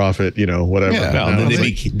nonprofit, whatever. Yeah. Well, and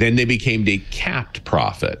then they became a capped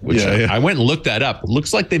profit, which I went and looked that up. It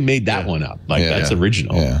looks like they made that one up. Like that's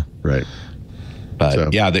original. Yeah. Right.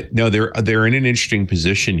 But they're in an interesting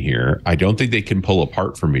position here. I don't think they can pull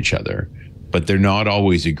apart from each other, but they're not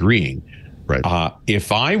always agreeing. Right.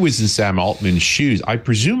 If I was in Sam Altman's shoes, I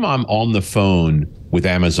presume I'm on the phone with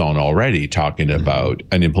Amazon already talking about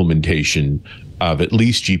an implementation of at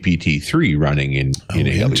least GPT-3 running in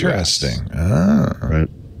AWS. Interesting. Right.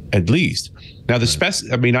 At least. Now the specs,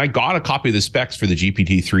 I got a copy of the specs for the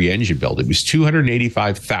GPT-3 engine build. It was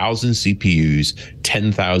 285,000 CPUs,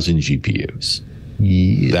 10,000 GPUs.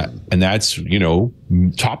 Yeah. That's,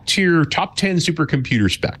 top tier, top 10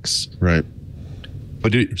 supercomputer specs. Right.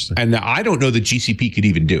 But and I don't know that GCP could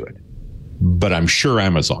even do it, but I'm sure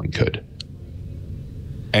Amazon could.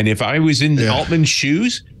 And if I was in Altman's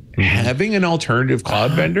shoes, having an alternative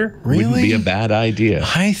cloud vendor wouldn't be a bad idea.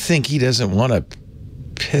 I think he doesn't want to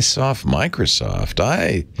piss off Microsoft.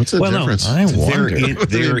 What's the difference? I wonder.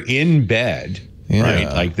 They're in bed, right?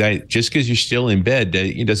 Like that. Just because you're still in bed,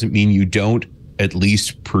 it doesn't mean you don't at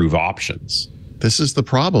least prove options. This is the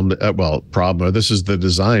problem. This is the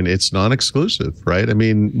design. It's non-exclusive, right?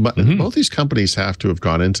 Both these companies have to have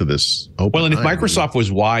gone into this open. Well, and if Microsoft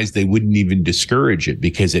was wise, they wouldn't even discourage it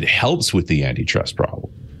because it helps with the antitrust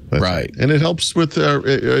problem. That's right. And it helps with,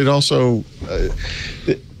 it also,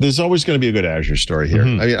 there's always going to be a good Azure story here.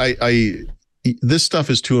 This stuff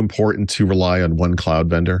is too important to rely on one cloud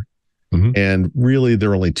vendor. And really,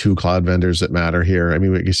 there are only two cloud vendors that matter here. I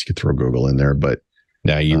mean, I guess you could throw Google in there, but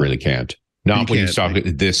no, you really can't. Not when you talk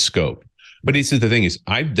this scope. But this is the thing is,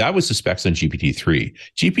 that was the specs on GPT-3.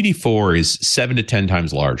 GPT-4 is 7 to 10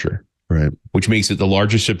 times larger, right? Which makes it the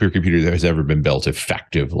largest supercomputer that has ever been built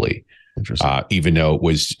effectively. Even though it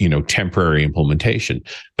was, temporary implementation.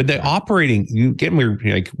 But the operating,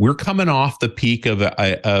 we're coming off the peak of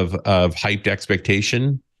hyped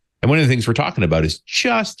expectation. And one of the things we're talking about is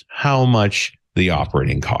just how much the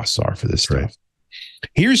operating costs are for this stuff. Right.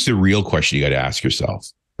 Here's the real question you got to ask yourself.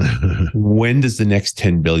 When does the next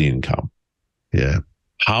 10 billion come? Yeah.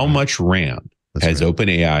 How much RAM has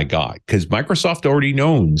OpenAI got? Because Microsoft already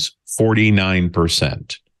owns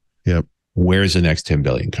 49%. Yep. Where's the next 10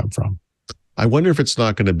 billion come from? I wonder if it's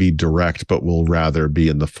not going to be direct, but will rather be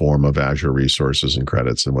in the form of Azure resources and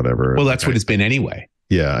credits and whatever. Well, that's what it's been anyway.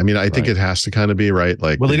 Yeah. I mean, I think it has to kind of be, right?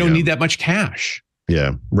 Like, well, they don't need that much cash.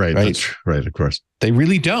 Yeah. Right. That's right. Of course. They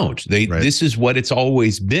really don't. This is what it's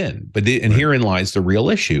always been. But herein lies the real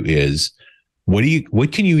issue is,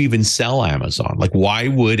 what can you even sell Amazon? Like, why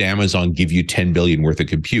would Amazon give you 10 billion worth of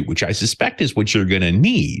compute, which I suspect is what you're going to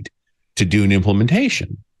need to do an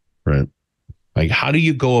implementation? Right. Like, how do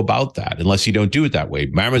you go about that? Unless you don't do it that way,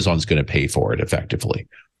 Amazon's going to pay for it effectively.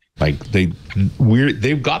 Like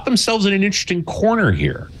they've got themselves in an interesting corner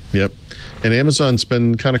here. Yep. And Amazon's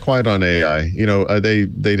been kind of quiet on AI.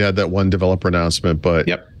 They'd had that one developer announcement, but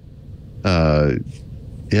they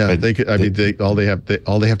could. I mean, all they have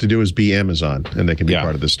to do is be Amazon, and they can be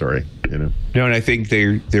part of the story. No, and I think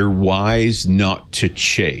they're wise not to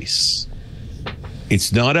chase.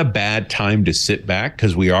 It's not a bad time to sit back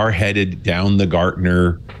because we are headed down the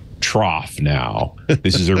Gartner trough now.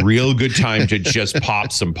 This is a real good time to just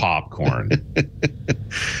pop some popcorn.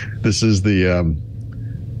 This is the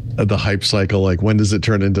hype cycle. Like, when does it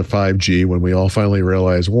turn into 5G? When we all finally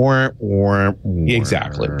realize,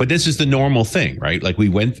 exactly. But this is the normal thing, right? Like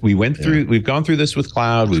we've gone through this with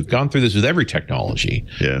cloud. We've gone through this with every technology.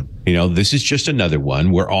 Yeah. This is just another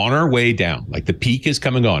one. We're on our way down. Like, the peak is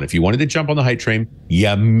coming on. If you wanted to jump on the hype train,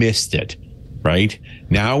 you missed it, right?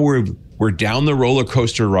 Now we're down the roller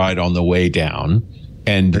coaster ride on the way down,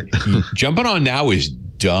 and jumping on now is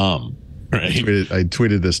dumb. Right. I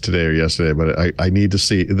tweeted this today or yesterday, but I need to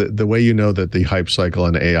see the way you know that the hype cycle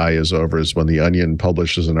on AI is over is when the Onion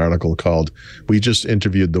publishes an article called "We just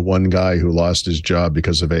interviewed the one guy who lost his job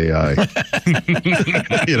because of AI."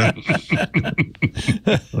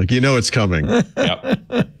 It's coming.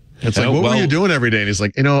 Yep. It's like, what were you doing every day? And he's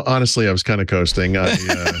like, honestly, I was kind of coasting. I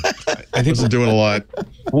wasn't doing a lot.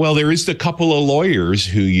 Well, there is the couple of lawyers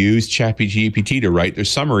who used ChatGPT to write their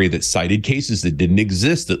summary that cited cases that didn't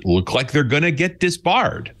exist that look like they're going to get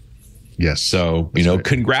disbarred. Yes. So,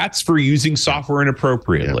 congrats for using software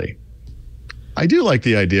inappropriately. Yeah. I do like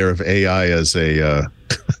the idea of AI as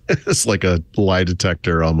it's like a lie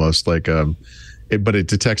detector, almost like but it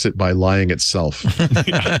detects it by lying itself.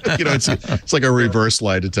 It's like a reverse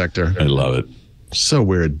lie detector. I love it. So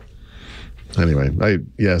weird. Anyway,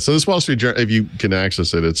 so this Wall Street Journal, if you can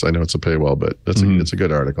access it, I know it's a paywall, but it's a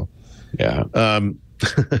good article. Yeah.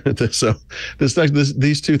 So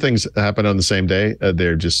these two things happen on the same day.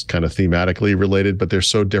 They're just kind of thematically related, but they're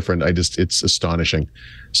so different. It's astonishing.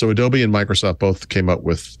 So Adobe and Microsoft both came up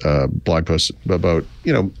with blog posts about,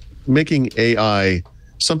 making AI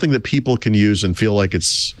something that people can use and feel like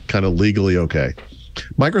it's kind of legally okay.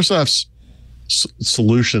 Microsoft's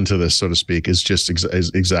solution to this, so to speak, is just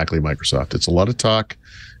exactly Microsoft. It's a lot of talk.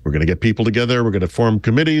 We're going to get people together. We're going to form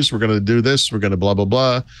committees. We're going to do this. We're going to blah, blah,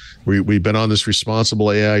 blah. We've been on this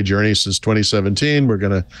responsible AI journey since 2017. We're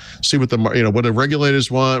going to see what what the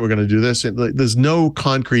regulators want. We're going to do this. There's no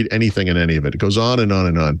concrete anything in any of it. It goes on and on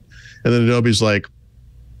and on. And then Adobe's like,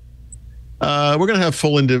 we're going to have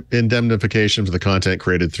full indemnification for the content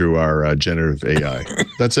created through our generative AI.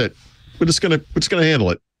 That's it. We're just going to handle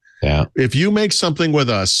it. Yeah. If you make something with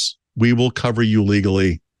us, we will cover you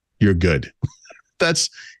legally. You're good. That's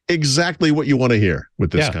exactly what you want to hear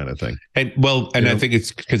with this kind of thing. And I think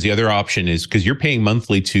it's because the other option is because you're paying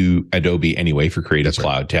monthly to Adobe anyway for Creative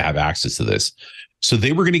Cloud to have access to this. So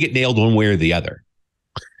they were going to get nailed one way or the other.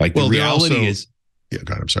 Like, the reality is,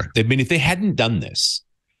 God, I'm sorry. I mean, if they hadn't done this,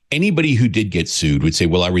 anybody who did get sued would say,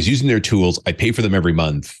 well, I was using their tools. I pay for them every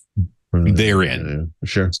month. They're in. Yeah,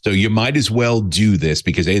 sure. So you might as well do this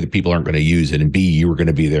because A, the people aren't going to use it, and B, you were going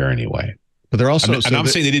to be there anyway. But they're also... I'm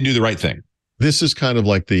saying they didn't do the right thing. This is kind of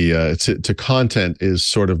like the to content is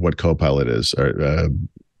sort of what Copilot is,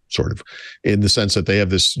 sort of, in the sense that they have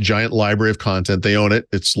this giant library of content. They own it.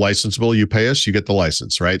 It's licensable. You pay us, you get the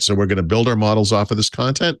license, right? So we're going to build our models off of this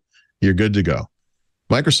content. You're good to go.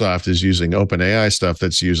 Microsoft is using OpenAI stuff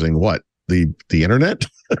that's using what? The internet?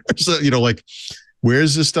 So, like,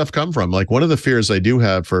 where's this stuff come from? Like, one of the fears I do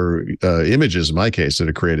have for images, in my case, that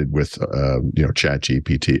are created with, Chat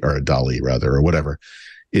GPT or DALL-E rather, or whatever,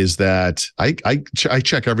 is that I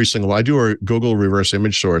check every single one. I do a Google reverse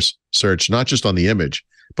image source search, not just on the image,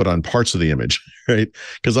 but on parts of the image, right?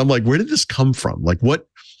 Because I'm like, where did this come from? Like, what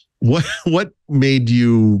made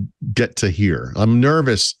you get to here? I'm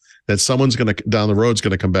nervous that someone's down the road's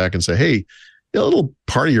going to come back and say, hey, a little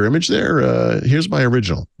part of your image there, here's my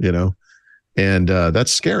original, and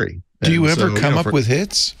that's scary. Do you ever come up with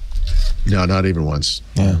hits? No, not even once.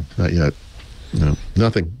 Yeah. Not yet. No,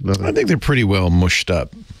 nothing. I think they're pretty well mushed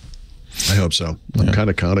up. I hope so. I'm kind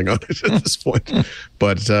of counting on it at this point.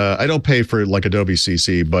 But I don't pay for like Adobe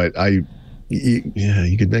CC, but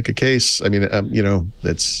you could make a case. I mean,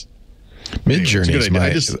 that's Midjourney is my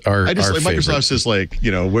our Microsoft's is like,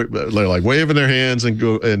 they're like waving their hands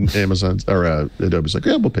and Amazon or Adobe's like,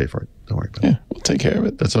 yeah, we'll pay for it. Don't worry about it. We'll take care of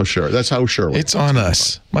it. That's how sure. It's on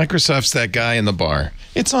us. Microsoft's that guy in the bar.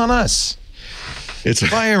 It's on us. It's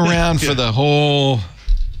buy around for the whole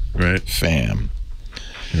right fam.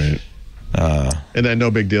 Right. And then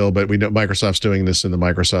no big deal, but we know Microsoft's doing this in the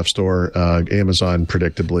Microsoft Store. Amazon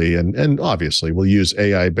predictably and obviously will use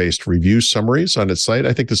AI-based review summaries on its site.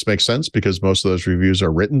 I think this makes sense because most of those reviews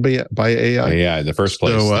are written by AI. Yeah, in the first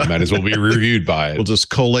place, they might as well be reviewed by it. We'll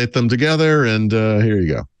just collate them together, and here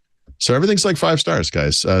you go. So everything's like 5 stars,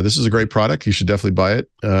 guys. This is a great product. You should definitely buy it.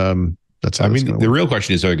 That's how the real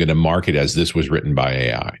question is, are they going to market as this was written by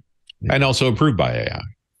AI and also approved by AI?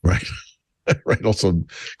 Right. Right. Also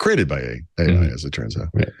created by AI, as it turns out.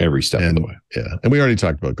 Every step of the way. Yeah. And we already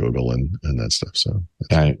talked about Google and that stuff. So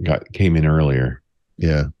I came in earlier.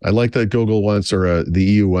 Yeah. I like that Google wants, or the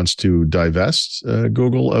EU wants to divest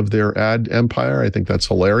Google of their ad empire. I think that's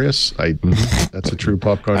hilarious. That's a true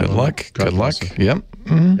popcorn. Good luck. Yep.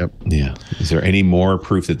 Mm-hmm. Yep. Yeah. Is there any more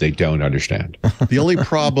proof that they don't understand? The only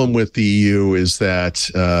problem with the EU is that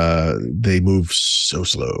they move so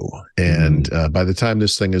slow. And by the time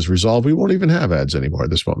this thing is resolved, we won't even have ads anymore.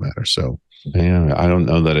 This won't matter. So, yeah, I don't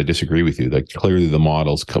know that I disagree with you. Like, clearly the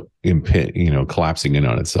model's collapsing in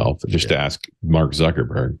on itself. Just to ask Mark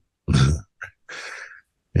Zuckerberg.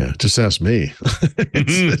 Yeah, just ask me.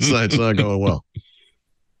 It's not going well.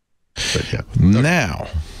 But yeah. Now,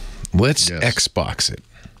 let's Xbox it.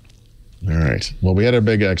 All right. Well, we had a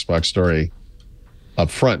big Xbox story up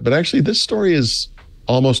front, but actually this story is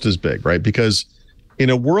almost as big, right? Because in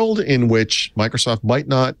a world in which Microsoft might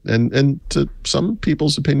not, and to some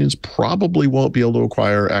people's opinions, probably won't be able to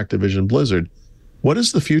acquire Activision Blizzard, what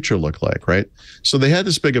does the future look like, right? So they had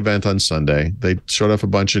this big event on Sunday. They showed off a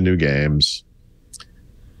bunch of new games,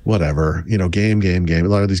 whatever, game, a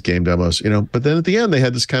lot of these game demos, but then at the end, they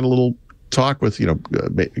had this kind of little talk with,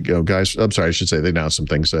 guys, I'm sorry, I should say they announced some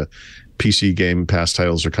things. PC Game Pass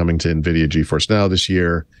titles are coming to NVIDIA GeForce Now this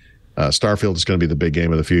year. Starfield is going to be the big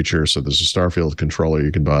game of the future. So there's a Starfield controller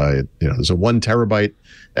you can buy. There's a 1 terabyte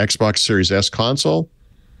Xbox Series S console,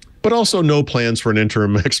 but also no plans for an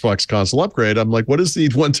interim Xbox console upgrade. I'm like, what is the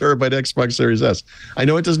 1 terabyte Xbox Series S? I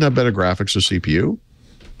know it doesn't have better graphics or CPU,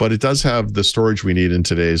 but it does have the storage we need in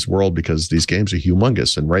today's world because these games are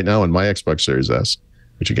humongous. And right now in my Xbox Series S,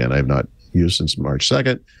 which again, I have not used since March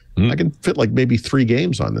 2nd, I can fit like maybe 3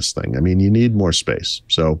 games on this thing. I mean, you need more space.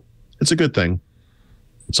 So it's a good thing.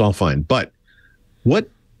 It's all fine. But what's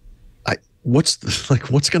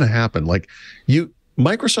going to happen? Like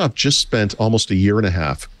Microsoft just spent almost a year and a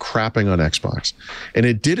half crapping on Xbox, and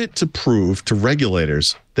it did it to prove to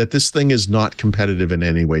regulators that this thing is not competitive in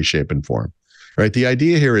any way, shape, and form, right? The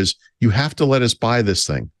idea here is you have to let us buy this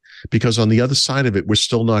thing because on the other side of it, we're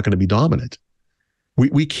still not going to be dominant.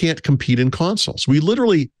 We can't compete in consoles. We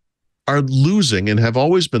literally are losing and have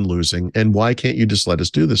always been losing. And why can't you just let us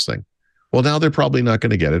do this thing? Well, now they're probably not going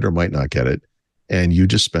to get it or might not get it. And you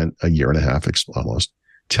just spent a year and a half almost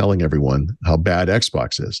telling everyone how bad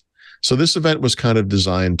Xbox is. So this event was kind of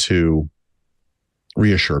designed to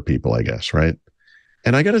reassure people, I guess, right?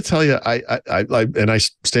 And I got to tell you, I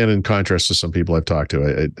stand in contrast to some people I've talked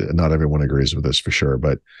to. Not everyone agrees with this for sure,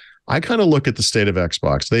 but I kind of look at the state of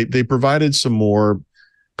Xbox. They provided some more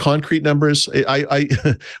concrete numbers. When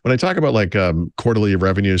I talk about like quarterly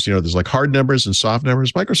revenues, there's like hard numbers and soft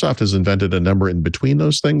numbers. Microsoft has invented a number in between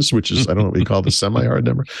those things, which is, I don't know what we call the semi-hard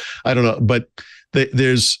number. I don't know, but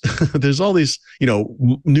there's all these,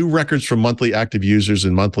 new records from monthly active users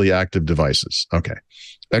and monthly active devices. Okay.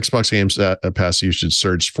 Xbox Games Pass usage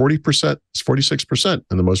surged 46%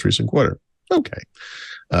 in the most recent quarter. Okay.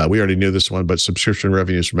 We already knew this one, but subscription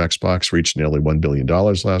revenues from Xbox reached nearly $1 billion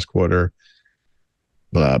last quarter.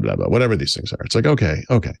 blah, blah, blah, whatever these things are. It's like, okay.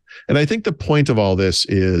 And I think the point of all this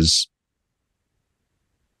is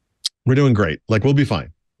we're doing great. Like, we'll be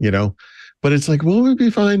fine, but it's like, will we be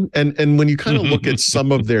fine? And when you kind of look at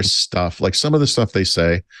some of their stuff, like some of the stuff they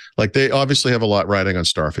say, like they obviously have a lot riding on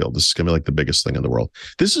Starfield. This is going to be like the biggest thing in the world.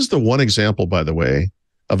 This is the one example, by the way,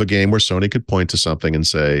 of a game where Sony could point to something and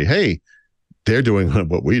say, hey, they're doing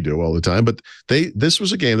what we do all the time, but this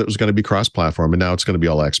was a game that was going to be cross-platform, and now it's going to be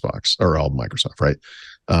all Xbox or all Microsoft, right?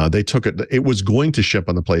 They took it. It was going to ship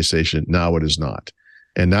on the PlayStation. Now it is not.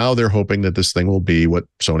 And now they're hoping that this thing will be what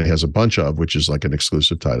Sony has a bunch of, which is like an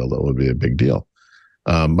exclusive title that will be a big deal.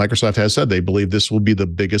 Microsoft has said they believe this will be the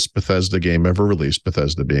biggest Bethesda game ever released,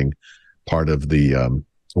 Bethesda being part of the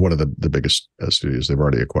one of the biggest studios they've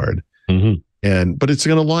already acquired. But it's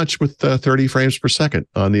going to launch with 30 frames per second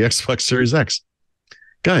on the Xbox Series X.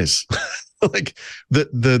 Guys, like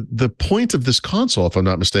the point of this console, if I'm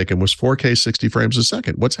not mistaken, was 4K 60 frames a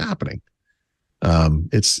second. What's happening?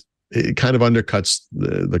 It kind of undercuts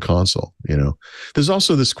the console, There's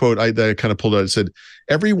also this quote that I kind of pulled out. It said,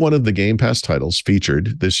 every one of the Game Pass titles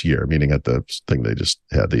featured this year, meaning at the thing they just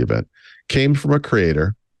had the event, came from a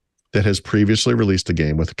creator that has previously released a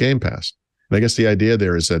game with Game Pass. And I guess the idea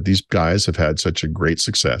there is that these guys have had such a great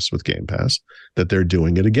success with Game Pass that they're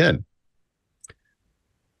doing it again.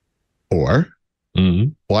 Or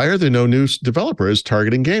why are there no new developers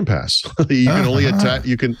targeting Game Pass? You can only attack.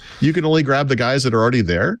 You can only grab the guys that are already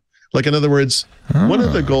there. Like, in other words, one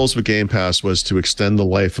of the goals with Game Pass was to extend the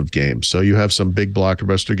life of games. So you have some big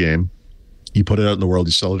blockbuster game, you put it out in the world,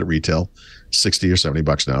 you sell it at retail, $60 or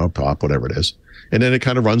 $70 now, pop, whatever it is. And then it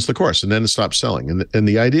kind of runs the course, and then it stops selling. And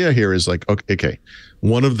the idea here is like, okay,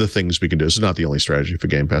 one of the things we can do, this is not the only strategy for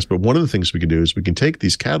Game Pass, but one of the things we can do is we can take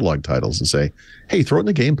these catalog titles and say, hey, throw it in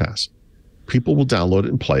the Game Pass. People will download it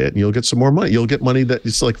and play it, and you'll get some more money. You'll get money that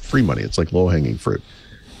it's like free money. It's like low-hanging fruit.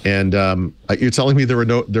 And you're telling me there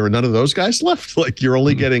are none of those guys left? Like, you're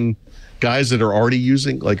only getting guys that are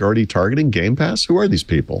already targeting Game Pass? Who are these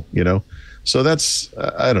people? So that's,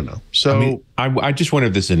 I don't know. So I just wonder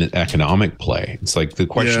if this is an economic play. It's like the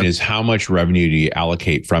question is, how much revenue do you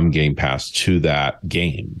allocate from Game Pass to that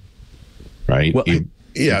game? Right? Well,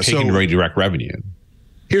 you're taking away direct revenue.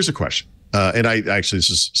 Here's a question. And this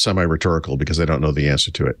is semi-rhetorical because I don't know the answer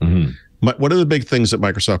to it. One of the big things that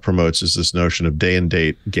Microsoft promotes is this notion of day and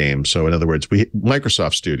date games. So in other words,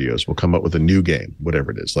 Microsoft Studios will come up with a new game,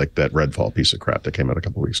 whatever it is, like that Redfall piece of crap that came out a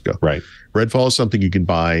couple of weeks ago. Right. Redfall is something you can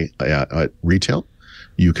buy at retail.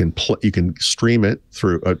 You can stream it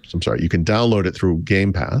through. You can download it through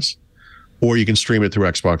Game Pass, or you can stream it through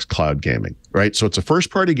Xbox Cloud Gaming. Right. So it's a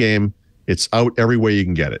first-party game. It's out every way you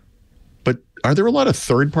can get it. But are there a lot of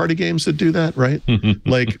third-party games that do that? Right.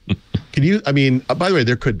 Like, by the way,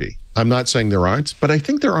 there could be. I'm not saying there aren't, but I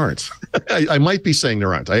think there aren't. I might be saying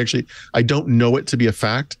there aren't. I don't know it to be a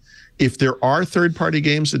fact. If there are third-party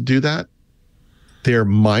games that do that, they're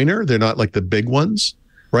minor. They're not like the big ones,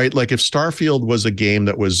 right? Like if Starfield was a game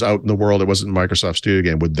that was out in the world, it wasn't a Microsoft Studio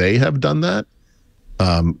game, would they have done that?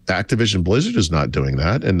 Activision Blizzard is not doing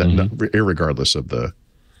that, and irregardless of the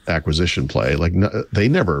acquisition play, they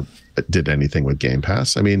never did anything with Game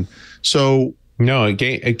Pass. No, a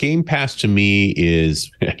Game Pass to me is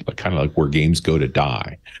kind of like where games go to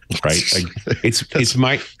die, right? Like it's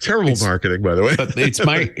my terrible marketing, by the way. But it's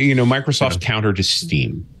my Microsoft's counter to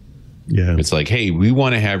Steam. Yeah, it's like, hey, we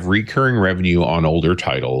want to have recurring revenue on older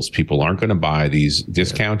titles. People aren't going to buy these.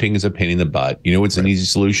 Discounting is a pain in the butt. It's an easy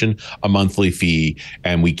solution: a monthly fee,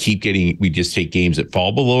 and we just take games that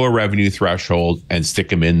fall below a revenue threshold and stick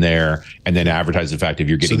them in there, and then advertise the fact if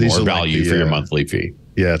you're getting more value for your monthly fee.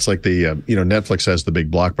 Yeah, it's like the Netflix has the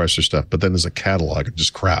big blockbuster stuff, but then there's a catalog of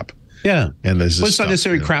just crap. Yeah, and there's it's not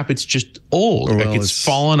necessarily crap; it's just old. It's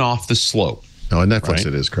fallen off the slope. No, on Netflix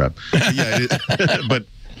it is crap.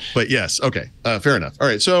 But yes, okay, fair enough. All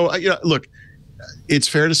right, so look, it's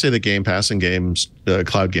fair to say that Game Pass and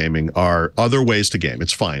cloud gaming are other ways to game.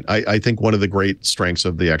 It's fine. I think one of the great strengths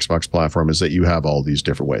of the Xbox platform is that you have all these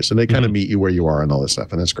different ways, and they kind of meet you where you are and all this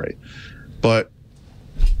stuff, and that's great. But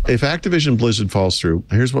if Activision Blizzard falls through,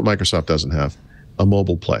 here's what Microsoft doesn't have: a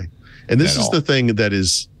mobile play. And this is the thing that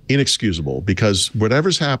is inexcusable, because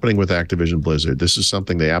whatever's happening with Activision Blizzard, this is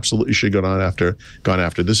something they absolutely should have gone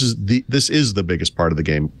after. This is the biggest part of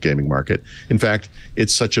the gaming market. In fact,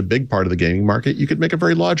 it's such a big part of the gaming market, you could make a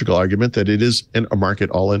very logical argument that it is a market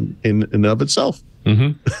all in and of itself.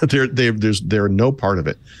 They're no part of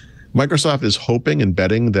it. Microsoft is hoping and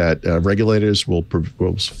betting that regulators will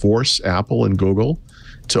force Apple and Google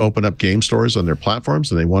to open up game stores on their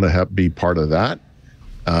platforms, and they want to be part of that.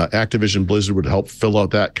 Activision Blizzard would help fill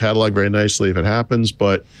out that catalog very nicely if it happens,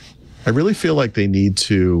 but I really feel like they need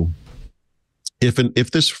to,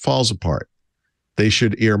 if this falls apart, they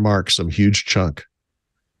should earmark some huge chunk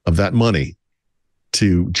of that money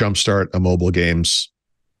to jumpstart a mobile games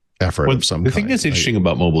effort of some kind. The thing that's interesting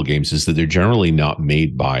about mobile games is that they're generally not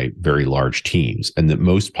made by very large teams, and that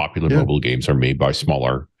most popular mobile games are made by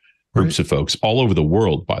smaller groups of folks all over the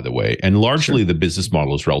world, by the way. And largely the business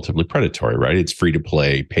model is relatively predatory, right? It's free to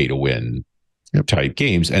play, pay to win type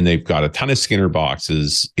games. And they've got a ton of Skinner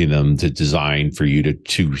boxes in them to design for you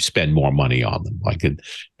to spend more money on them.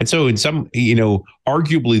 And so in some,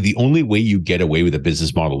 arguably the only way you get away with a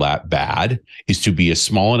business model that bad is to be a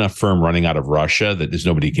small enough firm running out of Russia that there's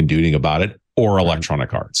nobody can do anything about it, or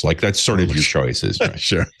Electronic Arts. Like, that's sort of your choices. Right?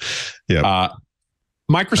 Sure. Yeah.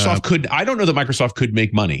 Microsoft I don't know that Microsoft could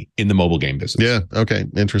make money in the mobile game business. Yeah. Okay.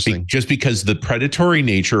 Interesting. Just because the predatory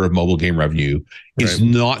nature of mobile game revenue is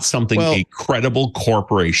not something a credible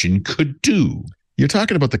corporation could do. You're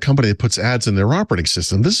talking about the company that puts ads in their operating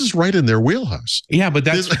system. This is right in their wheelhouse. Yeah, but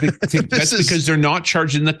that's because they're not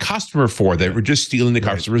charging the customer for it. They were just stealing the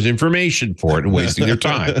customer's information for it and wasting their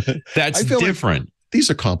time. That's different. These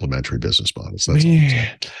are complementary business models.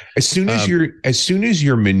 As soon as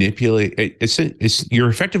you're manipulating, you're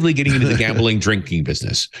effectively getting into the gambling, drinking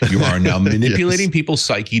business. You are now manipulating people's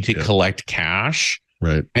psyche to collect cash,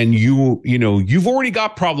 right? And you've already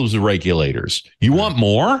got problems with regulators. You want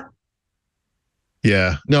more?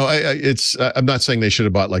 Yeah, no, I'm not saying they should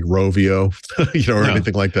have bought like Rovio, or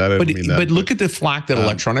anything like that. But look at the flack that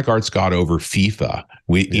Electronic Arts got over FIFA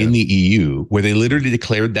in the EU, where they literally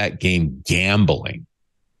declared that game gambling,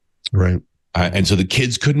 right? And so the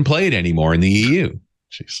kids couldn't play it anymore in the EU.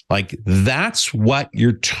 Jeez. Like, that's what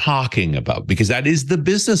you're talking about, because that is the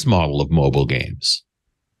business model of mobile games.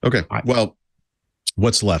 Okay, well,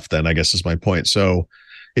 what's left then, I guess, is my point. So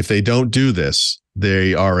if they don't do this,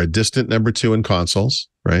 they are a distant number 2 in consoles,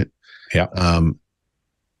 right? Yeah.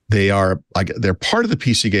 They're part of the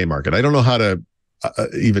PC game market. I don't know how to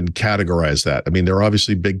even categorize that. I mean, they're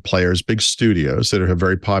obviously big players, big studios that have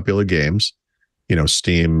very popular games,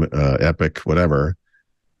 Steam, Epic, whatever.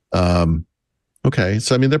 Okay.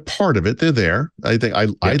 So, I mean, they're part of it. They're there. I think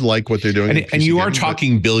I like what they're doing. And you are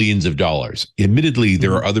talking billions of dollars. Admittedly,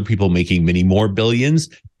 there are other people making many more billions,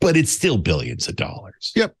 but it's still billions of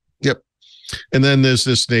dollars. Yep. And then there's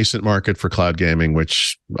this nascent market for cloud gaming,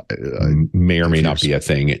 which may or may not be a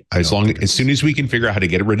thing. As soon as we can figure out how to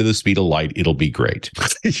get rid of the speed of light, it'll be great.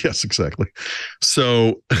 Yes, exactly.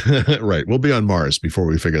 So, right. We'll be on Mars before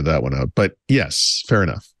we figure that one out. But yes, fair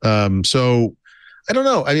enough. So I don't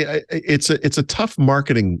know. I mean, it's a tough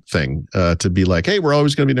marketing thing to be like, hey, we're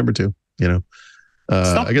always going to be number 2, It's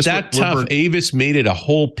not that tough. Avis made it a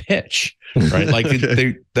whole pitch, right?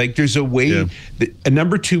 Like, there's a way. A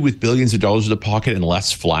number 2 with billions of dollars in the pocket and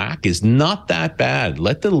less flack is not that bad.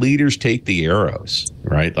 Let the leaders take the arrows,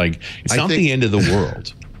 right? Like, it's not the end of the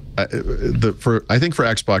world. I think for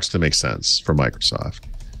Xbox to make sense for Microsoft,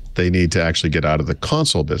 they need to actually get out of the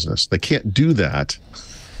console business. They can't do that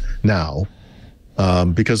now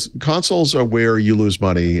because consoles are where you lose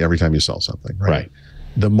money every time you sell something, right?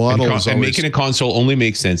 The model is always, making a console only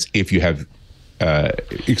makes sense if you have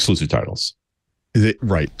exclusive titles.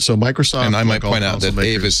 Right. So Microsoft, and I might point out that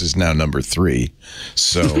Avis is now number 3,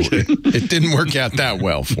 so it didn't work out that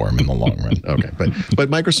well for him in the long run. Okay, but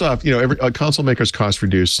Microsoft, every console makers cost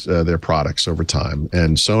reduce their products over time,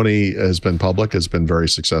 and Sony has been very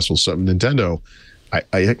successful. So Nintendo,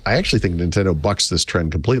 I actually think Nintendo bucks this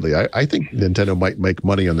trend completely. I think Nintendo might make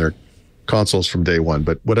money on their consoles from day one,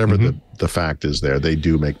 but whatever the fact is there, they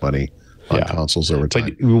do make money on consoles over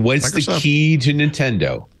time. But what's the key to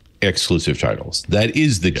Nintendo? Exclusive titles. That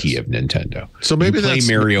is the key of Nintendo. So maybe you play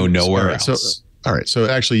Mario nowhere else. All right. So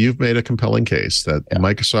actually, you've made a compelling case that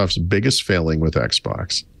Microsoft's biggest failing with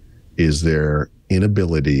Xbox is their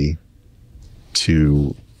inability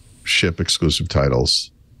to ship exclusive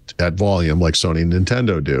titles at volume like Sony and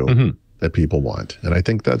Nintendo do that people want. And I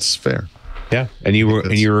think that's fair. Yeah, and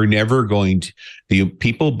you're never going to. The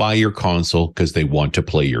people buy your console because they want to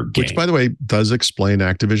play your game. Which, by the way, does explain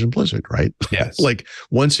Activision Blizzard, right? Yes. Like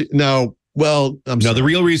once the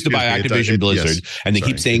real reason to buy Activision Blizzard, and they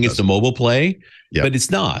keep saying it's the mobile play, but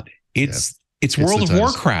it's not. It's World of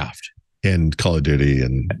Warcraft and Call of Duty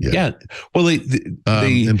and Well,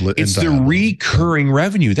 it's the recurring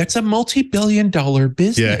revenue. That's a multi-billion-dollar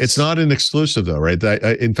business. Yeah, it's not an exclusive though, right?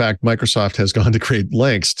 In fact, Microsoft has gone to great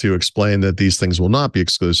lengths to explain that these things will not be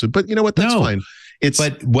exclusive. But you know what? That's fine.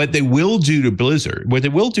 But what they will do to Blizzard, what they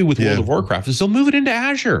will do with World of Warcraft is they'll move it into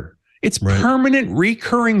Azure. It's permanent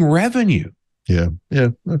recurring revenue. Yeah.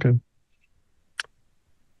 Okay.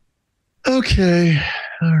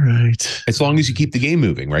 All right. As long as you keep the game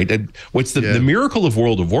moving, right? What's the miracle of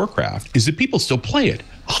World of Warcraft is that people still play it.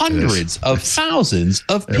 Hundreds of thousands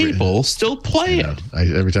of people still play it.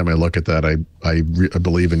 Every time I look at that, I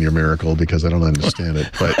believe in your miracle because I don't understand it.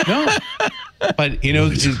 But no. But you know,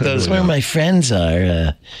 that's where my friends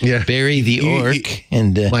are. Barry the orc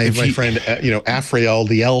and my friend, Afriel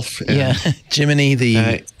the elf. And Jiminy the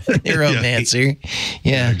neuromancer.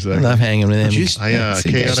 Exactly. I love hanging with him.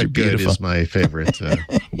 Chaotic Good is my favorite.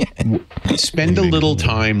 Spend a little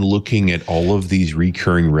time looking at all of these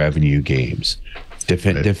recurring revenue games.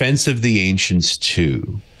 Defense of the Ancients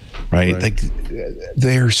 2. Right? Like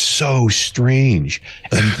they're so strange,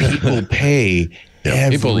 and people pay.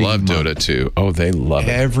 People love Dota 2. Oh, they love it.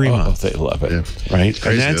 Every month. They love it. Yeah. Right? It's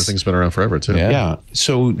crazy. That thing's been around forever, too. Yeah.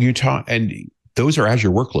 So you talk, and those are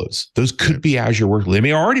Azure workloads. Those could be Azure workloads. They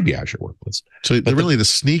may already be Azure workloads. So the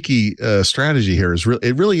sneaky strategy here is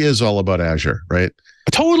it really is all about Azure, right?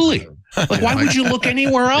 Totally. Like, why would you look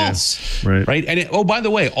anywhere else? Right. Right. And by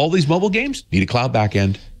the way, all these mobile games need a cloud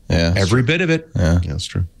backend. Yeah. Every bit of it. Yeah, that's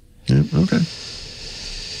true. Yeah. Okay.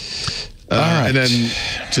 All right. And then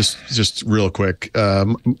just real quick,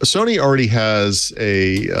 Sony already has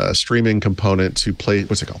a streaming component to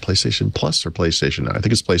what's it called? PlayStation Plus or PlayStation? I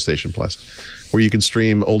think it's PlayStation Plus, where you can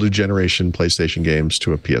stream older generation PlayStation games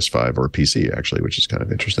to a PS5 or a PC, actually, which is kind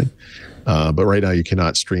of interesting. But right now you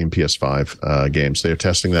cannot stream PS5 games. They're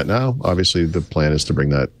testing that now. Obviously, the plan is to bring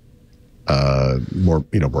that more,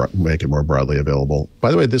 make it more broadly available.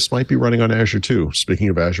 By the way, this might be running on Azure too. Speaking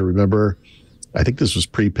of Azure, remember, I think this was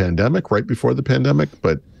pre-pandemic, right before the pandemic,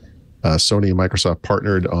 but Sony and Microsoft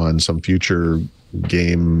partnered on some future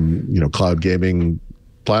game, cloud gaming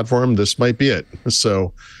platform. This might be it.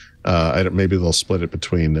 So maybe they'll split it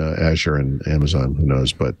between Azure and Amazon. Who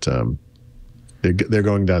knows? But they're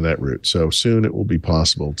going down that route. So soon it will be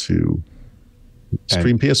possible to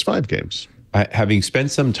stream PS5 games. Having spent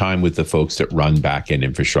some time with the folks that run back-end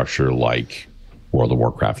infrastructure like World of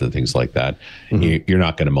Warcraft and things like that, you're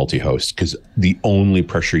not going to multi-host because the only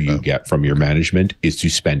pressure you get from your management is to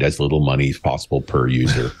spend as little money as possible per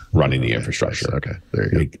user running the infrastructure. Okay,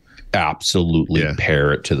 there you go. Absolutely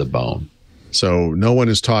pare it to the bone. So no one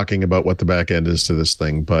is talking about what the back end is to this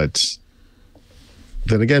thing, but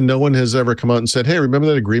then again, no one has ever come out and said, hey, remember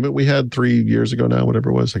that agreement we had 3 years ago now, whatever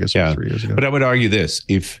it was? I guess it was 3 years ago. But I would argue this,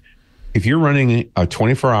 if you're running a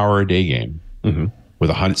 24-hour-a-day game with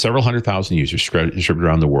several 100,000 users distributed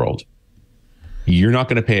around the world, you're not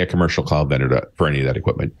going to pay a commercial cloud vendor for any of that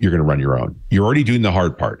equipment. You're going to run your own. You're already doing the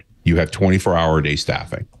hard part. You have 24-hour-a-day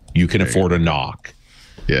staffing. You can afford a knock.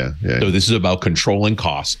 Yeah. So this is about controlling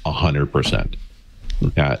costs 100%.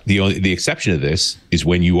 The exception to this is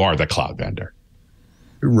when you are the cloud vendor.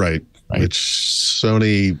 Right. Which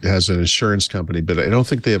Sony has an insurance company, but I don't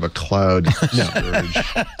think they have a cloud storage.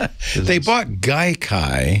 They bought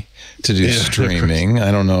Gaikai to do streaming.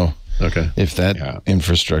 I don't know if that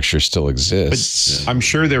infrastructure still exists. But I'm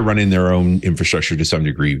sure they're running their own infrastructure to some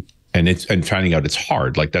degree, and finding out it's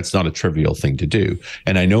hard. Like, that's not a trivial thing to do.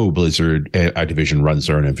 And I know Blizzard, Activision runs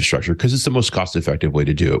their own infrastructure because it's the most cost-effective way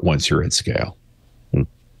to do it once you're at scale.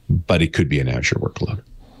 But it could be an Azure workload.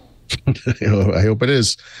 I hope it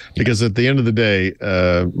is, because at the end of the day,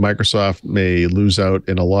 Microsoft may lose out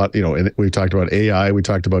in a lot. And we talked about AI, we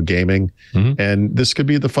talked about gaming, and this could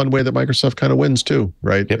be the fun way that Microsoft kind of wins too,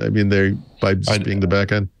 right? Yep. I mean, by being the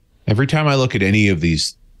back end. Every time I look at any of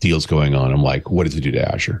these deals going on, I'm like, what does it do to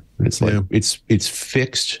Azure? And it's like it's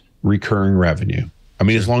fixed recurring revenue. I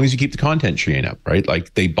mean, as long as you keep the content chain up, right?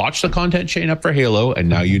 Like, they botched the content chain up for Halo, and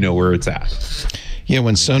now you know where it's at. Yeah,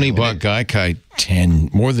 when Sony bought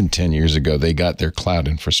Gaikai more than 10 years ago, they got their cloud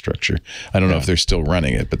infrastructure. I don't know if they're still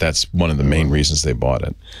running it, but that's one of the main reasons they bought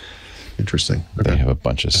it. Interesting. They have a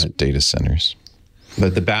bunch of data centers.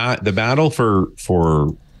 But the battle for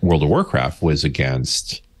World of Warcraft was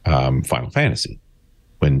against Final Fantasy.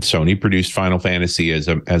 When Sony produced Final Fantasy as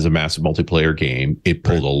a massive multiplayer game, it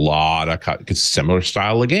pulled a lot of similar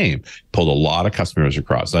style of game, pulled a lot of customers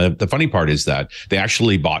across. Now, the funny part is that they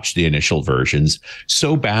actually botched the initial versions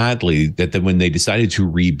so badly that then when they decided to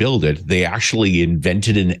rebuild it, they actually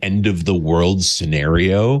invented an end of the world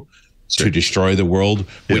scenario to destroy the world,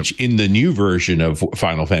 which in the new version of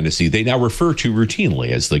Final Fantasy, they now refer to routinely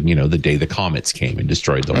as the day the comets came and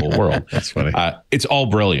destroyed the whole world. That's funny. It's all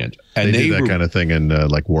brilliant. And they do that kind of thing in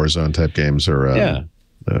like Warzone type games or what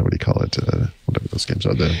do you call it? Whatever those games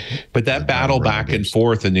are. But that battle back and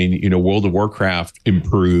forth, and then World of Warcraft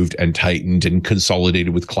improved and tightened and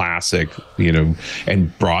consolidated with Classic,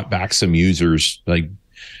 and brought back some users. Like,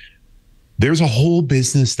 There's a whole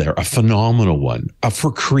business there, a phenomenal one,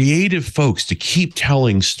 for creative folks to keep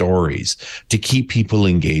telling stories, to keep people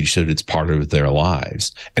engaged so that it's part of their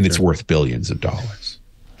lives, and it's worth billions of dollars.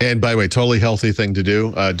 And by the way, totally healthy thing to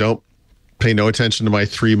do. Don't pay no attention to my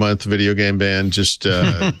 3-month video game ban. Just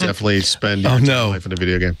definitely spend your life in a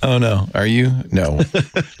video game. Oh, no. Are you? No.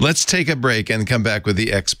 Let's take a break and come back with the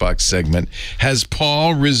Xbox segment. Has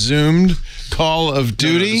Paul resumed Call of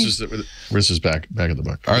Duty? No, this is back of the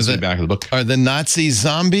book. Back of the book. Are the Nazi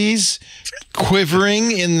zombies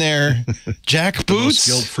quivering in their jack boots? The most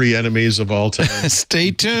guilt-free enemies of all time. Stay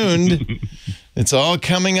tuned. It's all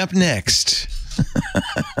coming up next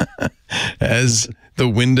as the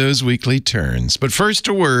Windows Weekly turns. But first,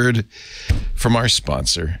 a word from our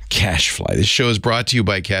sponsor, CashFly. This show is brought to you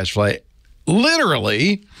by CashFly.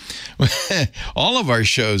 Literally, all of our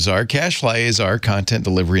shows are. CashFly is our content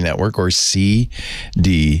delivery network, or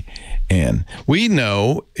CDN. We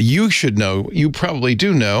know, you should know, you probably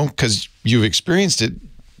do know, because you've experienced it.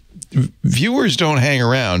 Viewers don't hang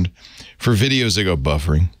around for videos that go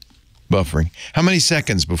buffering. How many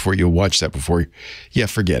seconds before you watch that before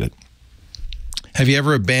forget it? Have you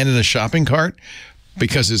ever abandoned a shopping cart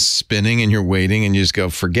because it's spinning and you're waiting and you just go,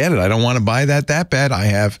 forget it, I don't want to buy that bad? I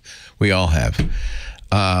have. We all have.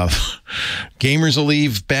 Gamers will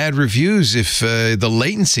leave bad reviews if the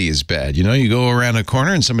latency is bad. You know, you go around a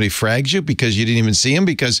corner and somebody frags you because you didn't even see them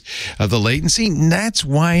because of the latency. And that's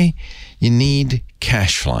why you need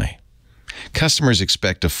CashFly. Customers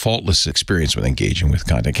expect a faultless experience when engaging with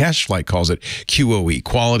content. CashFly calls it QoE,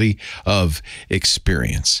 quality of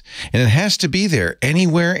experience. And it has to be there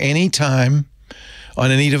anywhere, anytime, on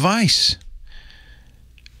any device.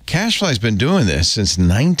 CashFly's been doing this since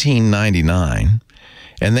 1999,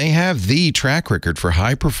 and they have the track record for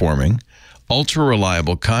high-performing,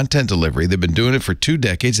 ultra-reliable content delivery. They've been doing it for 2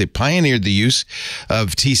 decades. They pioneered the use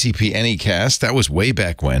of TCP Anycast. That was way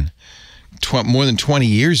back when, more than 20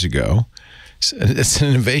 years ago. It's an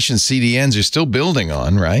innovation CDNs are still building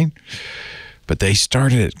on, right? But they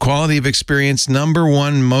started it. Quality of experience,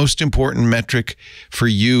 #1 most important metric for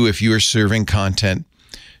you if you are serving content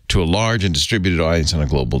to a large and distributed audience on a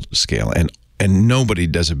global scale. And nobody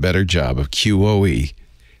does a better job of QoE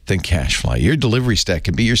than CashFly. Your delivery stack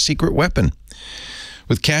can be your secret weapon.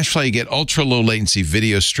 With CashFly, you get ultra-low latency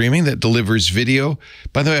video streaming that delivers video.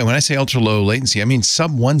 By the way, when I say ultra-low latency, I mean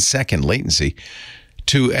sub-1 second latency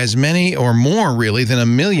to as many or more, really, than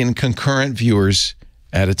 1 million concurrent viewers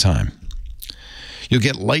at a time. You'll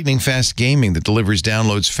get lightning-fast gaming that delivers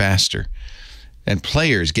downloads faster. And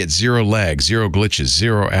players get 0 lag, 0 glitches,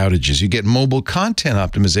 0 outages. You get mobile content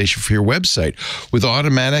optimization for your website with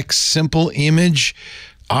automatic, simple image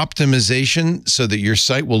optimization so that your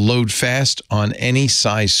site will load fast on any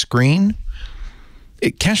size screen.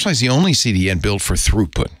 CashFly is the only CDN built for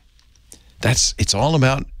throughput. It's all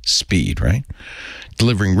about speed, right?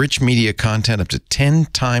 Delivering rich media content up to 10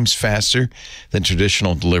 times faster than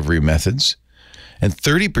traditional delivery methods and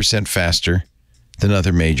 30% faster than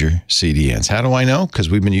other major CDNs. How do I know? Because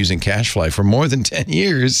we've been using CashFly for more than 10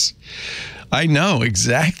 years. I know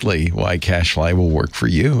exactly why CashFly will work for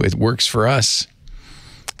you. It works for us.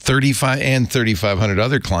 3,500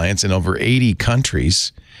 other clients in over 80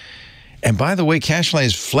 countries. And by the way, CashFly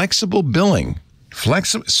is flexible billing.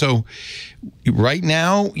 So right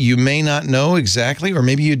now, you may not know exactly, or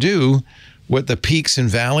maybe you do, what the peaks and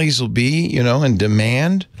valleys will be, in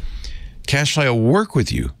demand. CashFly will work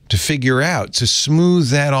with you to figure out, to smooth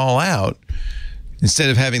that all out, instead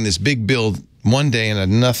of having this big bill one day and a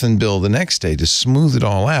nothing bill the next day, to smooth it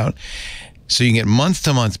all out. So you can get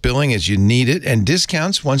month-to-month billing as you need it, and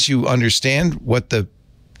discounts once you understand what the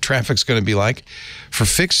traffic's going to be like. For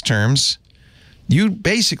fixed terms, you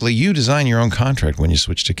design your own contract when you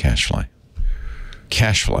switch to CashFly.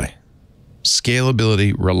 CashFly.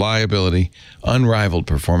 Scalability, reliability, unrivaled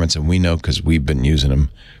performance, and we know because we've been using them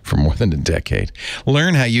for more than a decade.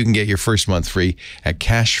 Learn how you can get your first month free at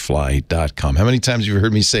cashfly.com. How many times have you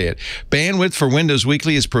heard me say it? Bandwidth for Windows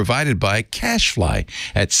Weekly is provided by CashFly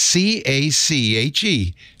at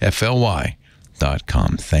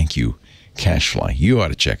CACHEFLY.com. Thank you, CashFly. You ought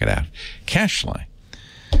to check it out.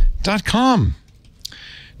 Cashfly.com.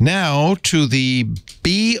 Now to the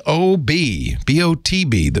BOTB,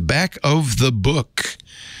 the back of the book.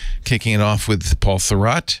 Kicking it off with Paul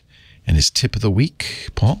Thurrott and his tip of the week.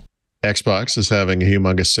 Paul? Xbox is having a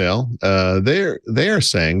humongous sale. They are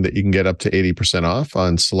saying that you can get up to 80% off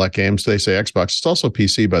on select games. They say Xbox. It's also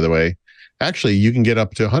PC, by the way. Actually, you can get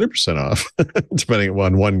up to 100% off, depending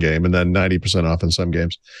on one game, and then 90% off in some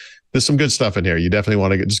games. There's some good stuff in here. You definitely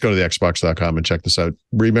want to just go to the xbox.com and check this out.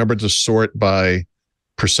 Remember to sort by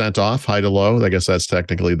percent off, high to low. I guess that's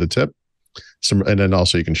technically the tip. and then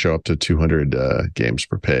also you can show up to 200 games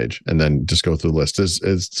per page, and then just go through the list. Is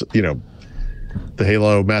the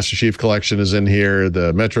Halo Master Chief Collection is in here.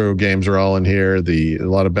 The Metro games are all in here. A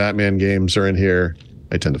lot of Batman games are in here.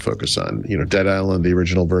 I tend to focus on, Dead Island, the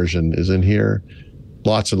original version, is in here.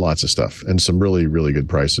 Lots and lots of stuff, and some really, really good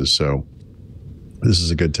prices. So this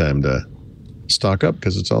is a good time to stock up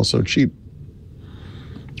because it's also cheap.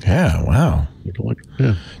 Yeah, wow.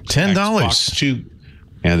 Yeah. $10.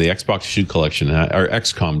 And the Xbox 2 collection, or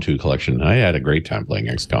XCOM 2 collection. I had a great time playing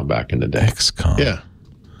XCOM back in the day. XCOM. Yeah.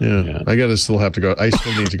 I gotta still have to go. I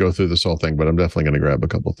still need to go through this whole thing, but I'm definitely going to grab a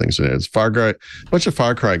couple of things in it. It's a bunch of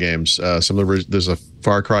Far Cry games. There's a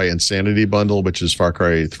Far Cry Insanity bundle, which is Far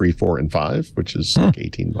Cry 3, 4, and 5, which is like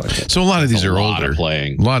 $18. So a lot of these are older.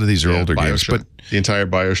 Playing. A lot of these are older games, but the entire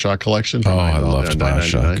BioShock collection. I loved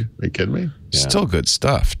BioShock. Are you kidding me? Still good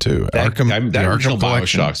stuff too. That original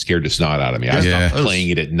collection. BioShock scared the snot out of me. I stopped playing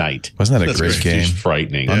it at night. Wasn't that a great game? It was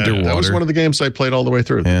frighting. Underwater. That was one of the games I played all the way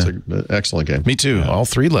through. Yeah. It's an excellent game. Me too. All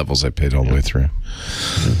 3 levels I played all the way through.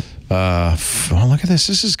 Look at this.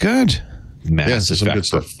 This is good. Mass Effect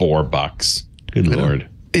for $4. Good Lord.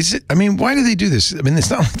 Is it? I mean, why do they do this? I mean, it's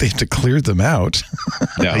not like they have to clear them out.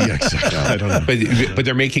 No, I don't know. But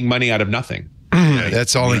they're making money out of nothing.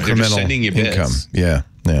 That's all incremental sending you bits. income. Yeah.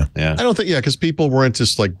 I don't think, because people weren't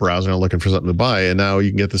just like browsing and looking for something to buy, and now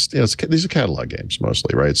you can get this. These are catalog games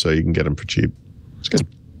mostly, right? So you can get them for cheap. It's good.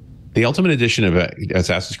 The Ultimate Edition of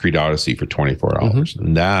Assassin's Creed Odyssey for $24,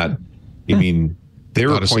 and that, I mean, there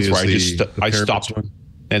were points where I stopped.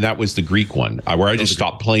 And that was the Greek one, where I just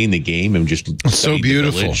stopped playing the game and just so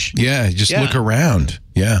beautiful. Yeah, just look around.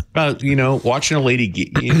 Yeah, watching a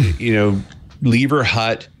lady, leave her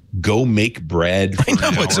hut, go make bread. I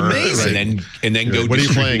know, it's amazing. And then go. What are you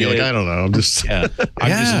playing? You're like, I don't know. I'm just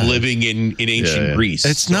just living in ancient Greece.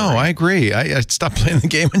 I agree. I stopped playing the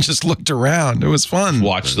game and just looked around. It was fun.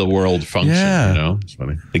 Watch the world function. Yeah. It's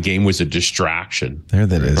funny. The game was a distraction. There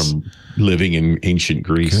that is. From living in ancient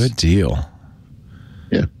Greece. Good deal.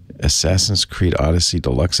 Yeah. Assassin's Creed Odyssey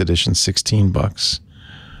Deluxe Edition, $16.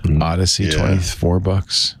 Odyssey,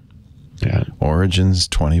 $24. Yeah. Origins,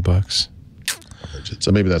 $20.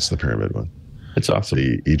 So maybe that's the pyramid one. It's awesome.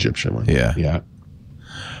 The Egyptian one. Yeah. Yeah.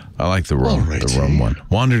 I like the Rome, the Rome one.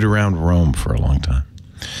 Wandered around Rome for a long time.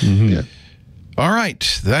 Mm-hmm. Yeah. All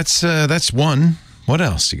right. That's one. What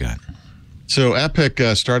else you got? So Epic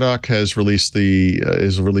Stardock has released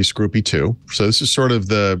released Groupie 2. So this is sort of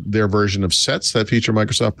their version of Sets, that feature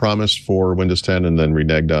Microsoft promised for Windows 10 and then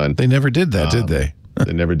reneged on. They never did that, did they?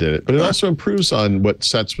 They never did it. But it also improves on what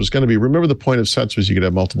Sets was going to be. Remember, the point of Sets was you could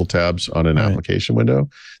have multiple tabs on an application window.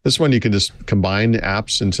 This one, you can just combine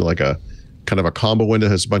apps into like a kind of a combo window,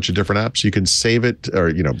 has a bunch of different apps. You can save it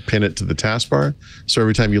or, pin it to the taskbar. So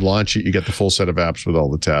every time you launch it, you get the full set of apps with all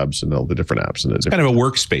the tabs and all the different apps. And it's kind of a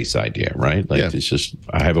workspace idea, right? It's just,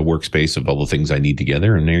 I have a workspace of all the things I need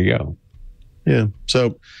together, and there you go. Yeah.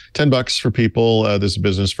 So $10 for people. There's a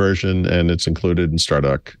business version, and it's included in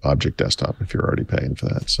Stardock Object Desktop if you're already paying for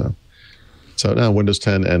that. So now Windows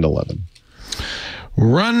 10 and 11.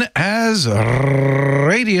 Run as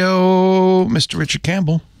radio, Mr. Richard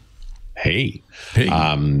Campbell. Hey.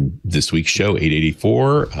 This week's show,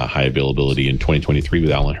 884, high availability in 2023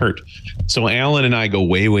 with Alan Hurt. So Alan and I go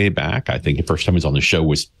way, way back. I think the first time he was on the show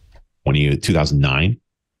was 2009.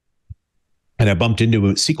 And I bumped into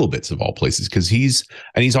SQL Bits of all places because he's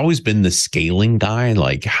always been the scaling guy.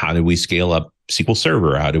 Like, how do we scale up SQL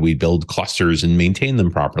Server? How do we build clusters and maintain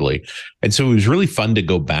them properly? And so it was really fun to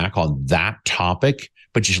go back on that topic,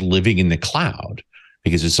 but just living in the cloud.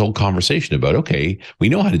 Because this whole conversation about, okay, we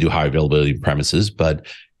know how to do high availability premises, but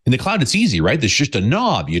in the cloud, it's easy, right? There's just a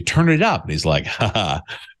knob. You turn it up. And he's like,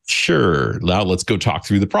 sure. Now let's go talk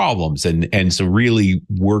through the problems. And so really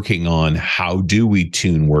working on how do we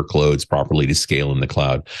tune workloads properly to scale in the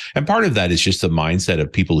cloud. And part of that is just the mindset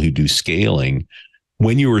of people who do scaling.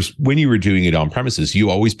 When you were doing it on premises, you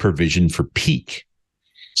always provision for peak.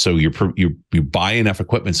 So you buy enough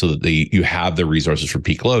equipment so that you have the resources for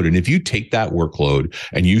peak load. And if you take that workload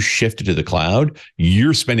and you shift it to the cloud,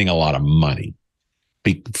 you're spending a lot of money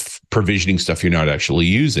provisioning stuff you're not actually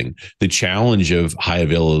using. The challenge of high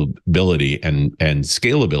availability and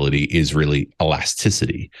scalability is really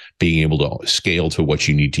elasticity, being able to scale to what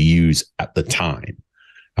you need to use at the time.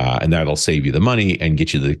 And that'll save you the money and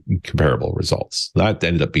get you the comparable results. That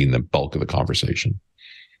ended up being the bulk of the conversation.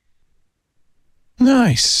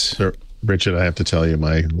 Nice. So, Richard, I have to tell you,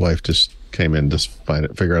 my wife just came in to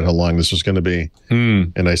figure out how long this was going to be.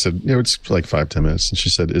 And I said, it's like 5-10 minutes. And she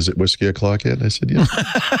said, is it whiskey o'clock yet? I said, yeah.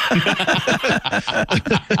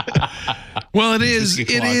 Well, it is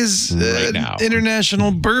right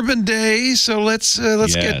International Bourbon Day, so let's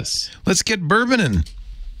get bourboning.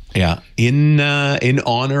 Yeah, in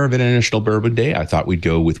honor of International Bourbon Day, I thought we'd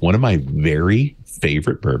go with one of my very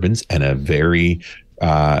favorite bourbons and a very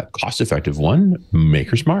cost-effective one,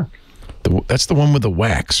 Maker's Mark. That's the one with the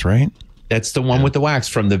wax, right? That's the one with the wax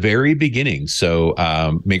from the very beginning. So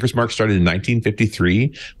Maker's Mark started in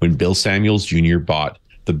 1953 when Bill Samuels Jr. bought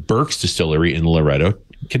the Burke's Distillery in Loretto,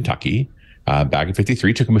 Kentucky. Back in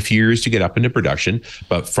 53, took him a few years to get up into production.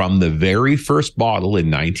 But from the very first bottle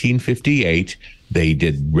in 1958, they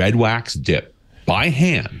did red wax dip by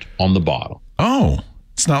hand on the bottle. Oh,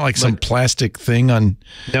 it's not like some plastic thing on.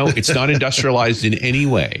 No, it's not industrialized in any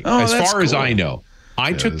way. As far as I know.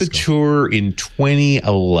 I took the tour in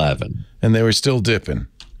 2011. And they were still dipping.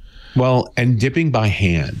 Well, and dipping by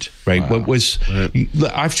hand, right? Wow.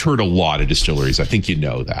 I've toured a lot of distilleries. I think you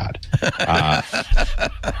know that.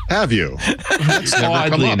 Have you?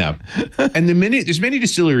 Oddly enough. And there's many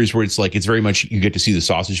distilleries where it's very much you get to see the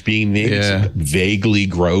sausage being made. Yeah. It's vaguely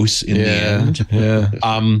gross in the end. Yeah.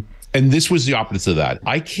 And this was the opposite of that.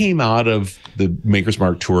 I came out of the Maker's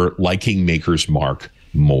Mark tour liking Maker's Mark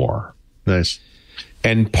more. Nice.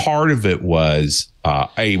 And part of it was,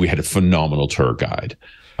 we had a phenomenal tour guide.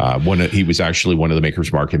 He was actually one of the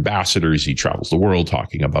Maker's Mark ambassadors. He travels the world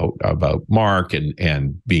talking about Mark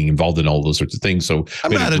and being involved in all those sorts of things. So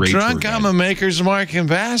I'm not a drunk. I'm a Maker's Mark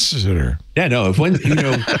ambassador. Yeah, no. I'm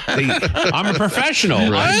a professional.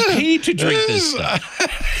 Right. I'm paid to drink this stuff.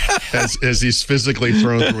 As he's physically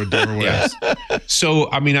thrown through a doorway. Yes. So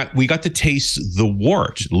we got to taste the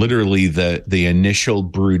wort, literally the initial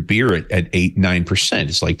brewed beer at 8-9%.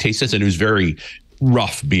 It's like taste this, and it was very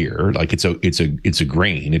rough beer, like it's a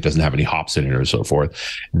grain. It doesn't have any hops in it or so forth.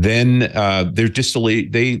 Then they're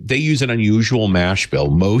distillate. They use an unusual mash bill.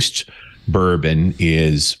 Most bourbon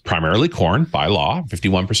is primarily corn by law,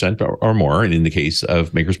 51% or more, and in the case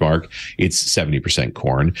of Maker's Mark, it's 70%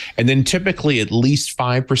 corn, and then typically at least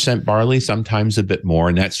 5% barley, sometimes a bit more,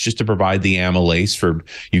 and that's just to provide the amylase for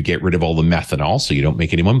you get rid of all the methanol, so you don't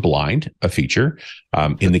make anyone blind. A feature.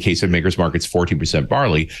 In the case of Maker's Mark, it's 14%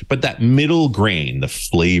 barley, but that middle grain, the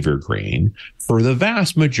flavor grain, for the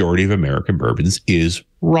vast majority of American bourbons is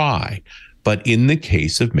rye. But in the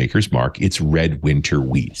case of Maker's Mark, it's red winter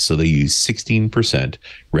wheat. So they use 16%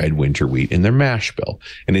 red winter wheat in their mash bill.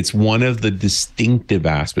 And it's one of the distinctive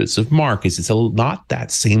aspects of Mark is it's not that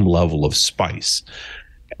same level of spice.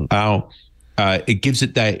 It gives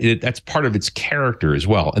it that's part of its character as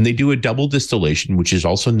well. And they do a double distillation, which is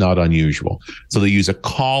also not unusual. So they use a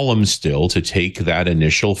column still to take that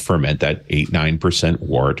initial ferment, that 8-9%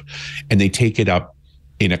 wort, and they take it up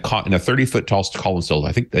in a 30-foot tall column still.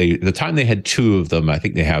 I think the time they had 2 of them, I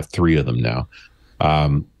think they have 3 of them now.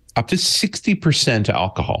 Up to 60%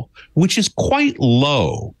 alcohol, which is quite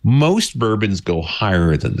low. Most bourbons go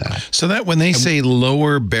higher than that. So that when they say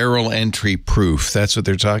lower barrel entry proof, that's what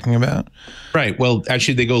they're talking about? Right. Well,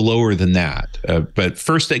 actually, they go lower than that. But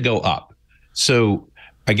first they go up. So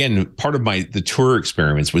again, part of the tour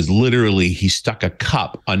experiments was literally he stuck a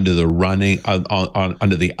cup under the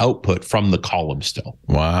under the output from the column still.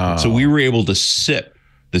 Wow. So we were able to sip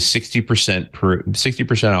the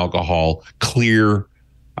 60% alcohol clear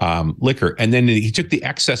liquor, and then he took the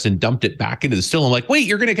excess and dumped it back into the still. I'm like, wait,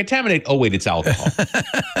 you're going to contaminate. Oh, wait, it's alcohol.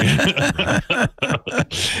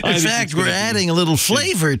 In fact, we're adding a little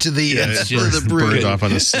flavor to the brew. Burned off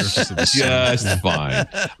on the surface of the just fine.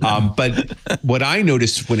 But what I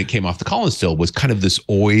noticed when it came off the column still was kind of this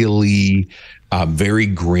oily, very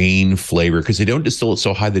grain flavor, because they don't distill it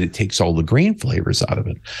so high that it takes all the grain flavors out of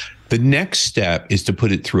it. The next step is to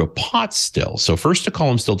put it through a pot still. So first a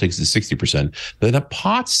column still takes it to 60%, then a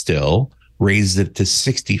pot still raises it to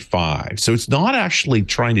 65. So it's not actually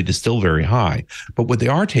trying to distill very high, but what they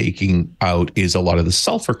are taking out is a lot of the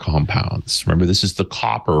sulfur compounds. Remember, this is the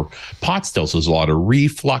copper pot still, so there's a lot of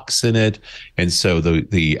reflux in it. And so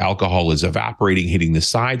the alcohol is evaporating, hitting the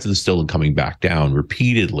sides of the still and coming back down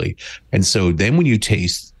repeatedly. And so then when you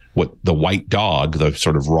taste what the White Dog, the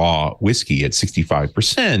sort of raw whiskey at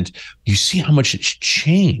 65%, you see how much it's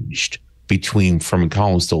changed from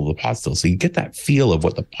column still to the pot still. So you get that feel of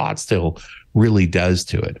what the pot still really does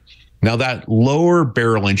to it. Now, that lower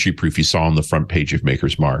barrel entry proof you saw on the front page of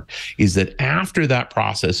Maker's Mark is that after that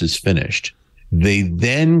process is finished, they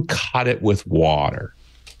then cut it with water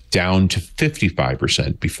down to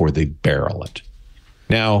 55% before they barrel it.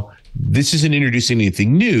 Now, this isn't introducing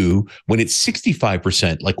anything new. When it's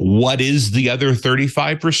 65%, like what is the other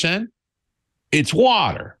 35%? It's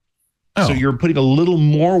water. Oh. So you're putting a little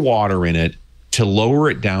more water in it to lower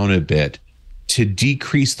it down a bit to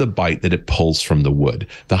decrease the bite that it pulls from the wood.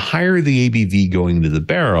 The higher the ABV going into the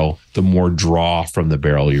barrel, the more draw from the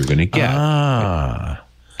barrel you're going to get.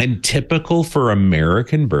 And typical for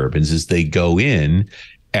American bourbons is they go in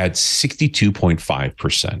at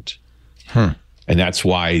 62.5%. And that's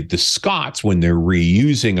why the Scots, when they're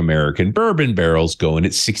reusing American bourbon barrels, go in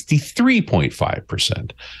at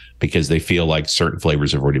 63.5%, because they feel like certain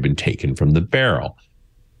flavors have already been taken from the barrel.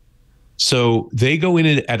 So they go in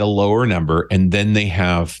at a lower number, and then they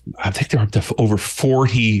have, I think they're up to over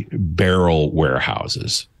 40 barrel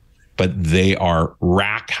warehouses, but they are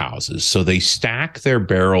rack houses. So they stack their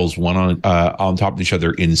barrels one on top of each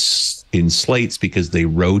other in slates because they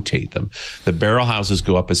rotate them. The barrel houses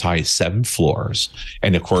go up as high as 7 floors.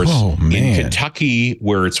 And of course, in Kentucky,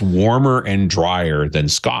 where it's warmer and drier than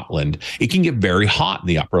Scotland, it can get very hot in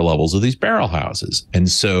the upper levels of these barrel houses. And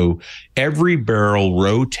so every barrel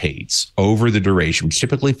rotates over the duration,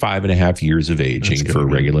 typically 5.5 years of aging for a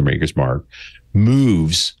regular Maker's Mark,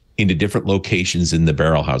 moves into different locations in the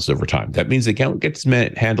barrel house over time. That means they can't get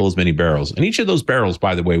to handle as many barrels. And each of those barrels,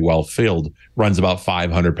 by the way, well filled, runs about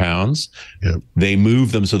 500 pounds. Yep. They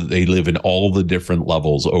move them so that they live in all the different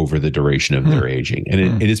levels over the duration of their aging.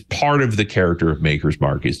 And it is part of the character of Maker's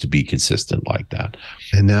Mark is to be consistent like that.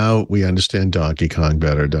 And now we understand Donkey Kong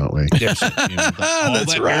better, don't we? Yes,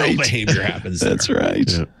 that's right. Behavior happens. That's right.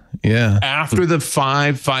 Yeah. Yeah. After the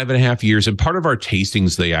 5.5 years, and part of our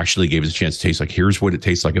tastings, they actually gave us a chance to taste like, here's what it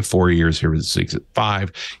tastes like at 4 years. Here's what it takes at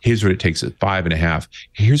 5. Here's what it takes at 5.5.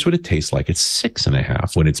 Here's what it tastes like at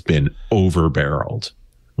 6.5 when it's been over barreled.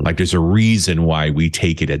 Like there's a reason why we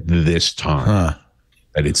take it at this time.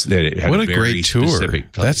 That it had what a very great tour.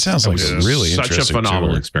 That sounds like a really interesting such a phenomenal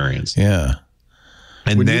tour. Experience. Yeah.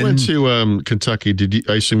 And when you went to Kentucky,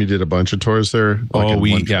 I assume you did a bunch of tours there?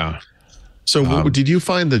 So did you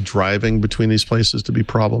find the driving between these places to be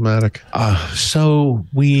problematic? So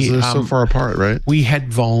they're so far apart, right? We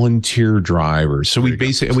had volunteer drivers. So we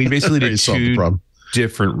basically did 2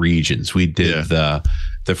 different regions. We did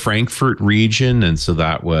the Frankfurt region, and so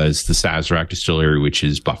that was the Sazerac distillery, which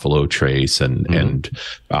is Buffalo Trace and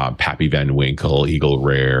Pappy Van Winkle, Eagle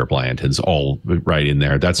Rare, Blanton's, all right in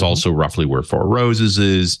there. That's also roughly where Four Roses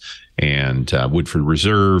is, and Woodford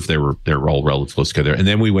Reserve. They're all relatively close together. And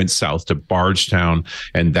then we went south to Bardstown,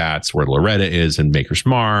 and that's where Loretta is, and Maker's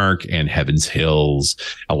Mark, and Heavens Hills,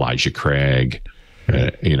 Elijah Craig.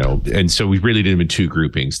 And so we really did them in 2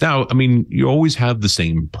 groupings. Now, I mean, you always have the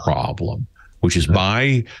same problem, which is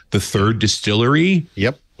buy the 3rd distillery.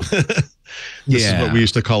 Yep. This is what we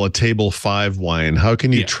used to call a table 5 wine. How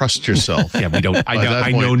can you trust yourself? We don't.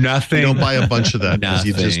 I know nothing. You don't buy a bunch of that because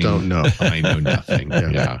you just don't know. I know nothing.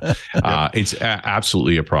 It's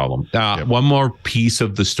absolutely a problem. One more piece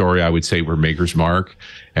of the story I would say where Maker's Mark,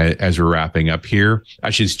 as we're wrapping up here,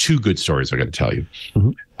 actually, there's 2 good stories I got to tell you.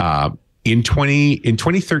 In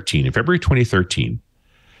 2013, in February 2013,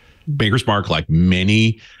 Maker's Mark, like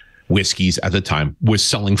many whiskeys at the time, was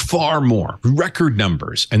selling far more, record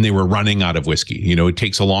numbers, and they were running out of whiskey. It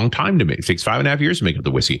takes a long time to make. It takes 5.5 years to make up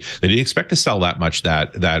the whiskey. They didn't expect to sell that much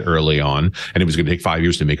that early on, and it was going to take 5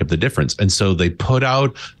 years to make up the difference. And so they put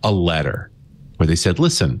out a letter where they said,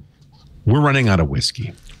 listen, we're running out of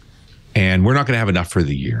whiskey, and we're not going to have enough for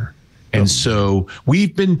the year. And so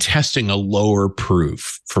we've been testing a lower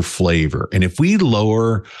proof for flavor. And if we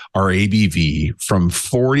lower our ABV from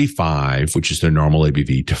 45, which is their normal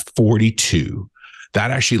ABV, to 42,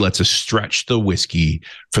 that actually lets us stretch the whiskey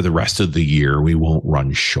for the rest of the year. We won't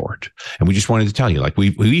run short. And we just wanted to tell you, like,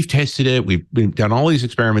 we've tested it. We've done all these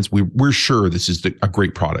experiments. We're sure this is a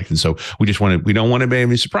great product. And so we don't want to make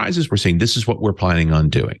any surprises. We're saying this is what we're planning on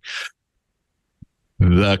doing.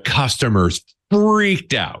 The customers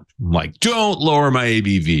freaked out, like, don't lower my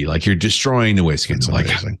ABV, like you're destroying the whiskey. It's like,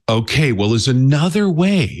 okay, well, there's another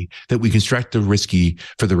way that we can stretch the whiskey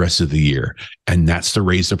for the rest of the year, and that's to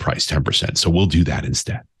raise the price 10%. So we'll do that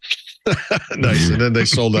instead. Nice. And then they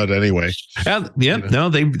sold out anyway. No,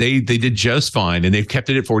 they did just fine, and they've kept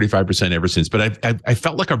it at 45% ever since. But I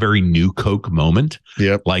felt like a very new Coke moment.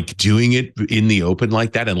 Yep. Like doing it in the open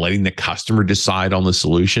like that and letting the customer decide on the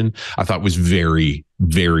solution, I thought was very,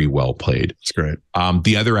 very well played. It's great.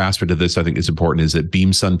 The other aspect of this I think is important is that Beam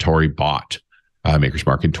Suntory bought Maker's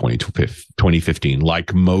Mark in 2015.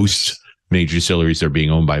 Like most major distilleries, they're being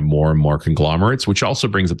owned by more and more conglomerates, which also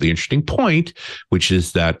brings up the interesting point, which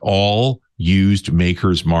is that all used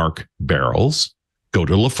Maker's Mark barrels go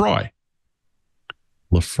to Lefroy.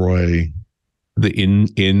 Lefroy, in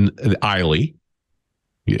Islay,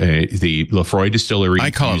 the Lefroy distillery. I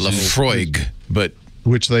call it Lefroy, but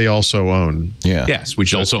Which they also own. Yeah. Yes, which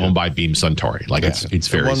is also owned by Beam Suntory. Like it's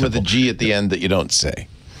very the one simple. with the G at the end that you don't say.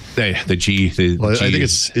 The G. Well, G I think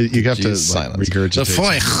it's you have to regurgitate.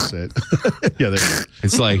 The yeah, there you go.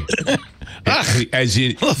 It's like as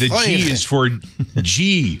in the G is for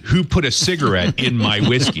G. Who put a cigarette in my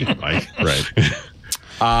whiskey? Like, right.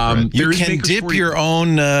 You can dip your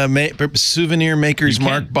own souvenir Maker's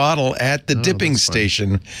Mark bottle at the dipping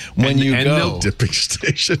station when you go. Dipping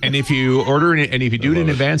station. And if you order it, and if you do it in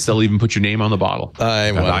advance, they'll even put your name on the bottle.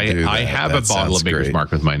 I have a bottle of Maker's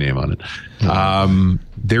Mark with my name on it.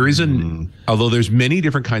 There is although there's many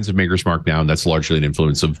different kinds of Maker's Mark now, and that's largely an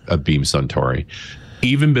influence of Beam Suntory.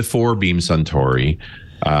 Even before Beam Suntory,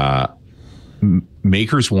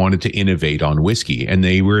 makers wanted to innovate on whiskey, and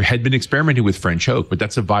they had been experimenting with French oak, but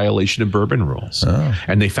that's a violation of bourbon rules.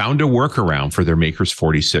 And they found a workaround for their Maker's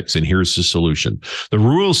 46, and here's the solution. The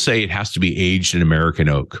rules say it has to be aged in American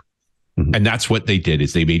oak, and that's what they did,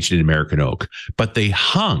 is they've aged in American oak, but they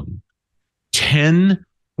hung 10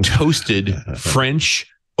 toasted French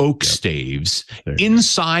oak staves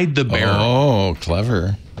inside the barrel. Oh,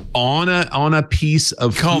 clever. On a piece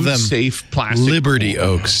of safe plastic. Liberty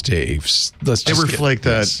oak staves. Let's just like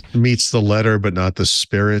that meets the letter, but not the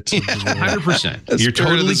spirit. 100%. You're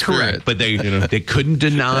totally correct. But they couldn't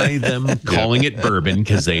deny them calling it bourbon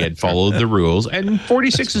because they had followed the rules. And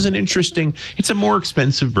 46 is it's a more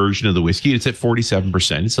expensive version of the whiskey. It's at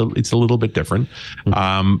 47%. It's a little bit different.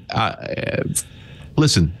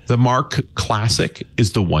 Listen, the Mark Classic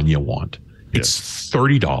is the one you want. It's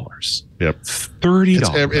 $30. Yep.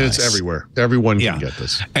 $30. It's everywhere. Everyone can get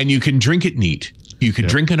this. And you can drink it neat. You can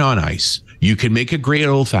drink it on ice. You can make a great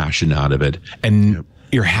old fashioned out of it. And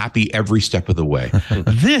you're happy every step of the way.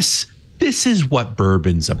 This is what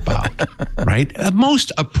bourbon's about, right? The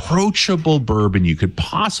most approachable bourbon you could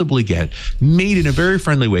possibly get, made in a very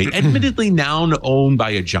friendly way, admittedly now owned by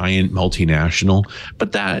a giant multinational.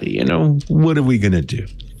 But that, what are we going to do?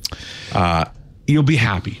 You'll be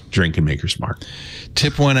happy drinking Maker's Mark.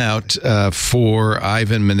 Tip went out for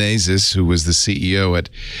Ivan Menezes, who was the CEO at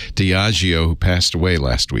Diageo, who passed away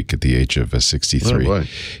last week at the age of 63. Oh, boy.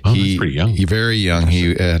 That's pretty young. Very young.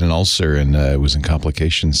 He had an ulcer and was in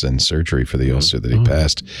complications and surgery for the ulcer that he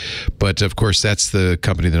passed. But, of course, that's the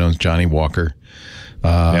company that owns Johnny Walker,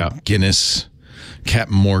 Guinness,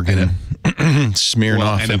 Captain Morgan,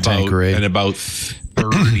 Smirnoff, and Tanqueray. And about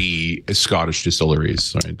 30 Scottish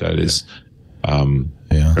distilleries. Right? That is...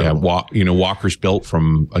 Walker's built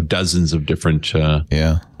from dozens of different. Wait,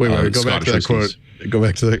 go back to that quote. Go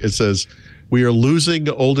back to it says, "We are losing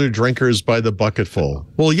older drinkers by the bucketful."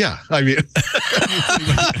 Well, yeah, I mean,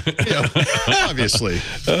 obviously,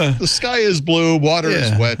 the sky is blue, water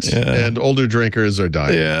is wet, and older drinkers are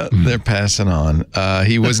dying. Yeah, they're passing on.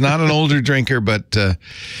 He was not an older drinker, but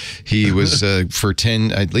he was for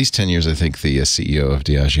at least 10 years, I think, the CEO of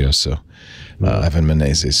Diageo. So. Ivan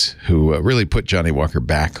Menezes, who really put Johnny Walker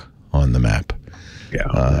back on the map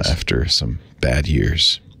after some bad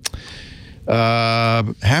years.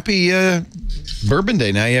 Happy Bourbon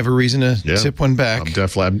Day. Now you have a reason to tip one back. I'm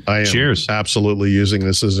definitely. I am absolutely using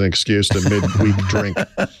this as an excuse to midweek drink.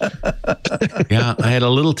 Yeah, I had a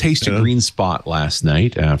little taste of green spot last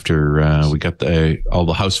night after we got all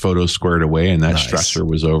the house photos squared away and that stressor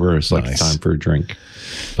was over. It's like time for a drink.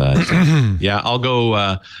 But I'll go.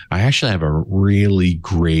 I actually have a really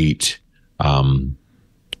great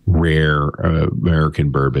rare American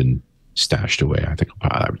bourbon stashed away. I think I'll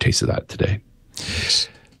probably have a taste of that today.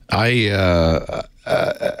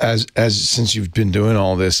 As since you've been doing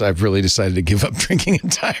all this, I've really decided to give up drinking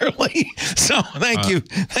entirely. So thank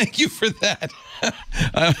you for that.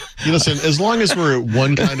 Listen, as long as we're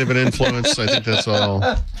one kind of an influence, I think that's all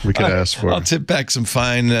we could ask for. I'll tip back some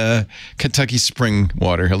fine Kentucky spring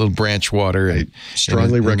water, a little branch water. I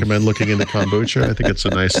strongly recommend looking into kombucha. I think it's a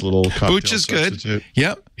nice little cocktail Kombucha's substitute. Good.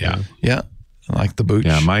 Yep. Yeah. I like the booch.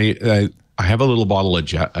 Yeah, I have a little bottle of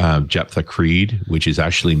Jephthah Creed, which is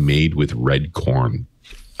actually made with red corn.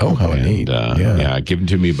 Oh, how neat. Given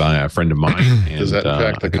to me by a friend of mine. And, does that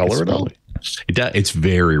impact the color at all? It's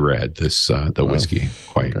very red, the whiskey.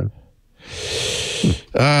 Quite. Okay.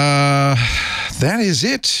 That is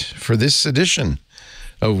it for this edition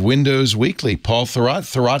of Windows Weekly. Paul Thurrott,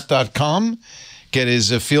 Thurrott.com. Get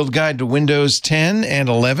his field guide to Windows 10 and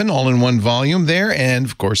 11 all in one volume there. And,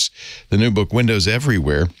 of course, the new book, Windows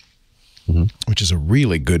Everywhere, which is a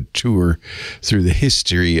really good tour through the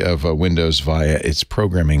history of Windows via its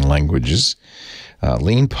programming languages.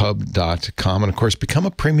 Leanpub.com. And, of course, become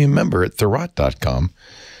a premium member at Thurrott.com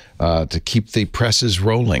to keep the presses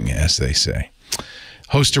rolling, as they say.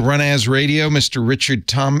 Host of Run As Radio, Mr. Richard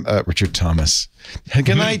Thomas.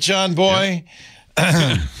 Good night, John Boy.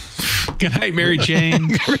 Good night, Mary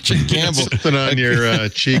Jane. Richard Campbell. Something on your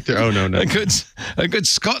cheek there. Oh, no. A good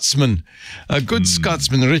Scotsman.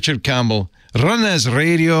 Richard Campbell. Run as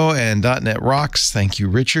radio and .NET Rocks. Thank you,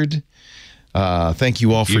 Richard. Thank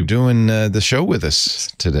you all for doing the show with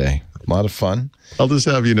us today. A lot of fun. I'll just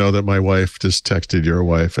have you know that my wife just texted your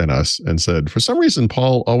wife and us and said, for some reason,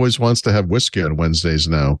 Paul always wants to have whiskey on Wednesdays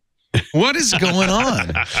now. What is going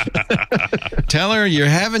on? Tell her you're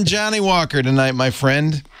having Johnny Walker tonight, my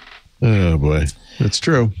friend. Oh, boy. That's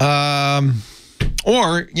true.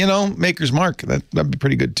 Or, Maker's Mark. That'd be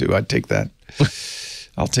pretty good, too. I'd take that.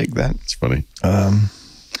 I'll take that. It's funny.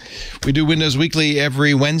 We do Windows Weekly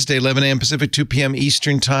every Wednesday, 11 a.m. Pacific, 2 p.m.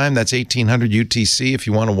 Eastern Time. That's 1800 UTC. If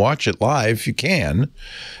you want to watch it live, you can.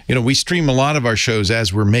 We stream a lot of our shows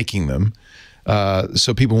as we're making them.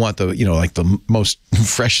 So people want the most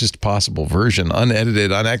freshest possible version,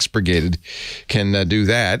 unedited, unexpurgated, can do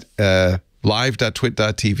that.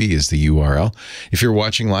 Live.twit.tv is the URL. If you're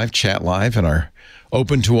watching live, chat live in our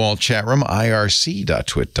open to all chat room, irc.twit.tv.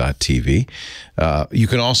 You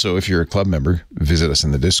can also, if you're a club member, visit us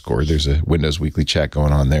in the Discord. There's a Windows Weekly chat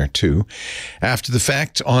going on there too. After the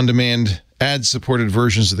fact, on-demand ad-supported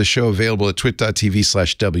versions of the show available at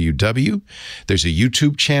twit.tv/WW. There's a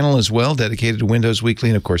YouTube channel as well dedicated to Windows Weekly.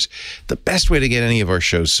 And, of course, the best way to get any of our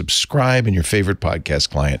shows, subscribe in your favorite podcast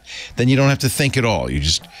client. Then you don't have to think at all.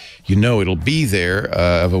 It'll be there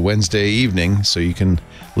of a Wednesday evening so you can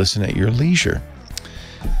listen at your leisure.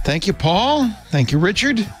 Thank you, Paul. Thank you,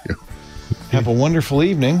 Richard. Yeah. Have a wonderful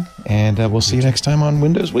evening, and we'll see you next time on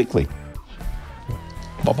Windows Weekly.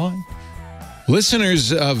 Bye-bye.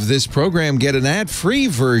 Listeners of this program get an ad-free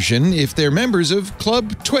version if they're members of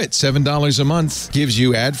Club Twit. $7 a month gives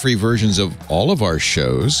you ad-free versions of all of our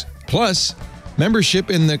shows, plus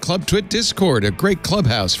membership in the Club Twit Discord, a great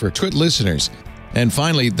clubhouse for Twit listeners. And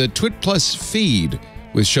finally, the Twit Plus feed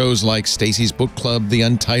with shows like Stacy's Book Club, The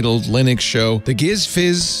Untitled Linux Show, The Giz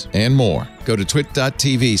Fizz, and more. Go to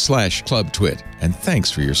twit.tv/clubtwit, and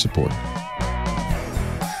thanks for your support.